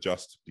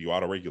adjust, you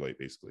auto regulate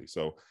basically.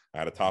 So I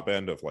had a top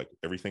end of like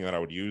everything that I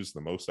would use,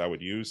 the most I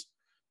would use,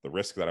 the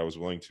risk that I was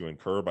willing to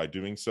incur by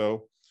doing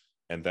so,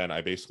 and then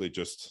I basically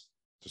just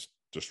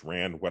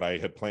ran what I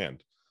had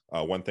planned.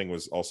 One thing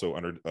was also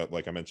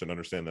like I mentioned,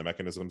 understand the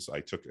mechanisms. I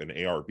took an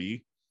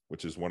ARB,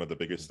 which is one of the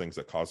biggest things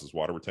that causes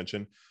water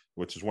retention,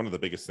 which is one of the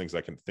biggest things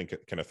I can think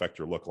it can affect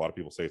your look. A lot of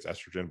people say it's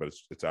estrogen, but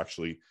it's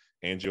actually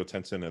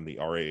angiotensin and the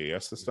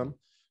RAAS system,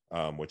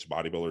 which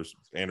bodybuilders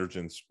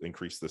androgens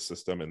increase the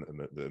system,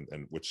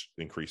 and which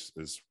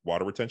increases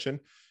water retention.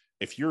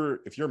 If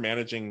you're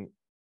managing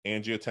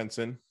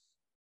angiotensin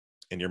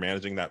and you're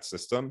managing that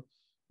system,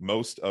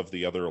 most of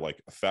the other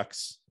like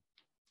effects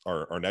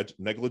are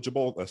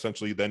negligible.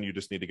 Essentially, then you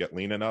just need to get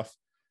lean enough,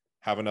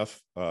 have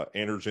enough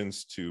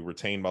androgens to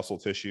retain muscle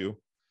tissue,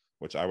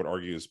 which I would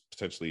argue is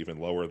potentially even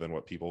lower than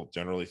what people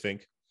generally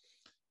think,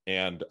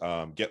 and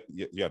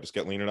just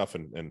get lean enough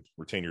and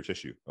retain your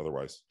tissue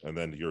otherwise, and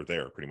then you're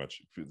there pretty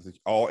much.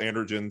 All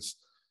androgens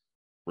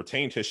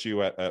retain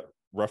tissue at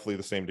roughly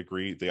the same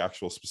degree. The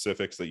actual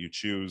specifics that you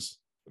choose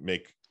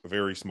make a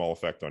very small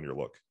effect on your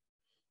look.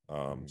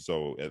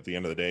 So at the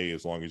end of the day,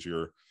 as long as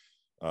you're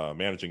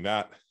managing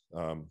that,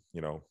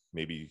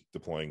 maybe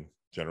deploying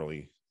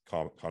generally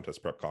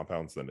contest prep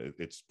compounds, then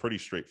it's pretty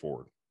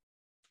straightforward.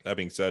 That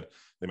being said,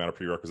 the amount of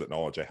prerequisite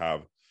knowledge I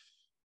have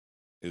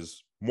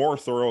is more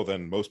thorough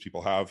than most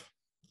people have.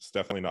 It's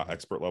definitely not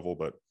expert level,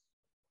 but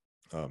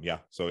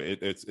so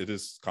it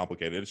is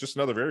complicated. It's just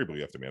another variable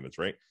you have to manage,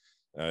 right?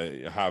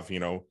 Have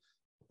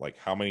like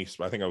how many,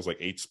 I think I was like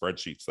 8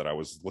 spreadsheets that I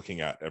was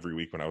looking at every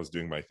week when I was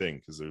doing my thing,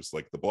 because there's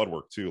like the blood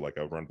work too. Like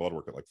I would run blood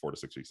work at like 4 to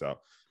 6 weeks out,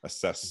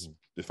 assess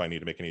if I need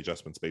to make any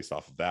adjustments based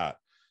off of that.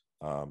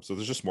 So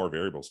there's just more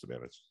variables to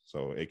manage.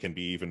 So it can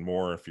be even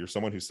more, if you're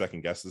someone who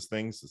second guesses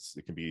things,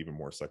 it can be even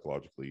more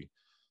psychologically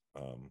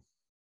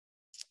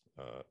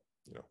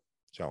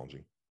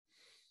challenging.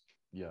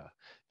 Yeah.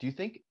 Do you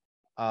think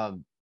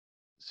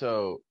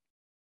so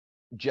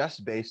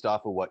just based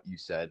off of what you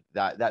said,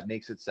 that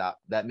makes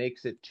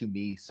it to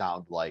me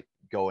sound like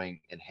going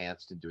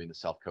enhanced and doing the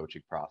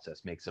self-coaching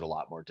process makes it a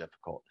lot more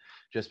difficult,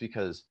 just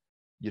because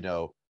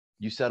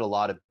you said a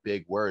lot of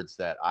big words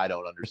that I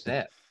don't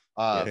understand.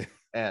 Yeah.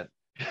 And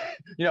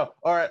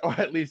or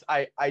at least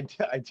I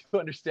do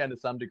understand to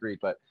some degree,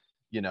 but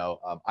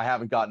I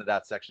haven't gotten to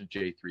that section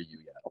J3U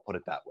yet. I'll put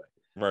it that way.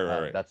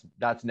 Right.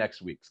 That's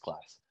next week's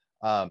class.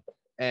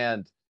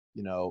 And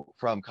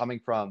from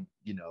coming from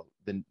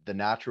the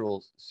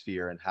natural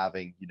sphere and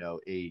having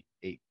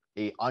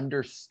a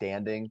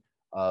understanding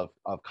of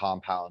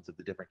compounds, of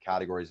the different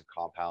categories of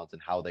compounds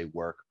and how they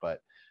work,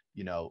 but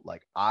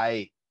like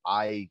I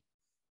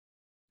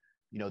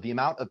the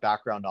amount of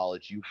background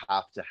knowledge you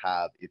have to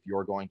have if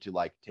you're going to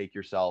like take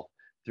yourself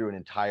through an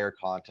entire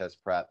contest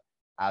prep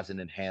as an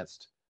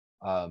enhanced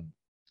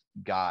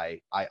guy,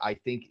 I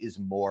think is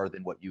more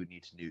than what you would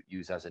need to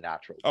use as a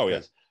natural. Oh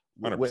yeah,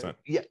 100%.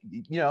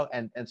 Yeah,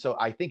 and so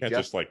I think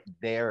just like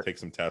there take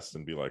some tests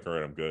and be like, all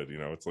right, I'm good.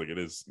 It's like it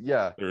is.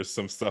 Yeah, there's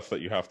some stuff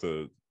that you have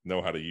to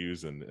know how to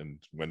use and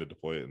when to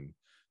deploy it, and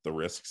the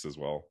risks as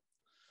well.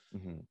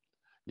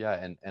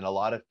 Yeah, and a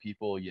lot of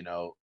people,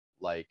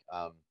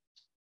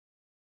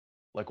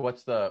 like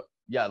what's the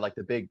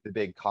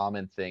big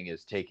common thing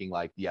is taking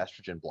like the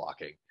estrogen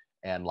blocking,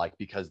 and like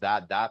because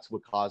that's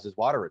what causes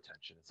water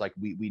retention. It's like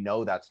we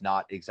know that's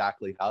not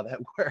exactly how that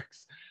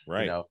works,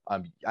 right?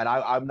 And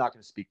I'm not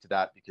going to speak to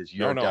that because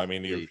you're I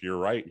mean you're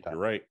right. Yeah. You're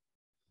right.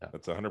 Yeah.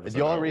 That's 100%.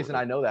 The only reason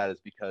I know that is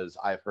because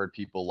I've heard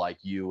people like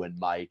you and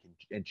Mike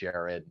and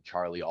Jared and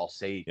Charlie all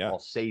say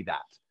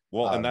that.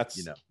 Well, and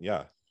that's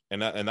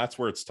and that's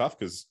where it's tough,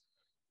 because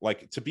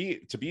like to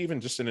be even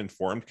just an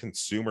informed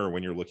consumer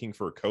when you're looking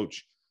for a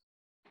coach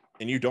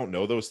and you don't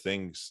know those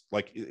things,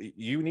 like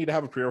you need to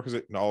have a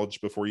prerequisite knowledge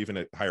before you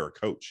even hire a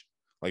coach.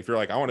 Like if you're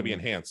like, I want to be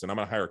enhanced and I'm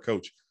going to hire a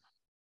coach,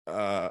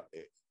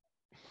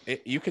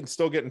 you can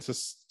still get into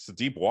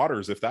deep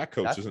waters if that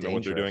coach doesn't know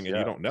what they're doing and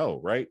you don't know,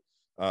 right?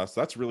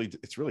 So it's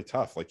really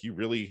tough. Like you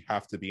really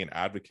have to be an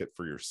advocate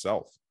for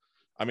yourself.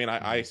 I mean,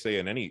 I say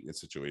in any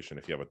situation,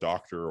 if you have a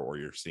doctor or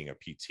you're seeing a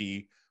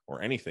PT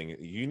or anything,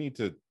 you need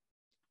to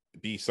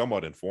be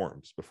somewhat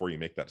informed before you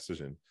make that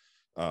decision.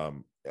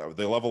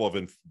 The level of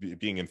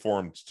being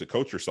informed to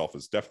coach yourself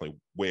is definitely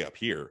way up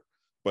here,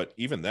 but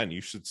even then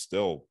you should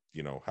still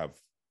have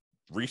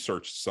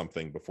researched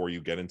something before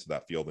you get into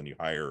that field and you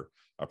hire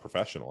a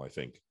professional, I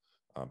think,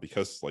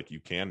 because like you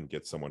can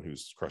get someone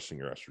who's crushing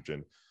your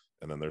estrogen,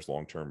 and then there's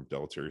long-term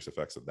deleterious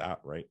effects of that,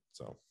 right?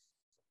 So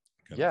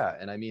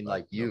and I mean,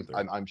 like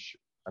I'm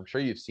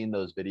sure you've seen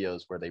those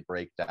videos where they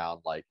break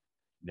down like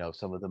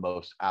some of the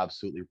most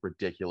absolutely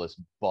ridiculous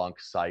bunk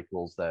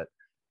cycles that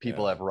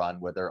people have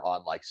run, where they're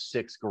on like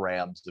 6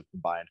 grams of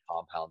combined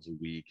compounds a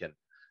week, and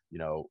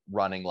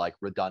running like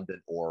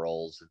redundant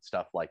orals and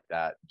stuff like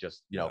that,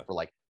 just for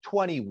like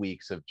 20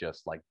 weeks of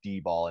just like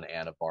D-ball and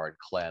Anavar and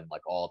Clen,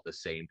 like all at the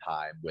same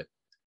time, with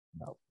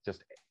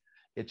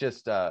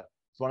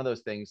it's one of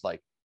those things.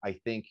 Like I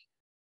think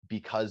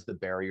because the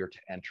barrier to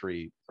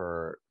entry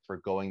for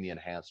going the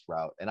enhanced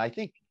route. And I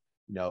think,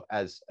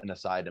 as an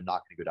aside, I'm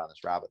not going to go down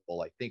this rabbit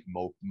hole. I think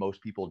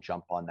most people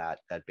jump on that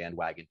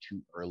bandwagon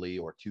too early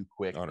or too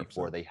quick 100%.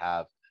 before they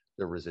have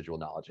the residual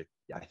knowledge.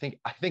 Yeah, I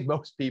think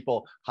most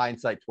people,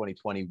 hindsight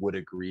 2020, would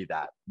agree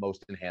that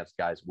most enhanced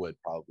guys would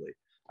probably.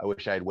 I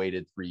wish I had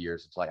waited 3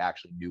 years until I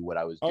actually knew what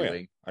I was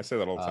doing. Yeah. I say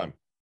that all the time.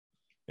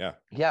 Yeah.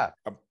 Yeah.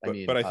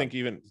 But I think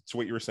even to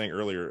what you were saying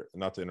earlier,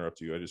 not to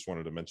interrupt you, I just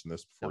wanted to mention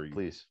this before you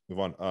please move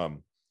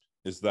on.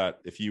 Is that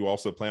if you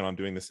also plan on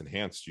doing this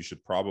enhanced, you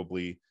should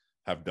probably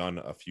have done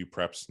a few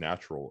preps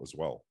natural as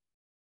well.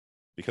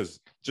 Because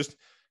just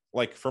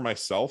like for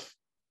myself,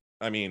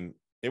 I mean,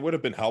 it would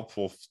have been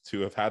helpful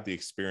to have had the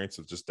experience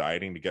of just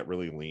dieting to get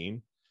really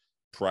lean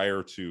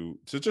prior to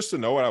just to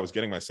know what I was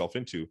getting myself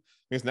into.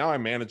 Because now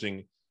I'm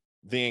managing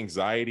the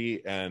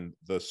anxiety and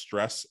the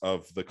stress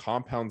of the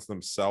compounds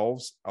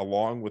themselves,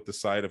 along with the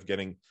side of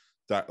getting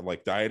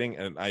like dieting.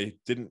 And I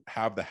didn't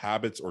have the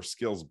habits or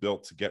skills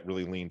built to get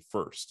really lean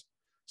first.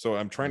 So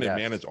I'm trying to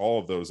manage all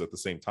of those at the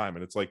same time.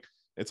 And it's like,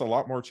 it's a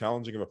lot more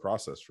challenging of a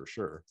process for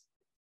sure.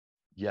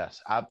 Yes,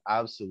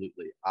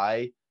 absolutely.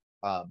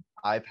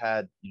 I've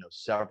had,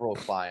 several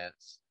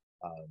clients,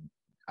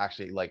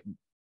 actually like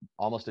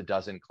almost a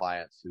dozen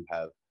clients who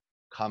have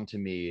come to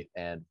me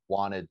and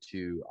wanted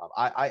to,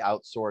 I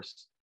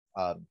outsource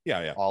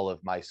all of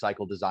my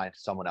cycle design to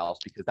someone else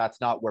because that's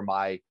not where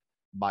my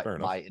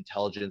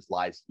intelligence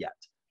lies yet.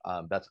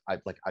 I'm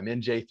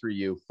in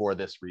J3U for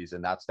this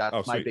reason. That's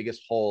my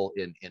biggest hole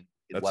in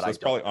what that's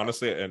probably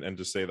honestly, and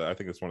just say that I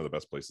think it's one of the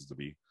best places to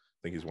be.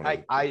 I think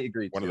he's I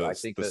agree. One of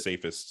the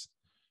safest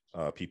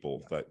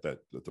people that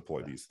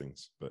deploy these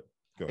things. But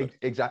go ahead.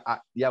 Exactly.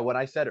 Yeah. When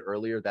I said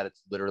earlier that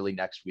it's literally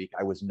next week,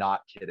 I was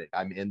not kidding.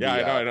 I'm in. Yeah,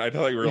 I know. I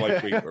thought you were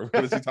like, wait,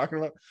 what is he talking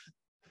about?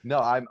 No,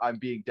 I'm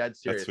being dead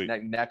serious.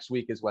 Next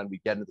week is when we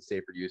get into the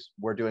safer use.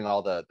 We're doing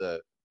all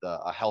the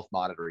health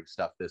monitoring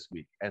stuff this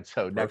week, and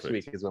so next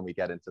week is when we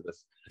get into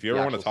this. If you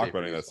ever want to talk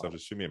about any of that stuff,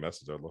 just shoot me a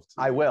message. I'd love to.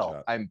 I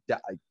will. I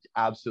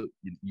absolutely.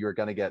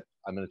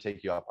 I'm going to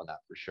take you up on that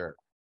for sure.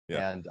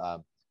 Yeah. And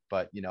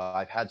but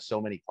I've had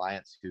so many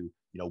clients who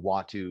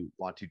want to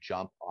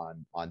jump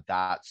on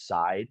that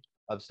side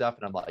of stuff,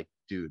 and I'm like,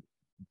 dude,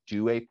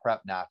 do a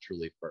prep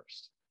naturally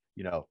first.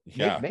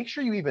 Make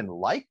sure you even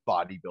like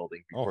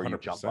bodybuilding before you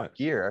jump on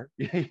gear.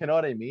 You know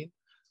what I mean?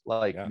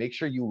 Like, make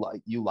sure you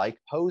like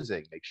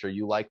posing. Make sure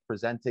you like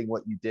presenting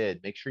what you did.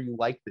 Make sure you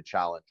like the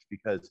challenge,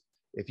 because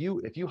if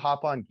you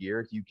hop on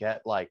gear, you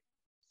get like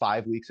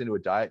 5 weeks into a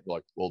diet, you're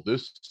like, well,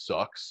 this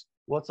sucks.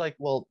 Well, it's like,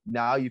 well,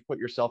 now you put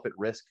yourself at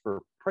risk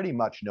for pretty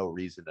much no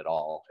reason at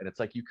all. And it's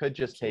like, you could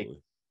just take,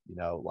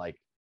 like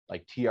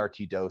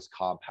TRT dose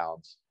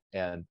compounds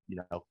and,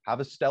 have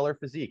a stellar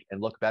physique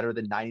and look better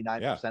than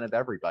 99% of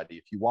everybody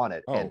if you want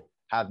it, and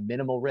have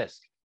minimal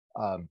risk.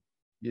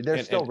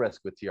 There's still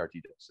risk with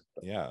TRT dose.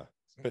 Yeah.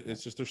 But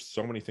it's just, there's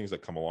so many things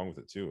that come along with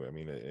it too. I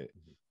mean,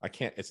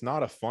 it's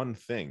not a fun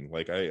thing.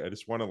 Like, I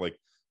just want to like,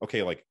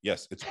 okay, like,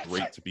 yes, it's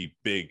great to be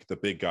big, the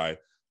big guy.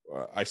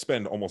 I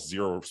spend almost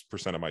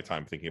 0% of my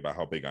time thinking about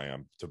how big I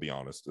am, to be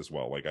honest, as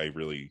well. Like, I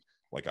really,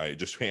 like, I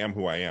just am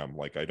who I am.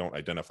 Like, I don't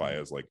identify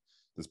as like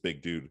this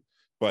big dude,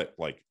 but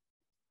like,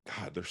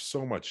 God, there's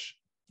so much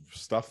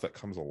stuff that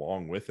comes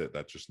along with it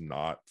that's just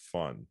not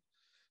fun.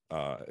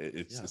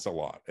 It's a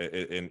lot.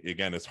 And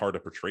again, it's hard to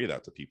portray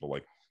that to people,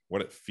 like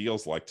what it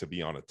feels like to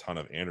be on a ton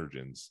of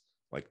androgens.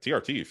 Like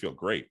TRT, you feel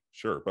great,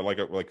 sure, but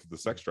like the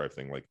sex drive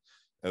thing, like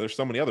there's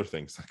so many other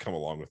things that come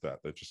along with that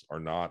just are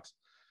not.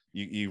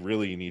 You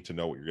really need to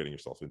know what you're getting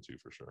yourself into,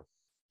 for sure.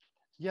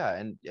 Yeah,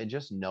 and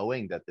just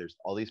knowing that there's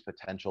all these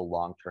potential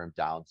long-term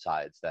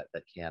downsides that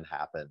can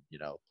happen.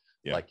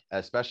 Like,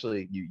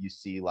 especially you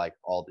see like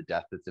all the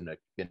death that's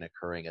been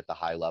occurring at the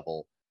high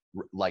level,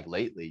 like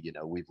lately.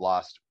 We've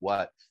lost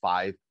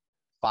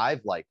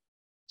five like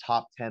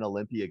top 10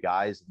 Olympia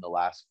guys in the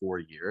last 4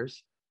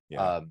 years.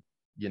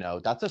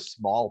 That's a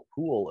small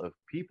pool of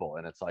people,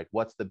 and it's like,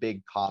 what's the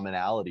big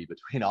commonality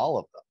between all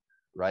of them,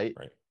 right?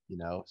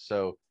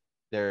 So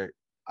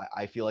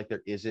I feel like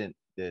there isn't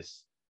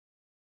this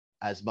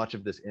as much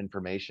of this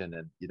information,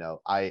 and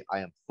I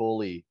am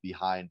fully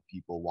behind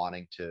people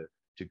wanting to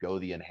go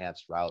the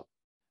enhanced route.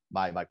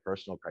 My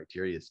personal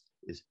criteria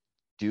is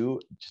do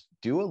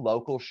a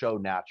local show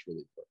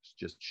naturally first.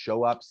 Just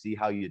show up, see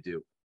how you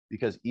do,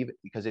 because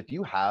if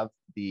you have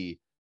the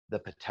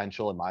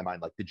potential, in my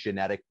mind, like the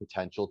genetic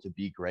potential to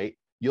be great,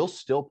 you'll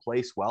still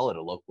place well at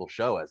a local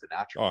show as a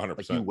natural. 100%.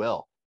 Like, you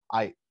will.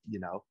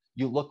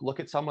 You look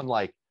at someone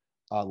like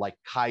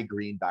Kai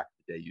Green back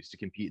in the day, used to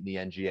compete in the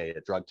NGA,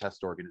 a drug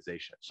test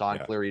organization. Sean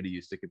Clarita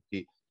used to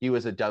compete. He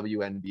was a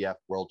WNBF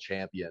world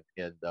champion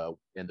in the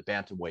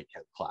bantamweight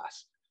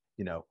class.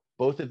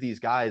 Both of these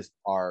guys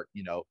are,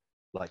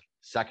 like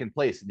second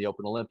place in the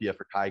Open Olympia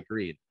for Kai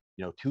Green.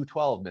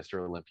 212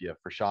 Mr. Olympia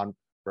for Sean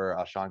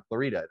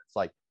Clarita. It's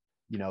like,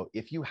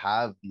 if you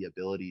have the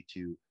ability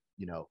to,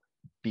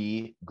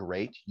 be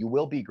great, you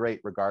will be great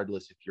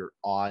regardless if you're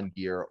on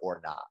gear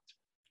or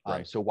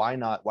not. So why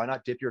not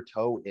dip your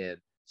toe in,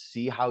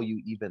 see how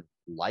you even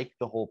like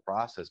the whole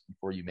process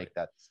before you make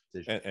that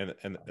decision.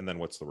 And then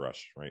what's the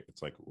rush, right?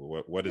 It's like,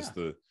 what is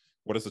Yeah.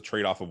 the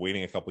trade-off of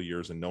waiting a couple of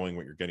years and knowing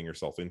what you're getting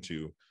yourself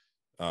into,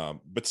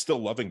 but still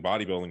loving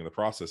bodybuilding in the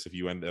process if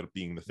you end up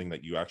being the thing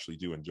that you actually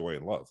do enjoy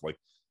and love? Like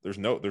there's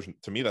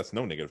to me, that's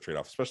no negative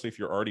trade-off, especially if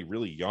you're already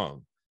really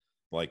young.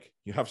 Like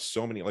you have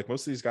so many, like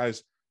most of these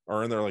guys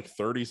are in their like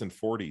 30s and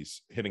 40s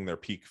hitting their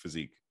peak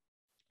physique.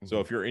 So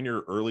if you're in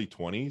your early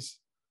 20s,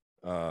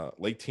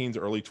 late teens,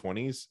 early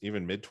 20s,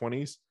 even mid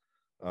 20s,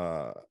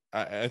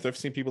 I've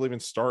seen people even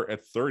start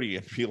at 30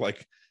 and be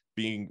like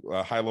being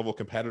high level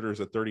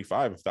competitors at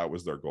 35 if that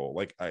was their goal.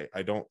 Like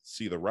I don't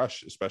see the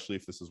rush, especially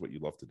if this is what you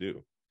love to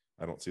do.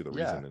 I don't see the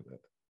reason in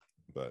it.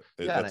 But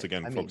that's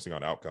again focusing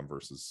on outcome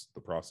versus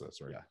the process,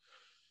 right?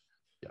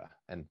 Yeah.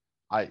 And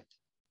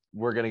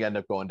we're gonna end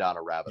up going down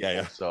a rabbit hole.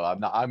 Yeah. So I'm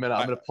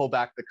gonna pull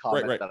back the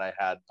comment that I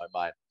had in my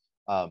mind.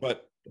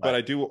 But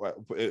I do,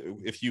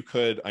 if you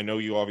could, I know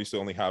you obviously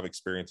only have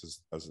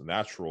experience as a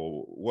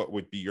natural. What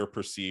would be your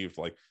perceived,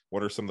 like,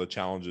 what are some of the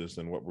challenges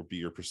and what would be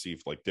your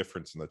perceived like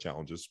difference in the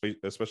challenges,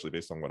 especially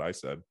based on what I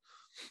said?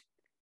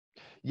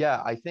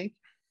 Yeah, I think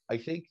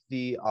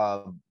the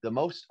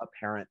most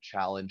apparent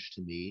challenge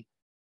to me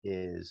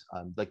is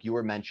like you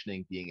were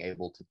mentioning, being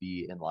able to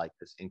be in like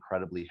this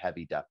incredibly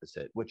heavy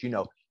deficit, which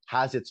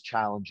has its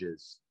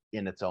challenges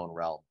in its own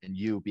realm, and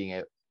you being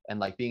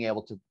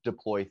able to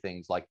deploy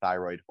things like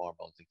thyroid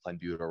hormones and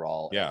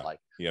clenbuterol. Yeah, and like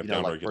you have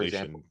like downregulation. for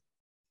example,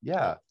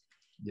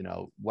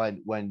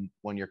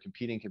 when you're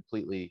competing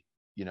completely,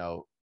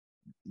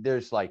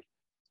 there's like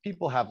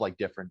people have like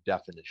different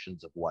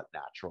definitions of what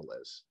natural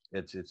is.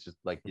 It's just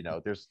like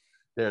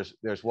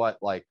there's what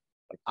like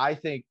I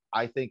think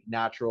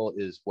natural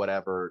is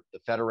whatever the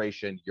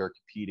federation you're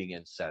competing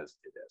in says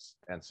it is,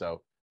 and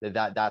so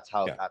that's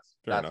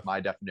that's my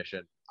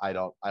definition. I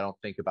don't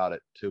think about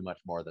it too much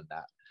more than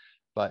that.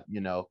 But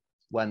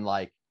when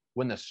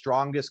the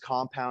strongest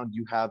compound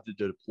you have to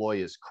deploy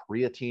is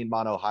creatine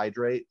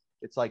monohydrate,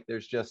 it's like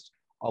there's just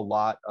a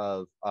lot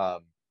of I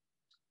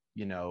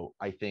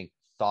think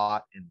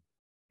thought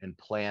and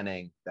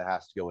planning that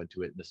has to go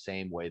into it in the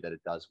same way that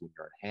it does when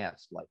you're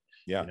enhanced. Like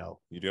you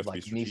do have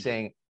like to be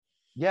strategic.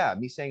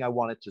 me saying I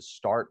wanted to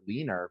start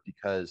leaner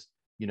because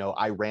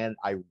I ran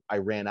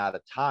out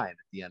of time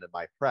at the end of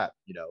my prep.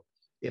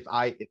 If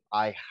I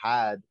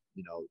had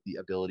the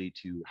ability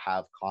to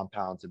have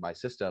compounds in my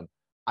system,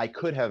 I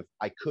could have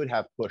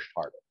pushed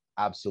harder,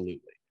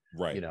 absolutely,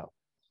 right.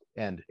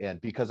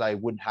 And because I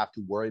wouldn't have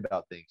to worry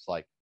about things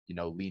like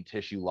lean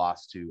tissue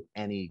loss to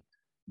any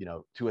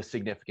to a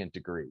significant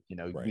degree.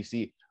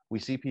 Right. we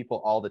see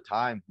people all the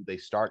time who they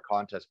start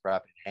contest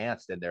prep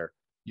enhanced, and their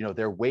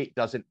weight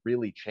doesn't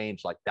really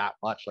change like that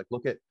much. Like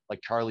look at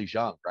like Charlie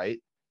Zhang, right?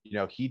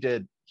 He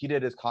did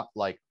his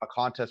like a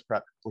contest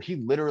prep where he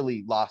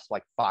literally lost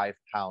like 5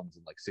 pounds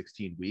in like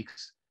 16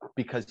 weeks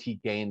because he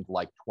gained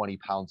like 20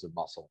 pounds of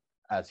muscle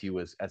as he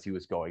was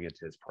going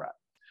into his prep.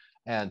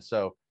 And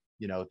so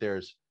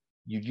there's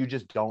you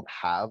just don't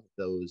have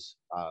those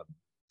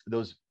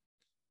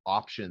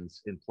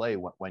options in play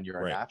when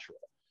you're a natural.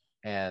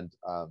 And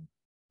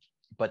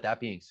but that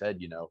being said,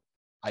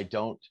 I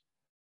don't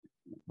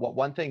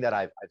one thing that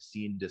I've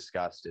seen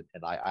discussed,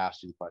 and I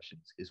asked you the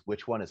questions, is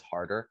which one is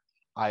harder.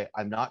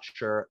 I'm not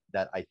sure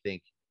that I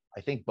think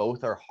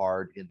both are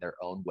hard in their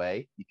own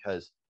way,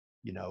 because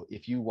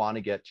if you want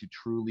to get to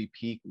truly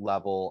peak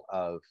level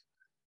of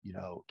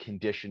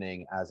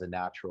conditioning as a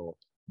natural,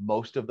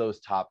 most of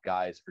those top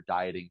guys are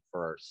dieting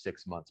for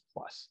 6 months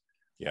plus.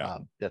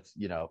 That's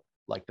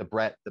like the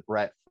Brett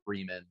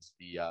Freemans,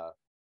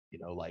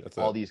 like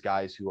all these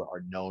guys who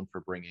are known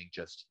for bringing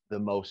just the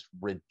most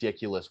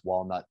ridiculous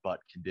walnut butt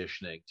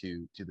conditioning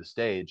to the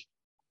stage.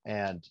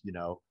 And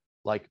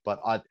but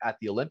at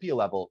the Olympia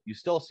level, you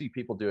still see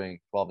people doing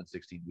 12 and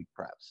 16 week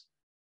preps,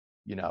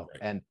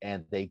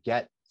 and they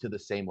get to the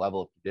same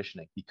level of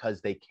conditioning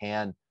because they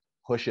can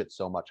push it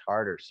so much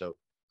harder. So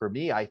for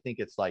me, I think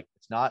it's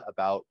not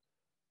about,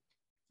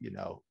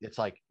 it's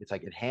like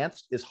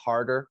enhanced is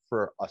harder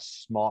for a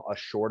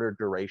shorter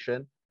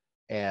duration,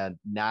 and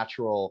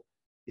natural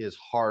is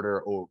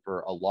harder over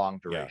a long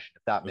duration,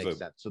 if that makes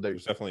sense. So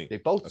there's definitely they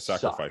both a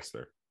sacrifice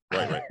there.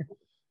 Right.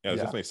 Yeah,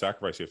 there's definitely a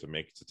sacrifice you have to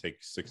make to take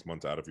 6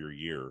 months out of your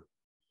year.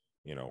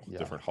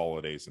 Different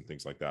holidays and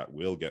things like that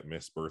will get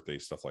missed,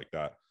 birthdays, stuff like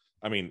that.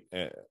 I mean,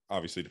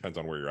 obviously it depends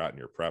on where you're at in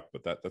your prep,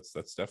 but that's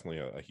definitely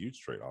a huge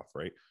trade-off,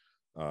 right?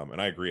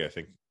 And I agree. I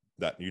think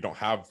that you don't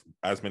have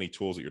as many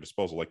tools at your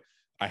disposal. Like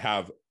I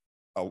have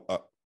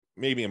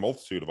maybe a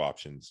multitude of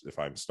options if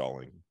I'm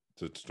stalling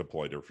to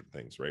deploy different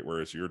things, right?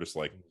 Whereas you're just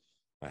like,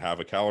 I have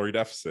a calorie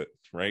deficit,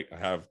 right? I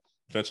have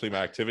potentially my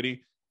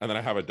activity, and then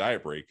I have a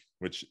diet break,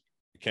 which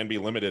can be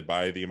limited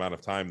by the amount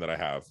of time that I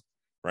have,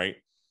 right?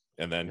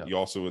 And then you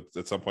also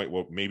at some point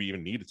will maybe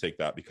even need to take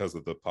that because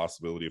of the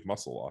possibility of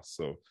muscle loss.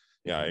 So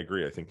I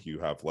agree. I think you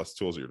have less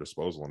tools at your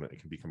disposal, and it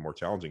can become more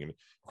challenging, and it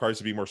requires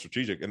you to be more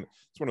strategic. And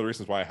it's one of the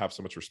reasons why I have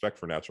so much respect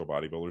for natural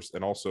bodybuilders.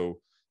 And also,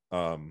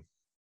 what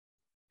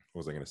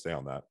was I going to say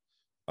on that?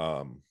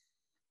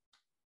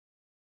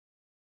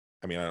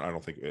 I mean, I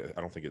don't think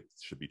it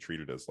should be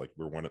treated as like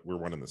we're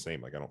one and the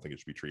same. Like, I don't think it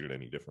should be treated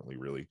any differently,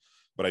 really.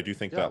 But I do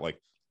think Yeah. that, like,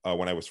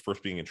 when I was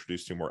first being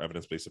introduced to a more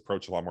evidence-based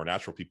approach, a lot more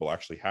natural people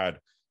actually had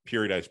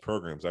periodized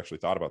programs, actually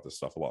thought about this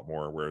stuff a lot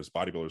more, whereas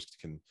bodybuilders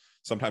can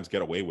sometimes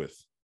get away with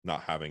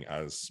not having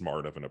as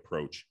smart of an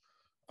approach.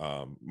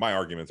 My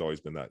argument's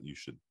always been that you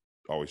should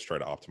always try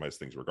to optimize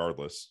things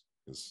regardless,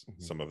 because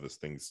some of these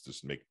things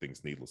just make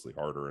things needlessly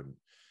harder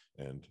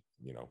and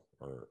you know,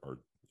 or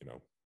you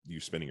know, you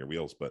spinning your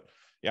wheels. But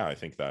yeah, I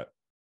think that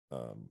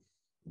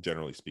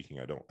generally speaking,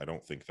 I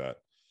don't think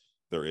that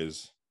there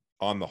is,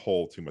 on the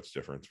whole, too much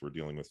difference. We're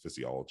dealing with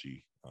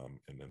physiology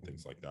and then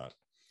things like that.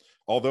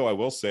 Although I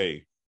will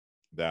say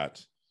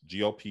that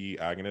GLP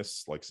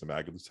agonists like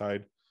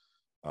semaglutide,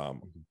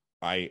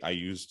 I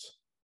used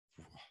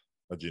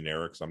a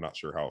generic, so I'm not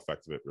sure how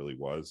effective it really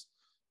was.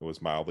 It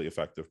was mildly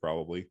effective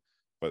probably,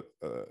 but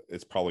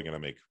it's probably going to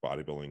make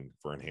bodybuilding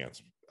for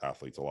enhanced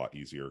athletes a lot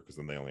easier, because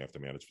then they only have to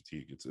manage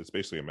fatigue. It's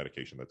basically a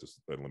medication that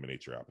just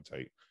eliminates your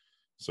appetite.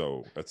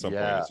 So at some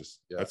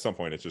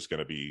point, it's just going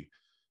to be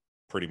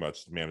pretty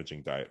much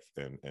managing diet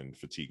and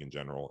fatigue in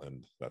general,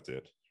 and that's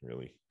it,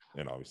 really.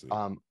 And obviously,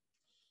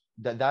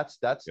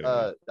 that's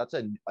a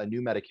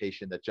new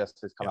medication that just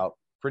has come out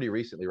pretty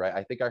recently, right?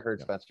 I think I heard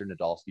Spencer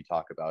Nadolsky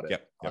talk about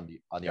it on the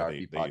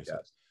RP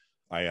podcast.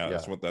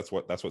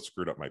 That's what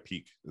screwed up my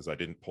peak, is I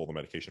didn't pull the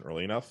medication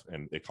early enough,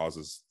 and it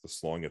causes the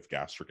slowing of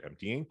gastric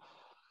emptying.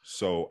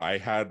 So I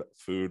had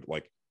food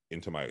like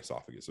into my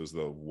esophagus. It was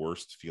the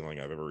worst feeling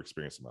I've ever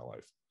experienced in my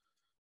life.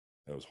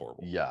 It was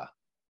horrible. Yeah.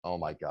 Oh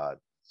my God.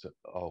 So,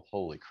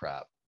 holy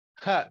crap.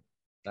 Yeah.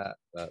 No,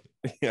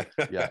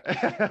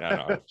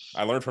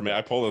 I learned from it.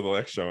 I pulled the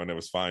next show and it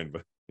was fine,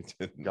 but it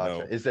didn't. Gotcha.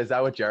 No. Is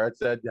that what Jared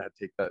said? Yeah,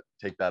 take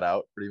that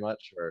out pretty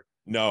much, or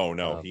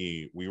no.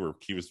 He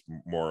was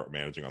more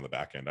managing on the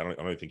back end. I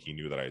don't think he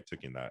knew that I had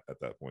taken that at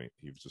that point.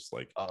 He was just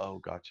like, oh,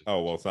 gotcha.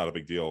 Oh, well, it's not a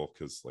big deal,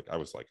 because like I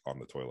was like on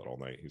the toilet all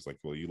night. He's like,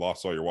 well, you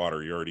lost all your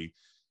water. You're already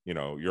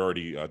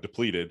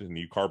depleted, and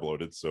you carb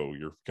loaded, so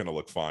you're gonna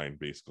look fine,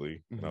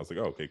 basically. And I was like,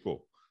 oh, okay,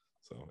 cool.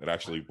 So it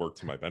actually worked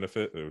to my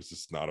benefit. It was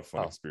just not a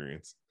fun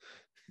experience.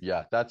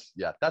 Yeah, that's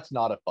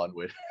not a fun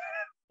way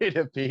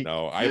to peak.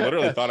 No, I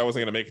literally thought I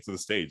wasn't going to make it to the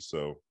stage.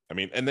 So, I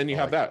mean, and then you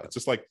have that. God. It's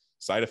just like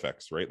side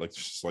effects, right? Like, it's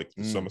just like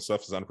some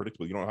stuff is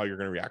unpredictable. You don't know how you're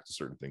going to react to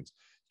certain things.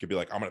 It could be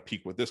like, I'm going to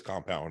peak with this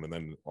compound, and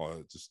then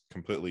it just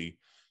completely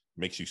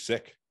makes you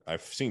sick.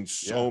 I've seen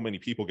so many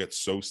people get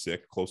so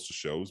sick close to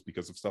shows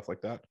because of stuff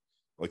like that.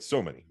 Like,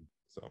 so many.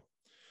 So,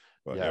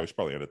 but we should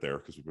probably end it there,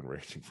 because we've been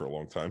raging for a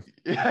long time.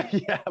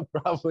 Yeah,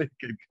 probably.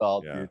 Good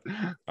call, dude.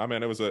 I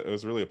mean, it was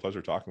really a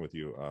pleasure talking with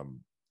you.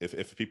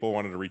 If people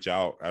wanted to reach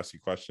out, ask you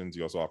questions,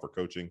 you also offer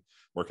coaching.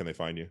 Where can they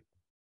find you?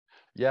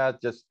 Yeah,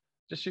 just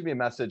shoot me a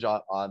message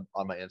on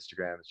my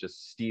Instagram. It's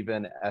just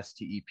Stephen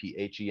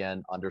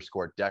STEPHEN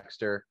 _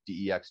 Dexter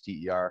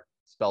DEXTER,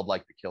 spelled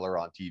like the killer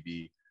on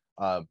TV.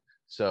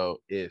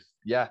 So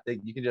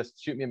you can just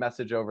shoot me a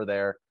message over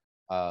there.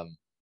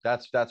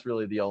 That's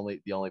really the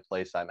only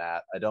place I'm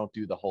at. I don't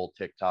do the whole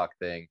TikTok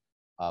thing.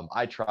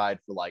 I tried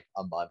for like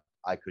a month.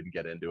 I couldn't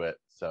get into it.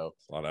 So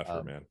it's a lot of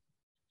effort, man.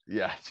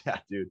 Yeah,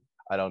 dude.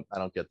 I don't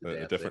get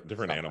the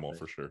different animal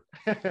for sure.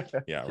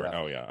 Yeah. Right.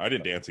 Oh yeah. I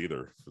didn't dance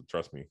either.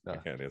 Trust me. No. I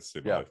can't dance.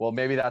 Well,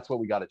 maybe that's what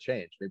we got to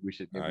change. Maybe we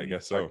should. I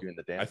guess start doing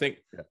the dance.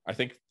 I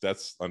think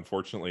that's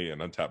unfortunately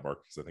an untapped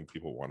market, because I think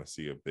people want to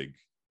see a big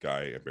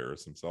guy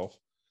embarrass himself.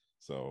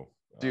 So,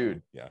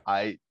 dude,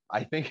 I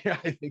think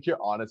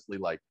you're honestly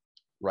like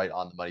right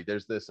on the money.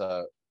 There's this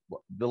the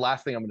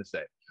last thing I'm going to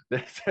say.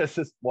 There's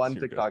this one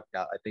TikTok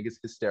account I think is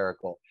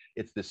hysterical.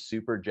 It's this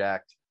super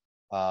jacked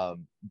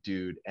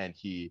dude, and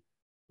he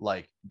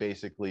like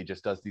basically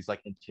just does these like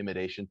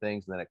intimidation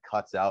things, and then it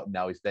cuts out, and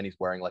now he's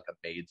wearing like a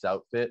maid's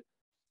outfit,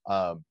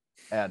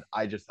 and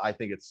I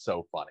think it's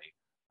so funny.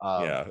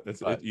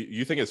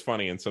 You think it's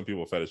funny, and some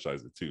people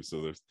fetishize it too,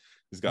 so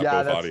he's got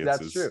both audiences.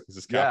 That's true. He's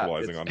just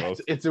capitalizing on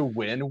both. It's a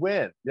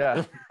win-win.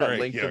 Right,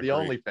 link to the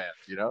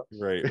OnlyFans,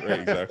 right,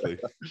 exactly.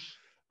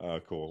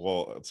 Cool.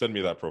 Well, send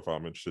me that profile.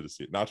 I'm interested to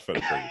see it. Not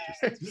fetishize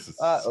it.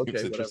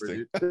 Okay, whatever,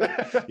 dude.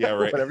 Yeah,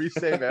 right. Whatever you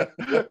say, man.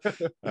 All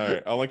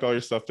right. I'll link all your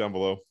stuff down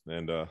below,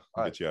 and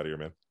get you out of here,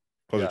 man.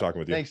 Pleasure talking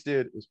with you. Thanks,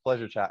 dude. It was a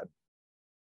pleasure chatting.